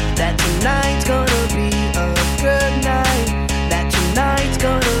that tonight's gonna be a good night. That tonight's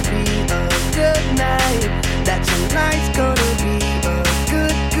gonna be a good night. That tonight's gonna be a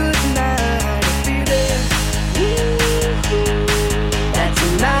good, good night. A feeling that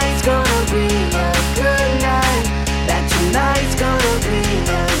tonight's gonna be a good night. That tonight's gonna be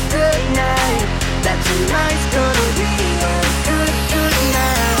a good night. That tonight's gonna be a good, good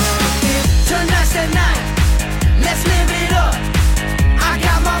night. Tonight's the night. Let's live it up. I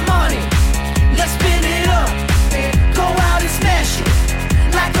got my money. Let's spin it up. Go out and smash it.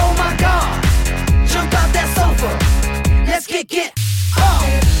 Like oh my God. Jump out that sofa. Let's get up.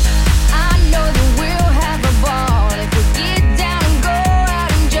 I know that we'll have a ball if we get down and go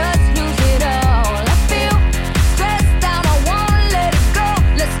out and just lose it all. I feel stressed out, I wanna let it go.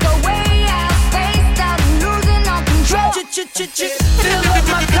 Let's go way out, spaced out and losing all control. Fill up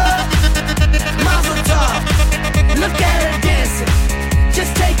my cup, Mazel tov. Look at her dancing,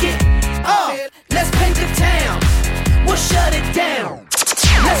 just take it up. Let's paint the town, we'll shut it down.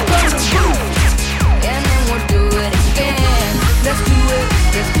 Let's burn the roof, and then we'll do it again. let's do it,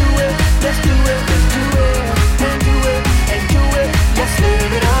 let's do it, let's do it, let's do it, and do it, and do it. Let's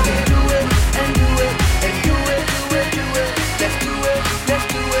live it up and do it, and do it, and do it, do it, do it. Let's do it, let's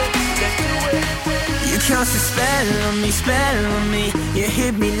do it, let's do it. You cast a spell on me. You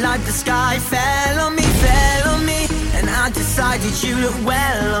hit me like the sky fell on me, fell on me. And I decided you look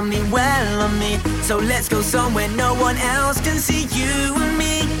well on me, well on me. So let's go somewhere no one else can see you and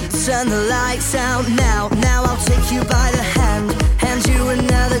me. Turn the lights out now, now I'll take you by the hand. Hand you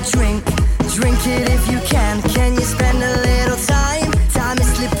another drink, drink it if you can. Can you spend a little time? Time is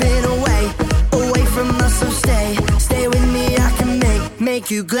slipping away, away from us, so stay. Stay with me, I can make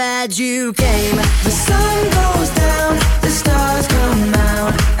you glad you came. The sun goes down, the stars come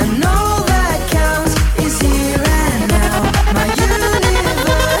out, and all that counts is here and now. My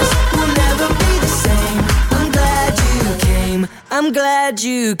universe will never be the same. I'm glad you came, I'm glad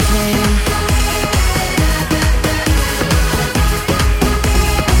you came.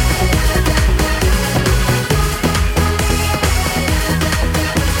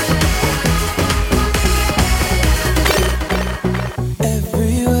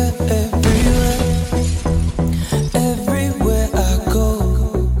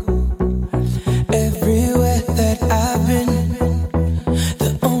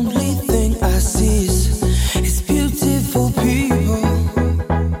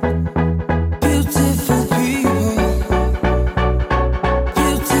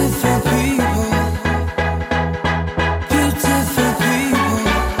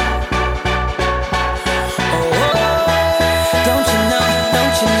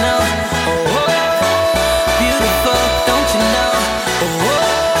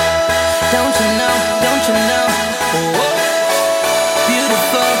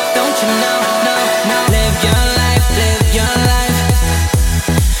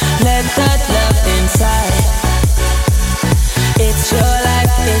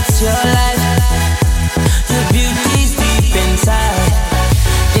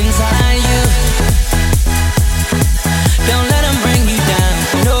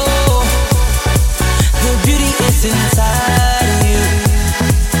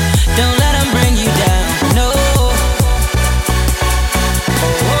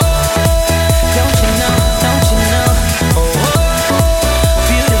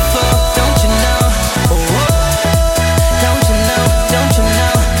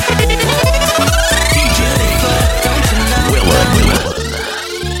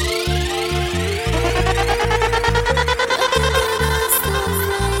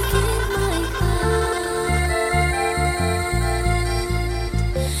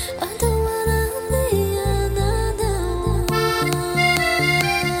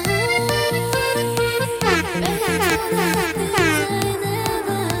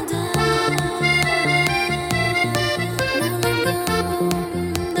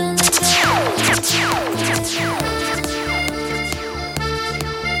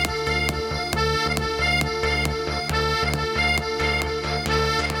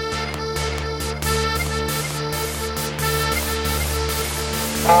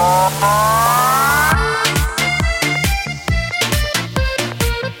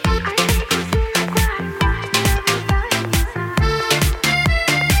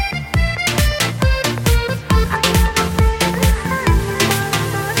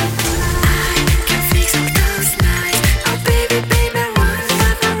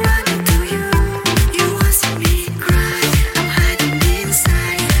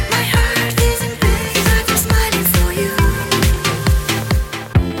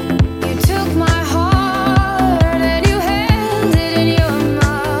 You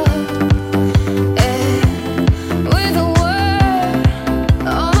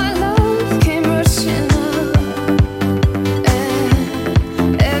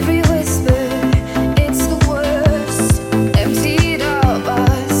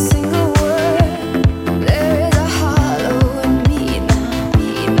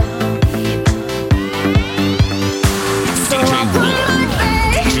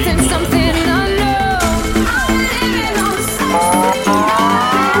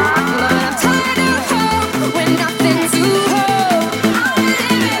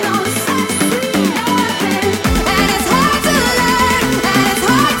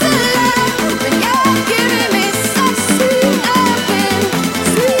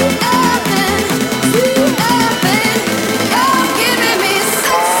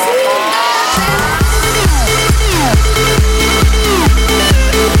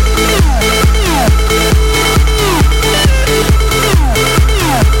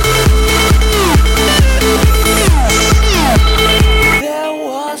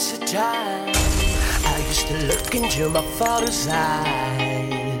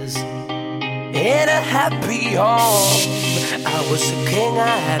in a happy home. I was a king,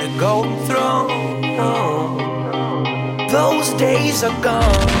 I had a golden throne. Those days are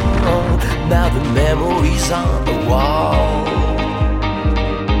gone, now the memories on the wall.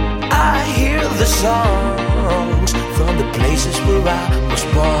 I hear the songs from the places where I was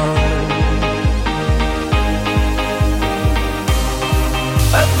born.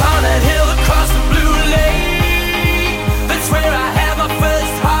 Upon that hill across the blue lake, that's where I had my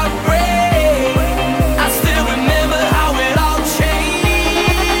first heartbreak. I still remember how it all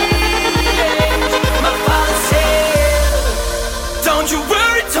changed. My father said, don't you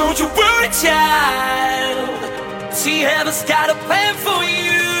worry, child. See, heaven's got a plan for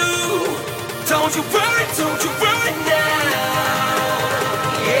you. Don't you worry now.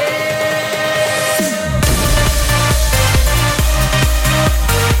 Yeah.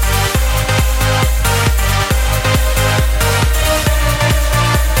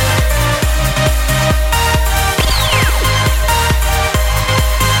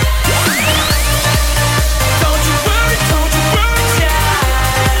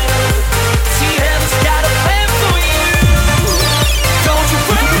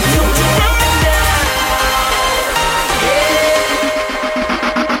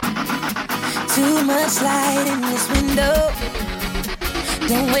 Light in this window,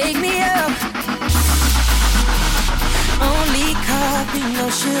 don't wake me up. Only coffee, no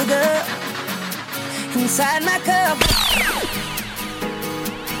sugar inside my cup.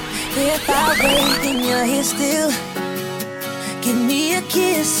 If I wake and you're here still, give me a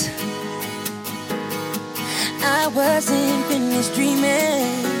kiss. I wasn't finished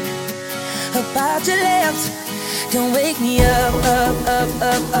dreaming about your lips. Don't wake me up, up, up,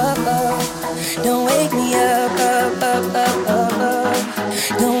 up, up, up. Don't wake me up, up, up, up, up, up.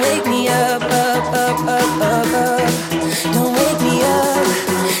 Don't wake me up, up, up, up, up, up. Don't wake me up,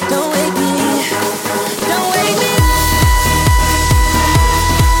 don't wake me, don't wake me up.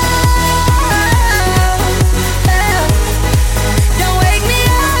 Don't wake me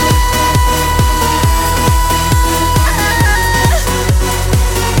up.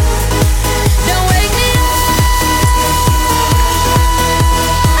 Don't wake me up.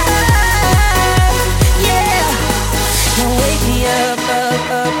 Don't wake me up, up,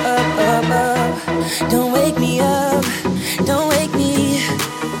 up, up, up, up. Don't wake me up, don't wake me.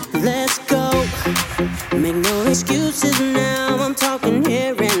 Let's go. Make no excuses now. I'm talking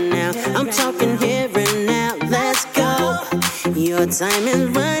here and now. I'm talking here and now. Let's go. Your time is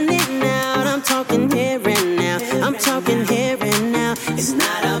running out. I'm talking here and now. I'm talking here and now. It's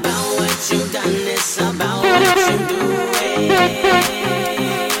not about what you've done, it's about what you're doing.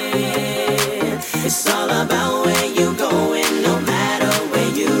 It's all about where you're going, no matter where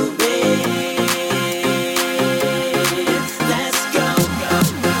you've been. Let's go.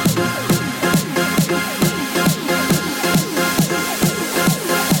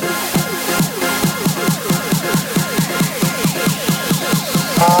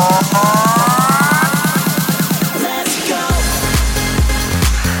 Let's go. Let's go.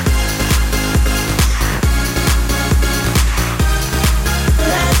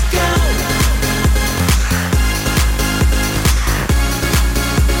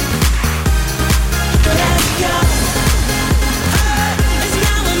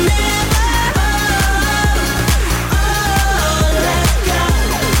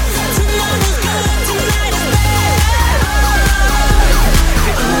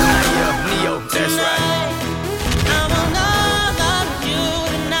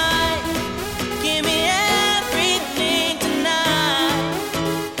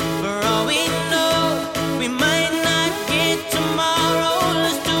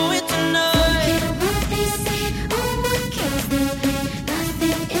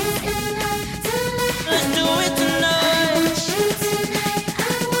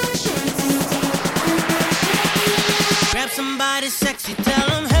 Somebody sexy, tell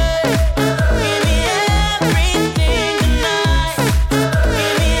them, hey, give me everything tonight.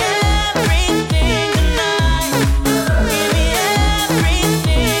 Give me everything tonight. Give me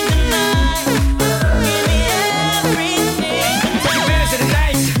everything tonight. Give me everything tonight. Take advantage of the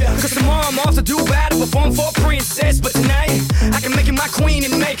night, cause tomorrow I'm off to do battle, perform for a princess. But tonight, I can make you my queen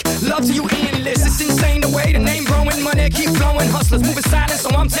and make love to you endless. It's insane the way the name growing, money keep flowing. Hustlers moving silent, so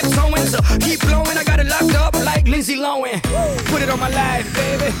I'm tiptoeing. So keep blowing, I got it locked up like Lindsay Lohan. Put it on my life,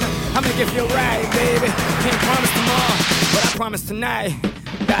 baby. I'ma give you a ride, baby. Can't promise tomorrow, but I promise tonight.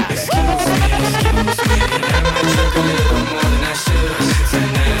 Excuse me, I might drink a little more than I should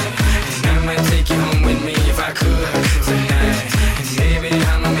tonight. And I might take you home with me if I could tonight. And baby,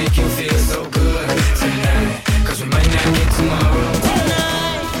 I'ma make you feel so good tonight. Cause we might not get tomorrow.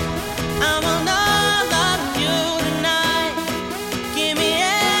 Tonight, I'm on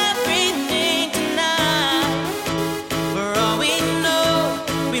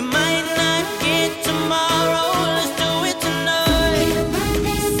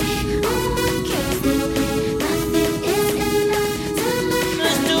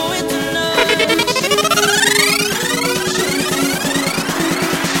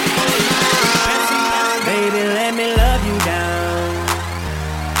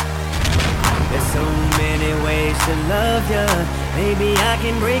to love ya. Maybe I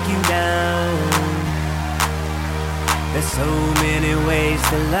can break you down. There's so many ways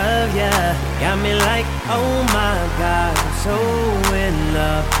to love ya. Got me like, oh my God, I'm so in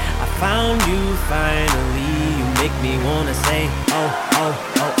love. I found you finally. You make me wanna say, oh, oh,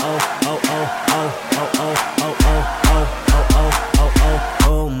 oh, oh, oh, oh, oh, oh, oh, oh, oh, oh, oh, oh, oh, oh,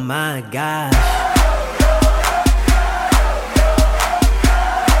 oh my gosh.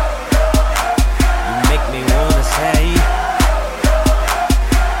 You make me wanna say,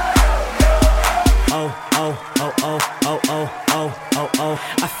 oh, oh, oh, oh, oh, oh, oh, oh, oh.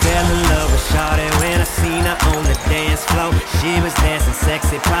 I fell in love with Shawty when I seen her on the dance floor. She was dancing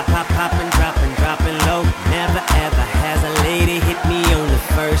sexy, pop, pop, poppin', droppin', droppin' low. Never ever has a lady hit me on the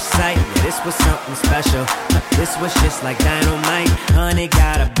first sight. This was something special. This was just like dynamite. Honey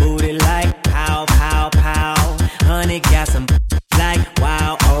got a booty like pow, pow, pow. Honey got some like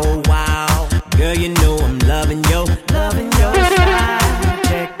wow, oh wow. Girl, you know I'm loving your style.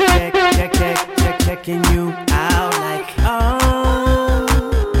 Check, check, check, check, check, checking you out like oh,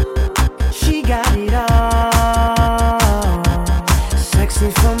 she got it all.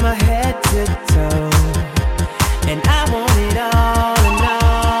 Sexy from my head to toe. And I want it all and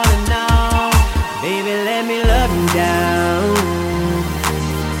all and all. Baby, let me love you down.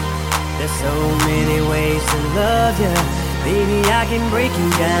 There's so many ways to love ya. Baby, I can break you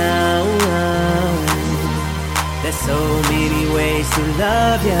down. There's so many ways to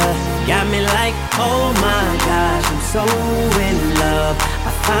love ya. Got me like, oh my gosh, I'm so in love.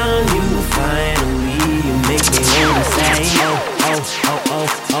 I found you finally. You make me wanna say, oh, oh, oh, oh,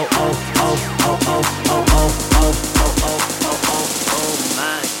 oh, oh, oh, oh, oh, oh, oh, oh, oh, oh, oh, oh, oh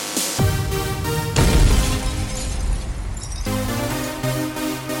my.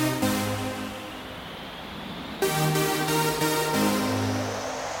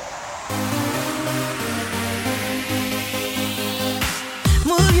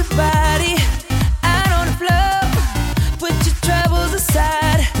 Move your body out on the floor. Put your troubles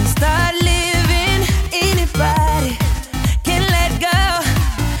aside and start living. Anybody can let go.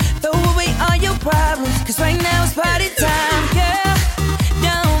 Throw away all your problems, 'cause right now it's party time, girl.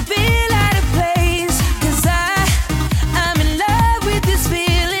 Don't feel out of place, 'cause I'm in love with this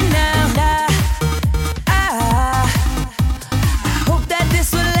feeling now. I hope that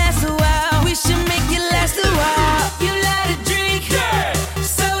this will last a while. We should make it last a while. You like to drink,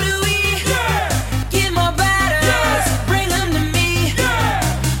 so do we. Get more bottles, bring them to me.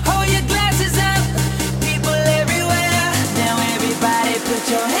 Hold your glasses up, people everywhere. Now everybody put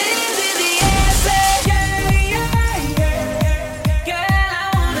your hands in the air, say yeah, yeah, yeah. Girl, I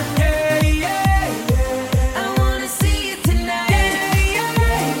wanna, yeah, yeah, yeah. I wanna see you tonight, yeah,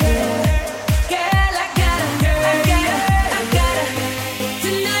 yeah, yeah. Girl, I gotta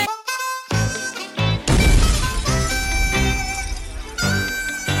tonight.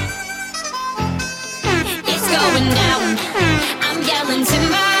 It's going down. I'm yelling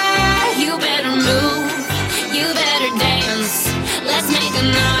timber. You better move. You better dance. Let's make a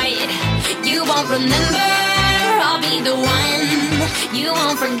night you won't remember. I'll be the one you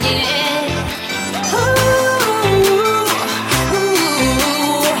won't forget. Ooh, ooh,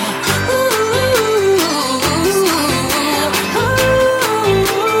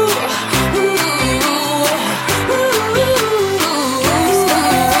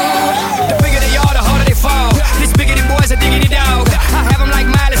 The bigger they are, the harder they fall. These biggity boys are diggity dog. I have them like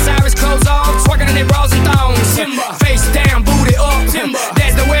Miley Cyrus, clothes off, twerking in their bras and thongs. Face down, booty up.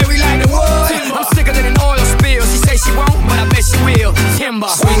 That's the way we like the wood. I'm sicker than an oil spill. She say she won't, but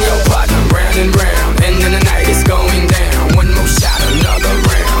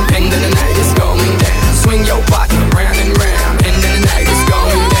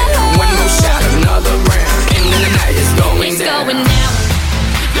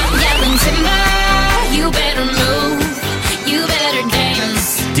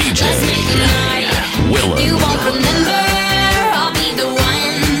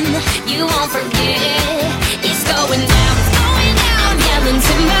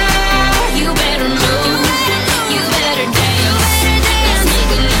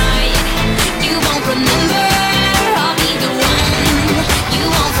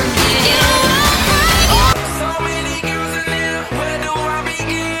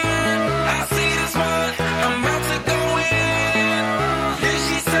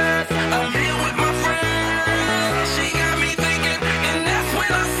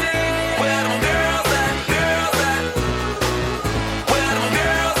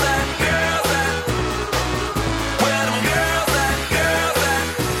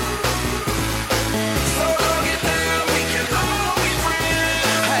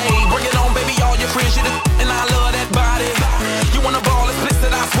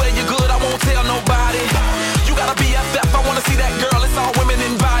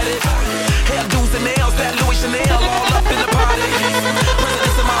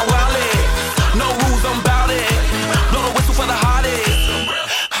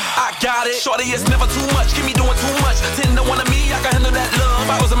Shawty, it's never too much. Keep me doing too much. 10 to 1 of me, I can handle that love.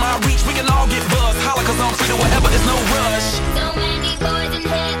 Hours in my reach, we can all get buzzed. Holla, cause I'm free to whatever, it's no rush. So many boys in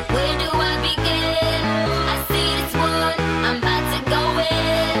here, where do I begin? I see this one, I'm about to go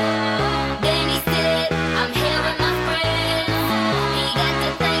in. Then he said, I'm here with my friends. He got to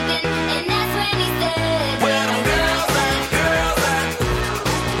thinking, and that's when he said, Where them girls at, girls at?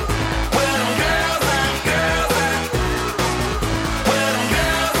 Where them girls at, girls at? Where them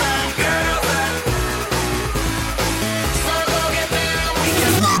girls at, girls at? So go get down, we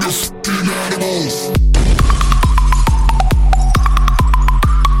can do this animals.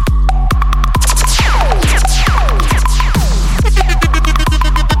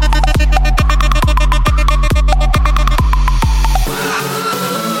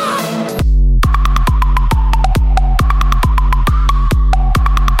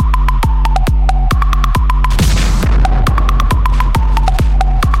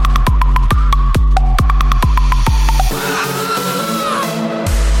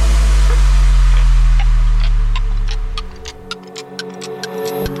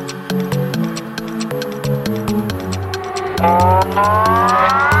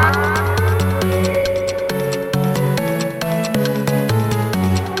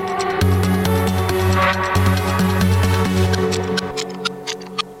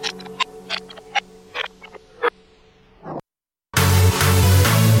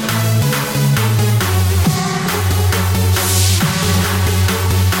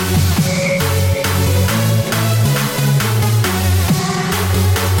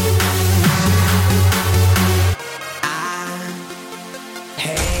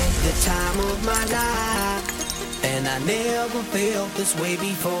 This way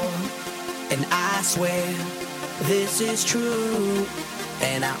before, and I swear this is true,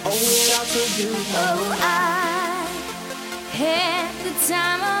 and I owe it all to you. Oh, I had the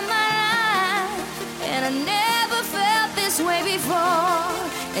time of my life, and I never felt this way before,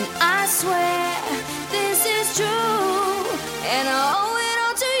 and I swear this is true, and I owe it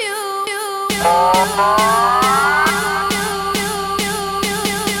all to you.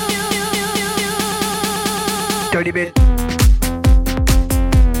 Dirty bit.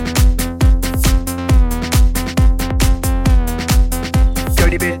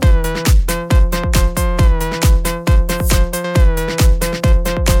 Bit.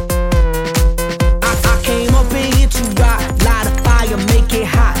 I came up in here to rock, light a fire, make it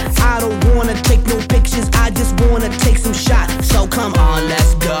hot. I don't wanna take no pictures, I just wanna take some shots. So come on,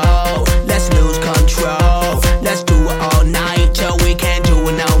 let's go, let's lose control. Let's do it all night till we can't do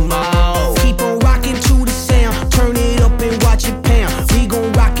it no more. Keep on rocking to the sound, turn it up and watch it pound. We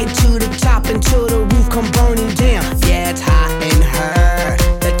gon' rock it to the top until the roof come burning down. Yeah, it's hot in her.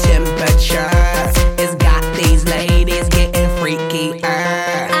 It's got these ladies getting freaky.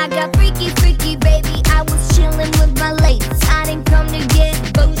 I got freaky, freaky, baby. I was chillin' with my ladies. I didn't come to get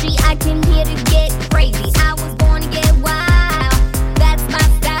bougie, I came here to get crazy. I was born to get wild, that's my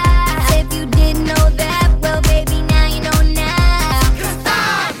style. If you didn't know that, well, baby, now you know now. 'Cause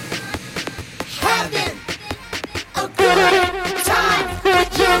I'm having a good time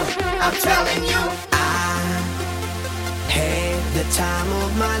with you, I'm telling you. I had the time of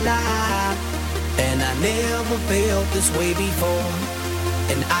my life, and I never felt this way before,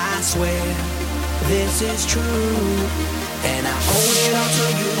 and I swear this is true, and I owe it all to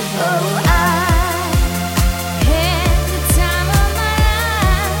you. Oh, I had the time of my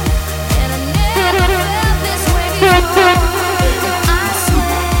life, and I never felt this way before, and I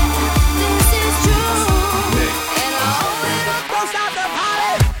swear this is true, and I owe it all. Don't stop the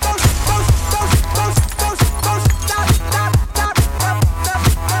party.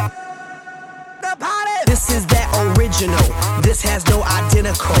 This is that original. This has no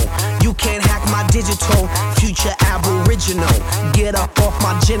identical. You can't hack my digital. Future aboriginal. Get up off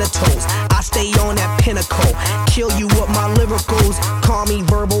my genitals. I stay on that pinnacle. Kill you with my lyricals. Call me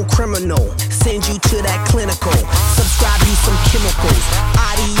verbal criminal. Send you to that clinical. Subscribe you some chemicals.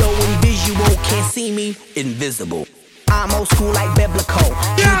 Audio and visual. Can't see me. Invisible. I'm old school like biblical.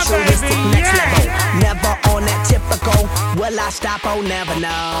 Futuristic next level. Never on that typical. Will I stop? Oh, never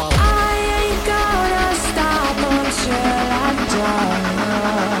know. I ain't gonna stop until I'm done.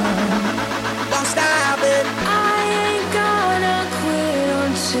 Don't stop it. I ain't gonna quit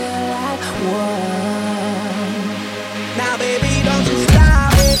until I won. Now, baby, don't you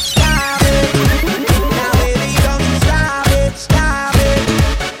stop it. Stop it. Now, baby, don't you stop it. Stop it.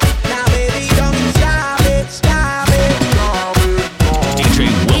 Now, baby, don't you stop it. Stop it. DJ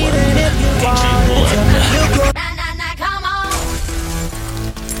Willan. DJ Willan. Come on.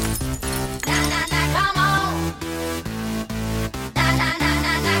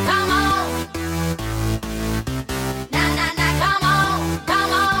 Come on.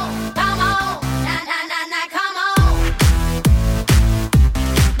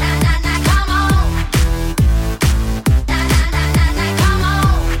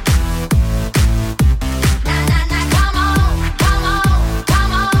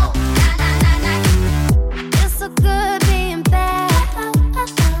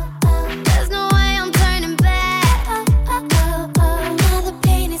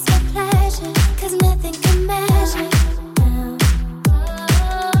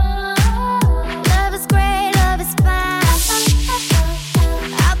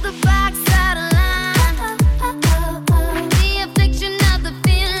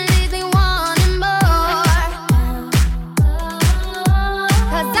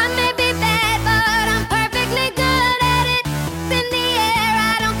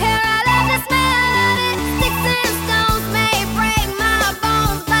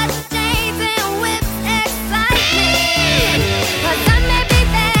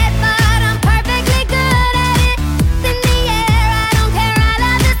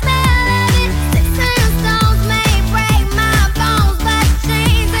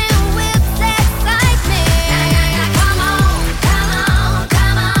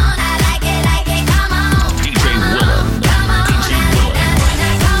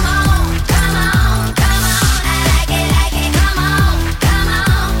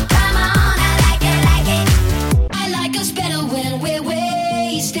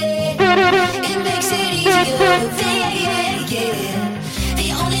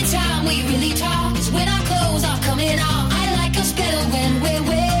 we really talk is when our clothes are coming off. I like us better when we're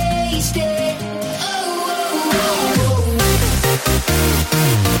wasted.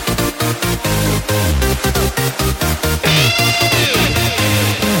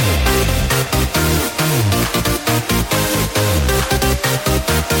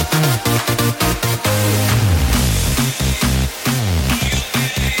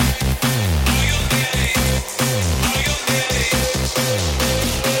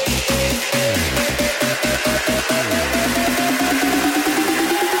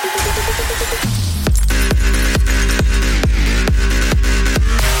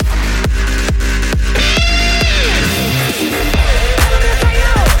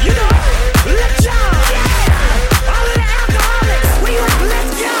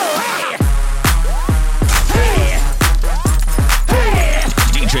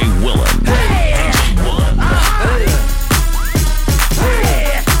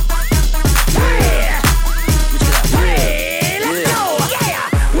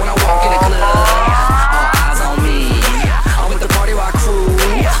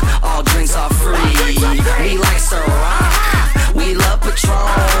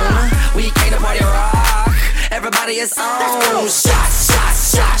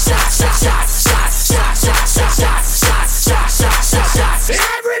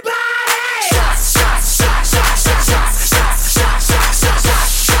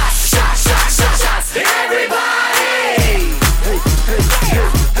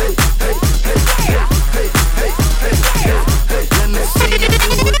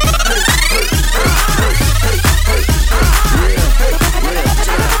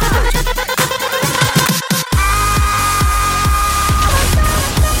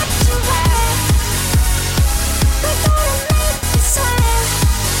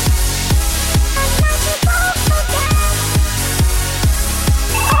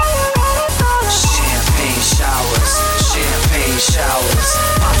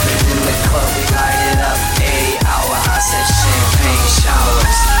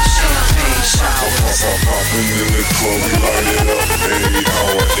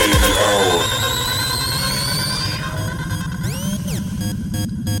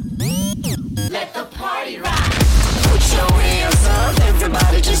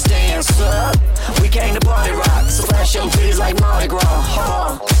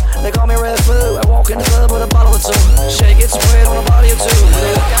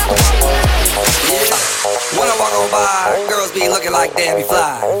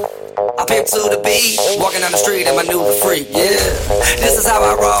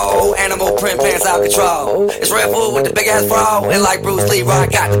 And like Bruce Lee, I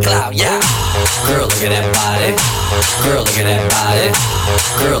got the clout, yeah. Girl, look at that body. Girl, look at that body.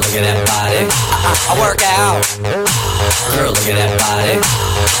 Girl, look at that body. I work out. Girl, look at that body.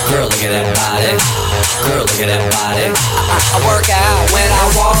 Girl, look at that body. Girl, look at that body. I work out when I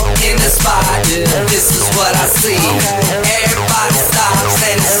walk in the spot. This is what I see. Everybody stops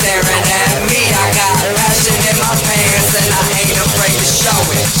and is staring at me. I got passion in my pants and I ain't afraid to show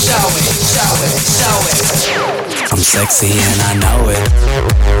it. Show it, show it, show it. I'm sexy and I know it.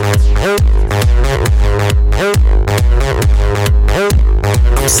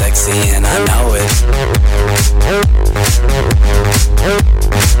 I'm sexy and I know it.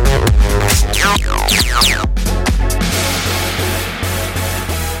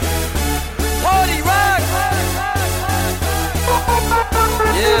 Party rock!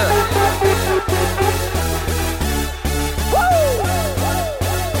 Yeah. Woo!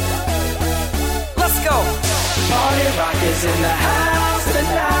 Let's go! Party rock is in the house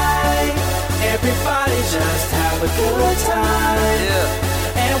tonight. Everybody just have a good time. Yeah.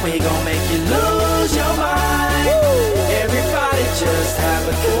 And we gon' make you lose your mind. Everybody just have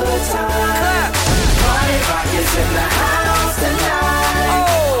a good time. Party rock is in the house tonight.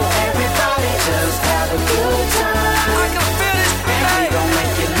 Everybody just have a good time. I can feel it. And we gon'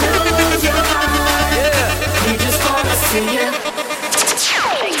 make you lose your mind. Yeah. We just wanna see you.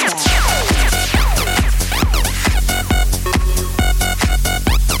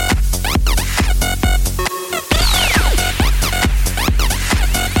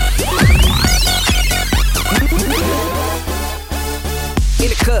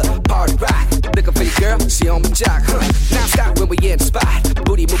 She on my jock, Now stop when we in the spot.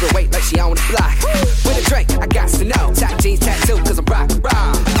 Booty moving weight like she on the block. With a drink, I got to know. Tight jeans tattoo, cause I'm rock.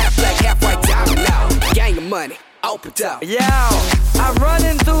 Half black, half white, diamond now. Gang of money, open up. Yo, I'm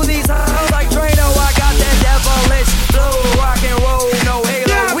running through these halls like Drano. I got that devilish flow, rock and roll, no halo.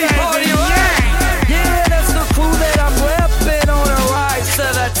 Yeah, we party rock. Yeah, that's the crew that I'm repping on a rise to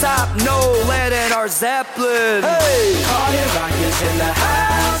the top. No lead in our Zeppelin. Hey, party rock is in the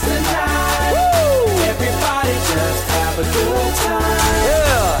house tonight.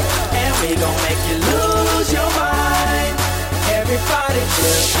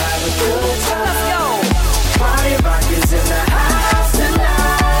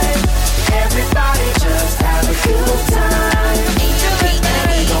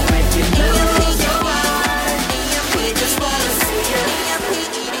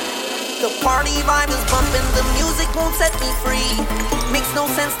 won't set me free. Makes no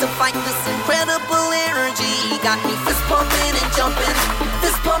sense to fight this incredible energy. Got me fist pumping and jumping,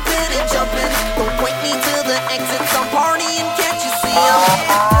 fist pumping and jumping. Don't point me to the exits, I'm partying, can't you see?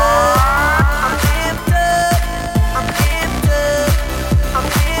 I'm amped up, I'm amped up, I'm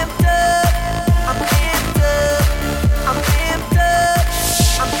amped up, I'm amped up, I'm amped up,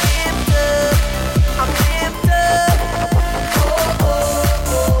 I'm amped up, I'm amped up.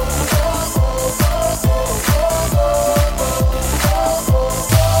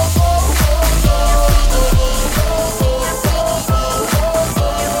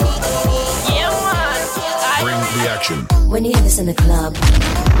 When you hear this in the club,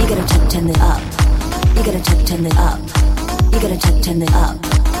 you gotta check, turn it up. You gotta check, turn it up. You gotta check, turn it up.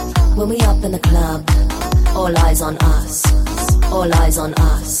 When we up in the club, all eyes on us. All eyes on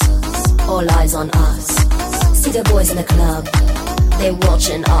us. All eyes on us. See the boys in the club, they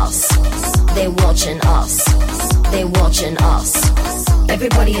watching us. They watching us. They watching us.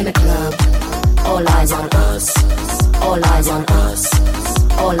 Everybody in the club, all eyes on us. All eyes on us.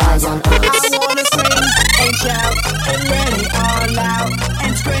 All eyes on us. I wanna scream and shout and let it all out.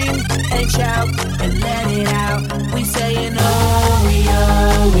 And scream and shout and let it out. We saying oh, we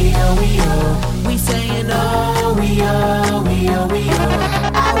oh, we oh, we oh. We saying oh, we oh, we oh, we oh.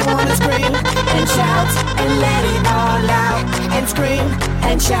 I wanna scream and shout and let it all out. And scream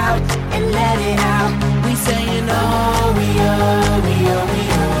and shout and let it out. We saying oh, we oh, we oh, we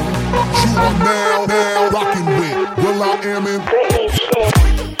oh. You are now rocking with Willan and Britney Spears.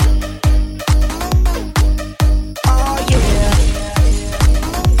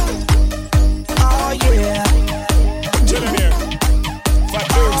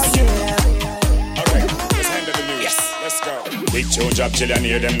 Tune job, chillin'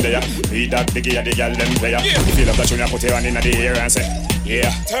 near them there. Beat that biggie at the gal them player. If you love that tune, you put your hand in the air and say, yeah.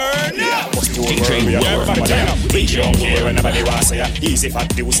 Turn up. What's the whole world we are going for there? We don't care when nobody wants to say, easy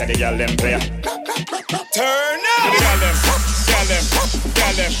fat deuce at the gal them player. Turn up. Gal them, gal them,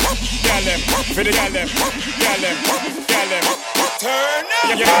 gal them, gal them. For the gal them, gal them, gal them. Turn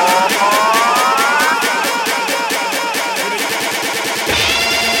up.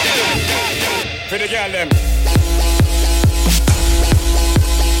 For the gal them.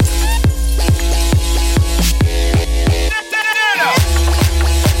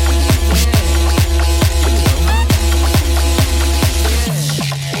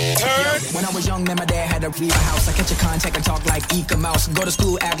 When I was young, man, my dad had a Viva house. I catch a contact and talk like Eka Mouse. Go to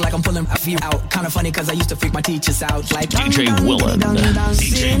school, act like I'm pulling a fever out. Kinda funny, cause I used to freak my teachers out. Like DJ Willan.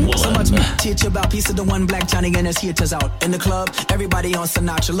 DJ Willan. So much me teach about piece of the one black Johnny and his hitters out. In the club, everybody on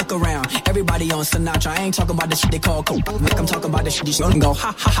Sinatra. Look around, everybody on Sinatra. I ain't talking about the shit they call coke. Like I'm talking about the shit you should go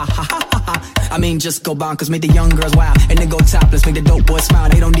ha ha ha ha ha ha. I mean, just go bonkers, make the young girls wild. And then go topless, make the dope boys smile.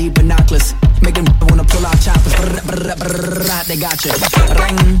 They don't need binoculars. Make them wanna pull out choppers. They got you.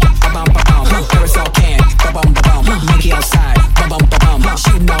 Ring, ba-bum, ba-bum. Parasol can, ba-bum, ba-bum. Monkey outside, ba-bum, ba-bum.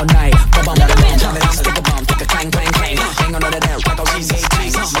 Shooting all night, ba-bum, ba-bum. Stick a bum, stick a clang, clang, clang. Hang on to that, like a G-G.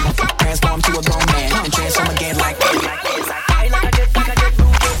 Transform to a grown man and transform again like I like a jet, like a jet,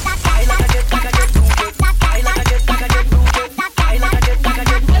 move it. I like a jet, like a jet, move it. I like a jet, like a jet, move it. I like a jet, like a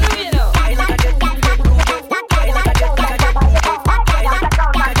jet, move it. I like a jet, like a jet, move it. I like a jet, like a jet, move it. I like a jet,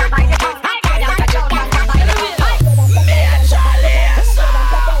 like a jet, move it.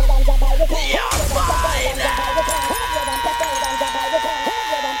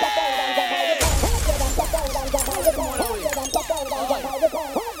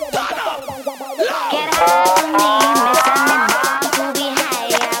 Get out of me, missing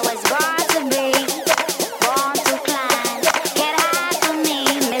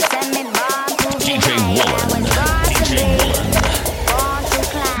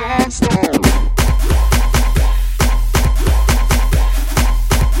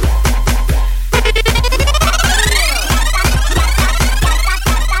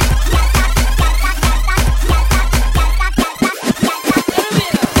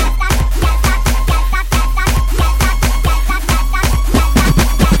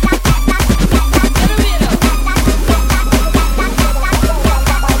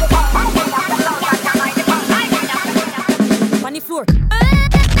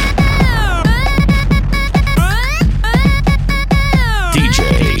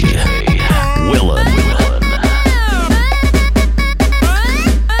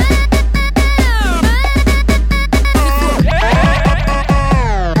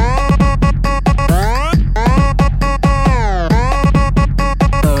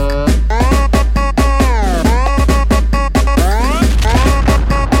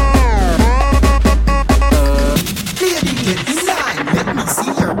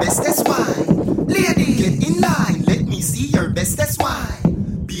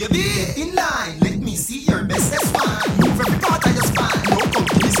Baby, in line, let me see your best S1. Move every part of your spine. No, come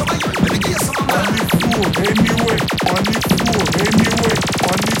give me some of your, let me give you some of mine. On the floor, anyway. On the floor, anyway.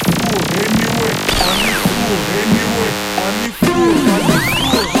 On the floor, anyway. On the floor, anyway. On the floor, on the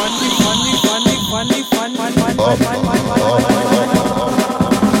floor.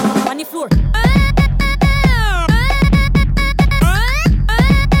 Funny floor.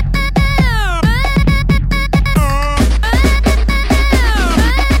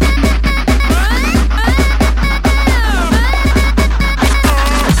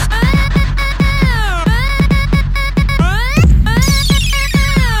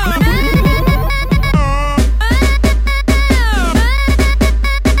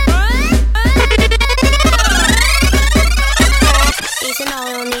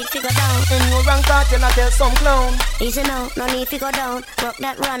 Some clown. Easy now, no need to go down. Rock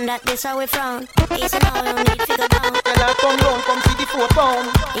that run, that this how we frown. Easy now, no need to go down. Tell her come round, come see the 4 pound.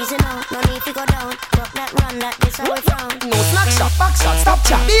 Easy now, no need to go down. Rock that run, that this how we frown. No snack shot, back shot, stop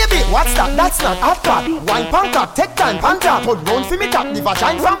chat. Baby, what's that? That's not hot pot. Wine pan top, take time, pan top. Put round for me top, the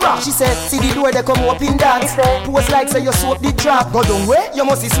vagina from bra. She said, see the door they come up in dance. Pose like say you soap the trap. Go down way, you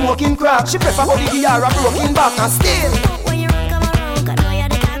must be smoking crack. She prefer body the air, broken back and still. When you run, come around, cause know you're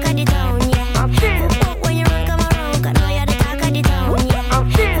the talk of the town, yeah. I'm still. When you run, come around, cause know you're the talk of the town, yeah. I'm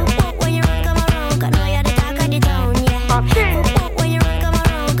still. When you run, come around, cause know you're the talk of the town, yeah. I'm still. When you run, come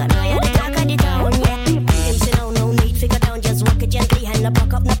around, cause know you're the talk of the town, yeah. Easy now, no need to go down, just walk it gently, hand the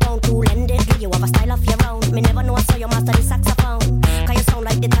back up, no pound, cool-handedly. You have a style of your own. Me never know I saw you master the saxophone. Cause you sound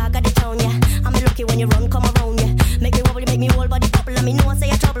like the talk of the town, yeah. I'm lucky when you run, come around, yeah. Make me wobble, make me whole body bubble. Let me know I say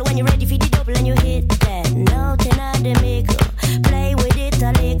you're trouble when you're ready for the double and you hit that note in the maker. Play with it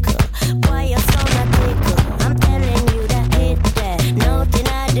a little. Why you so not tickle? I'm telling you that hit that note in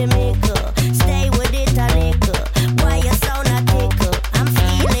the maker. Stay with it a little. Why you so not tickle? I'm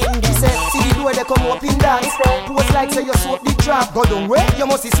feeling that. She said, see the door they come up in dance. Pose like say you soap the trap. Go down way, you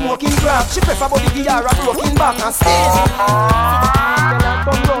must be smoking crack. She prefer body the air, broken back and stay. Tell her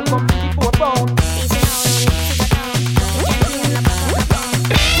come round, come see the 4 pound.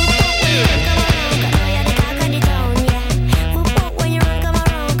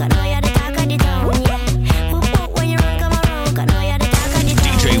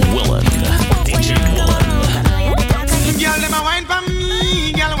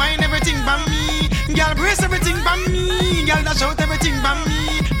 Shout everything by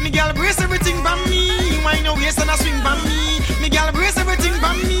me. Me girl brace everything by me. Wine your waist and a swing by me. Me girl brace everything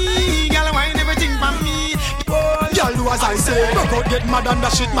by me. Girl wine everything by me. Girl do as I say. Rock out, get mad and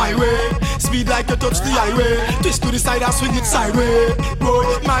dash it my way. Speed like you touch the highway. Twist to the side and swing it sideways.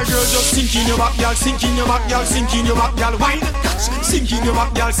 Boy, my girl just sink in your back, girl. Sink in your back, girl. Sink in your back, girl. Wine, catch. Sink in your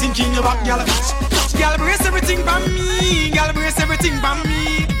back, girl. Sink in your back, girl. Catch. Girl brace everything by me. Girl brace everything by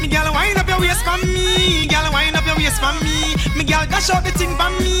me. Me girl wind up your waist for me. Girl wind up your waist for me. Me girl dash out the thing for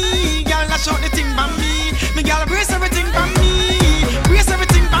me. Girl dash out the thing for me. Me girl brace everything for me. Brace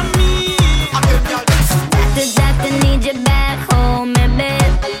everything for me. Doctor, need you back home, baby.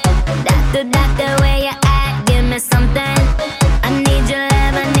 Doctor, where you at? Give me something. I need your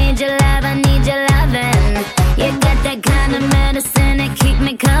love, I need your love, I need your loving. You got that kind of medicine that keep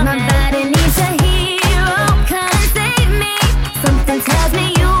me coming. My body needs a hero, come and save me. Something tells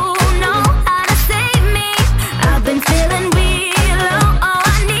me you know how to save me. I've been feeling real low, oh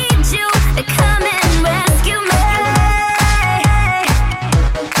I need you to come and rescue me.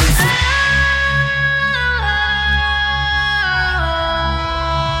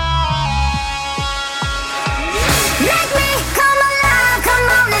 Make me come alive, come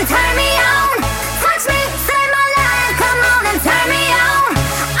on and turn me on. Touch me, save my life, come on and turn me on.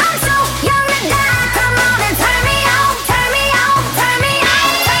 I'm so young to die, come on and turn me on. Turn me on, turn me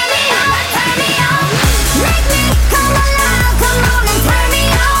on, turn me on, turn me on. Make me come alive, come on and turn me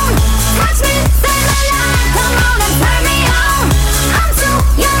on. Touch me, save my life, come on and turn me on. I'm so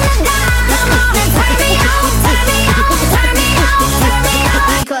young to die, come on and turn me on. Turn me on, turn me on, turn me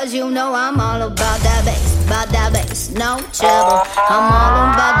on. Because you know I'm all about that bass, no trouble. I'm all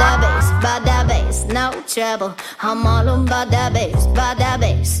about that bass, no trouble. I'm all about that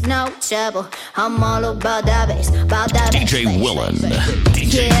bass, no trouble. I'm all about that bass, DJ Willan.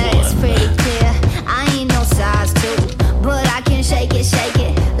 Yeah, it's pretty clear. I ain't no size 2, but I can shake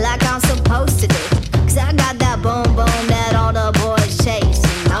it like I'm supposed to do. Cause I got that boom boom that all the boys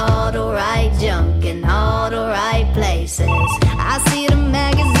chasing. All the right junk in all the right places. I see the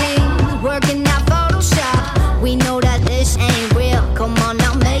magazines working out Photoshop. We know that this ain't real. Come on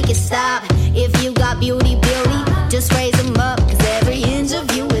now, make it stop. If you got beauty, just raise them up. Cause every inch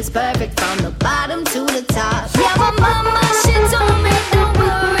of you is perfect from the bottom to the top. Yeah, my mama, she told me don't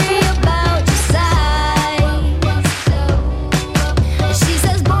worry.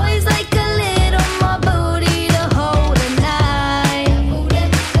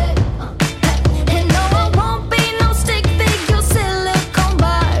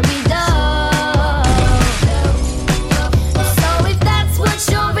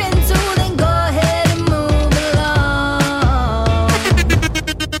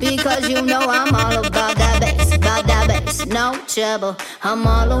 trouble. I'm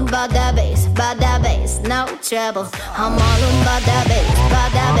all about that bass, no trouble. I'm all about that bass,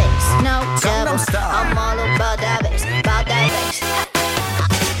 no trouble. I'm all about that bass.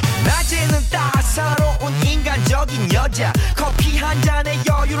 낮에는 따사로운 인간적인 여자, 커피 한 잔에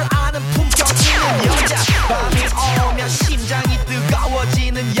여유를 아는 품격 있는 여자, 밤이 오면 심장이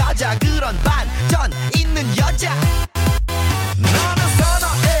뜨거워지는 여자, 그런 반전 있는 여자. 너는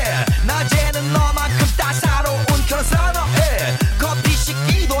선호해, 낮에는 너만큼 따사로운 그런 선호해, 커피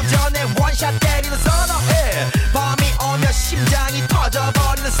식기도 전에 원샷 때리는 선호해, 밤이 오면 심장이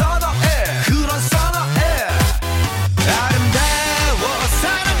터져버리는 선호해, 그런 선호해. 아름다워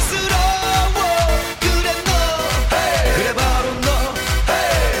사랑스러워 그래 너 hey. 그래 바로 너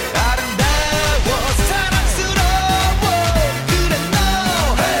hey. 아름다워 사랑스러워 그래 너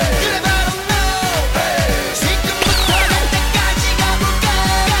hey. 그래 바로 너 hey. 지금부터 갈 때까지 가볼까.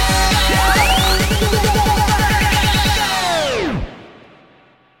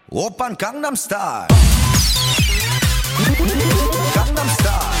 오빤 강남스타일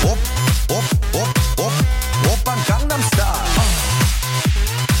강남스타일 오빤 강남스타일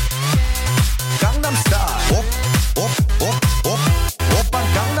강남스타일 오빤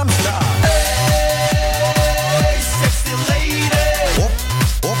강남스타일 에이 섹시 레이디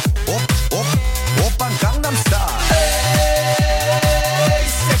오빤 강남스타일 에이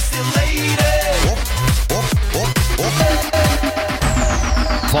섹시 레이디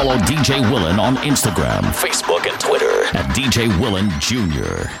Follow DJ Willan on Instagram, Facebook, and Twitter at DJ Willan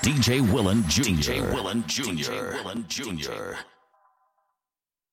Jr. DJ Willan Jr. DJ Willan Jr.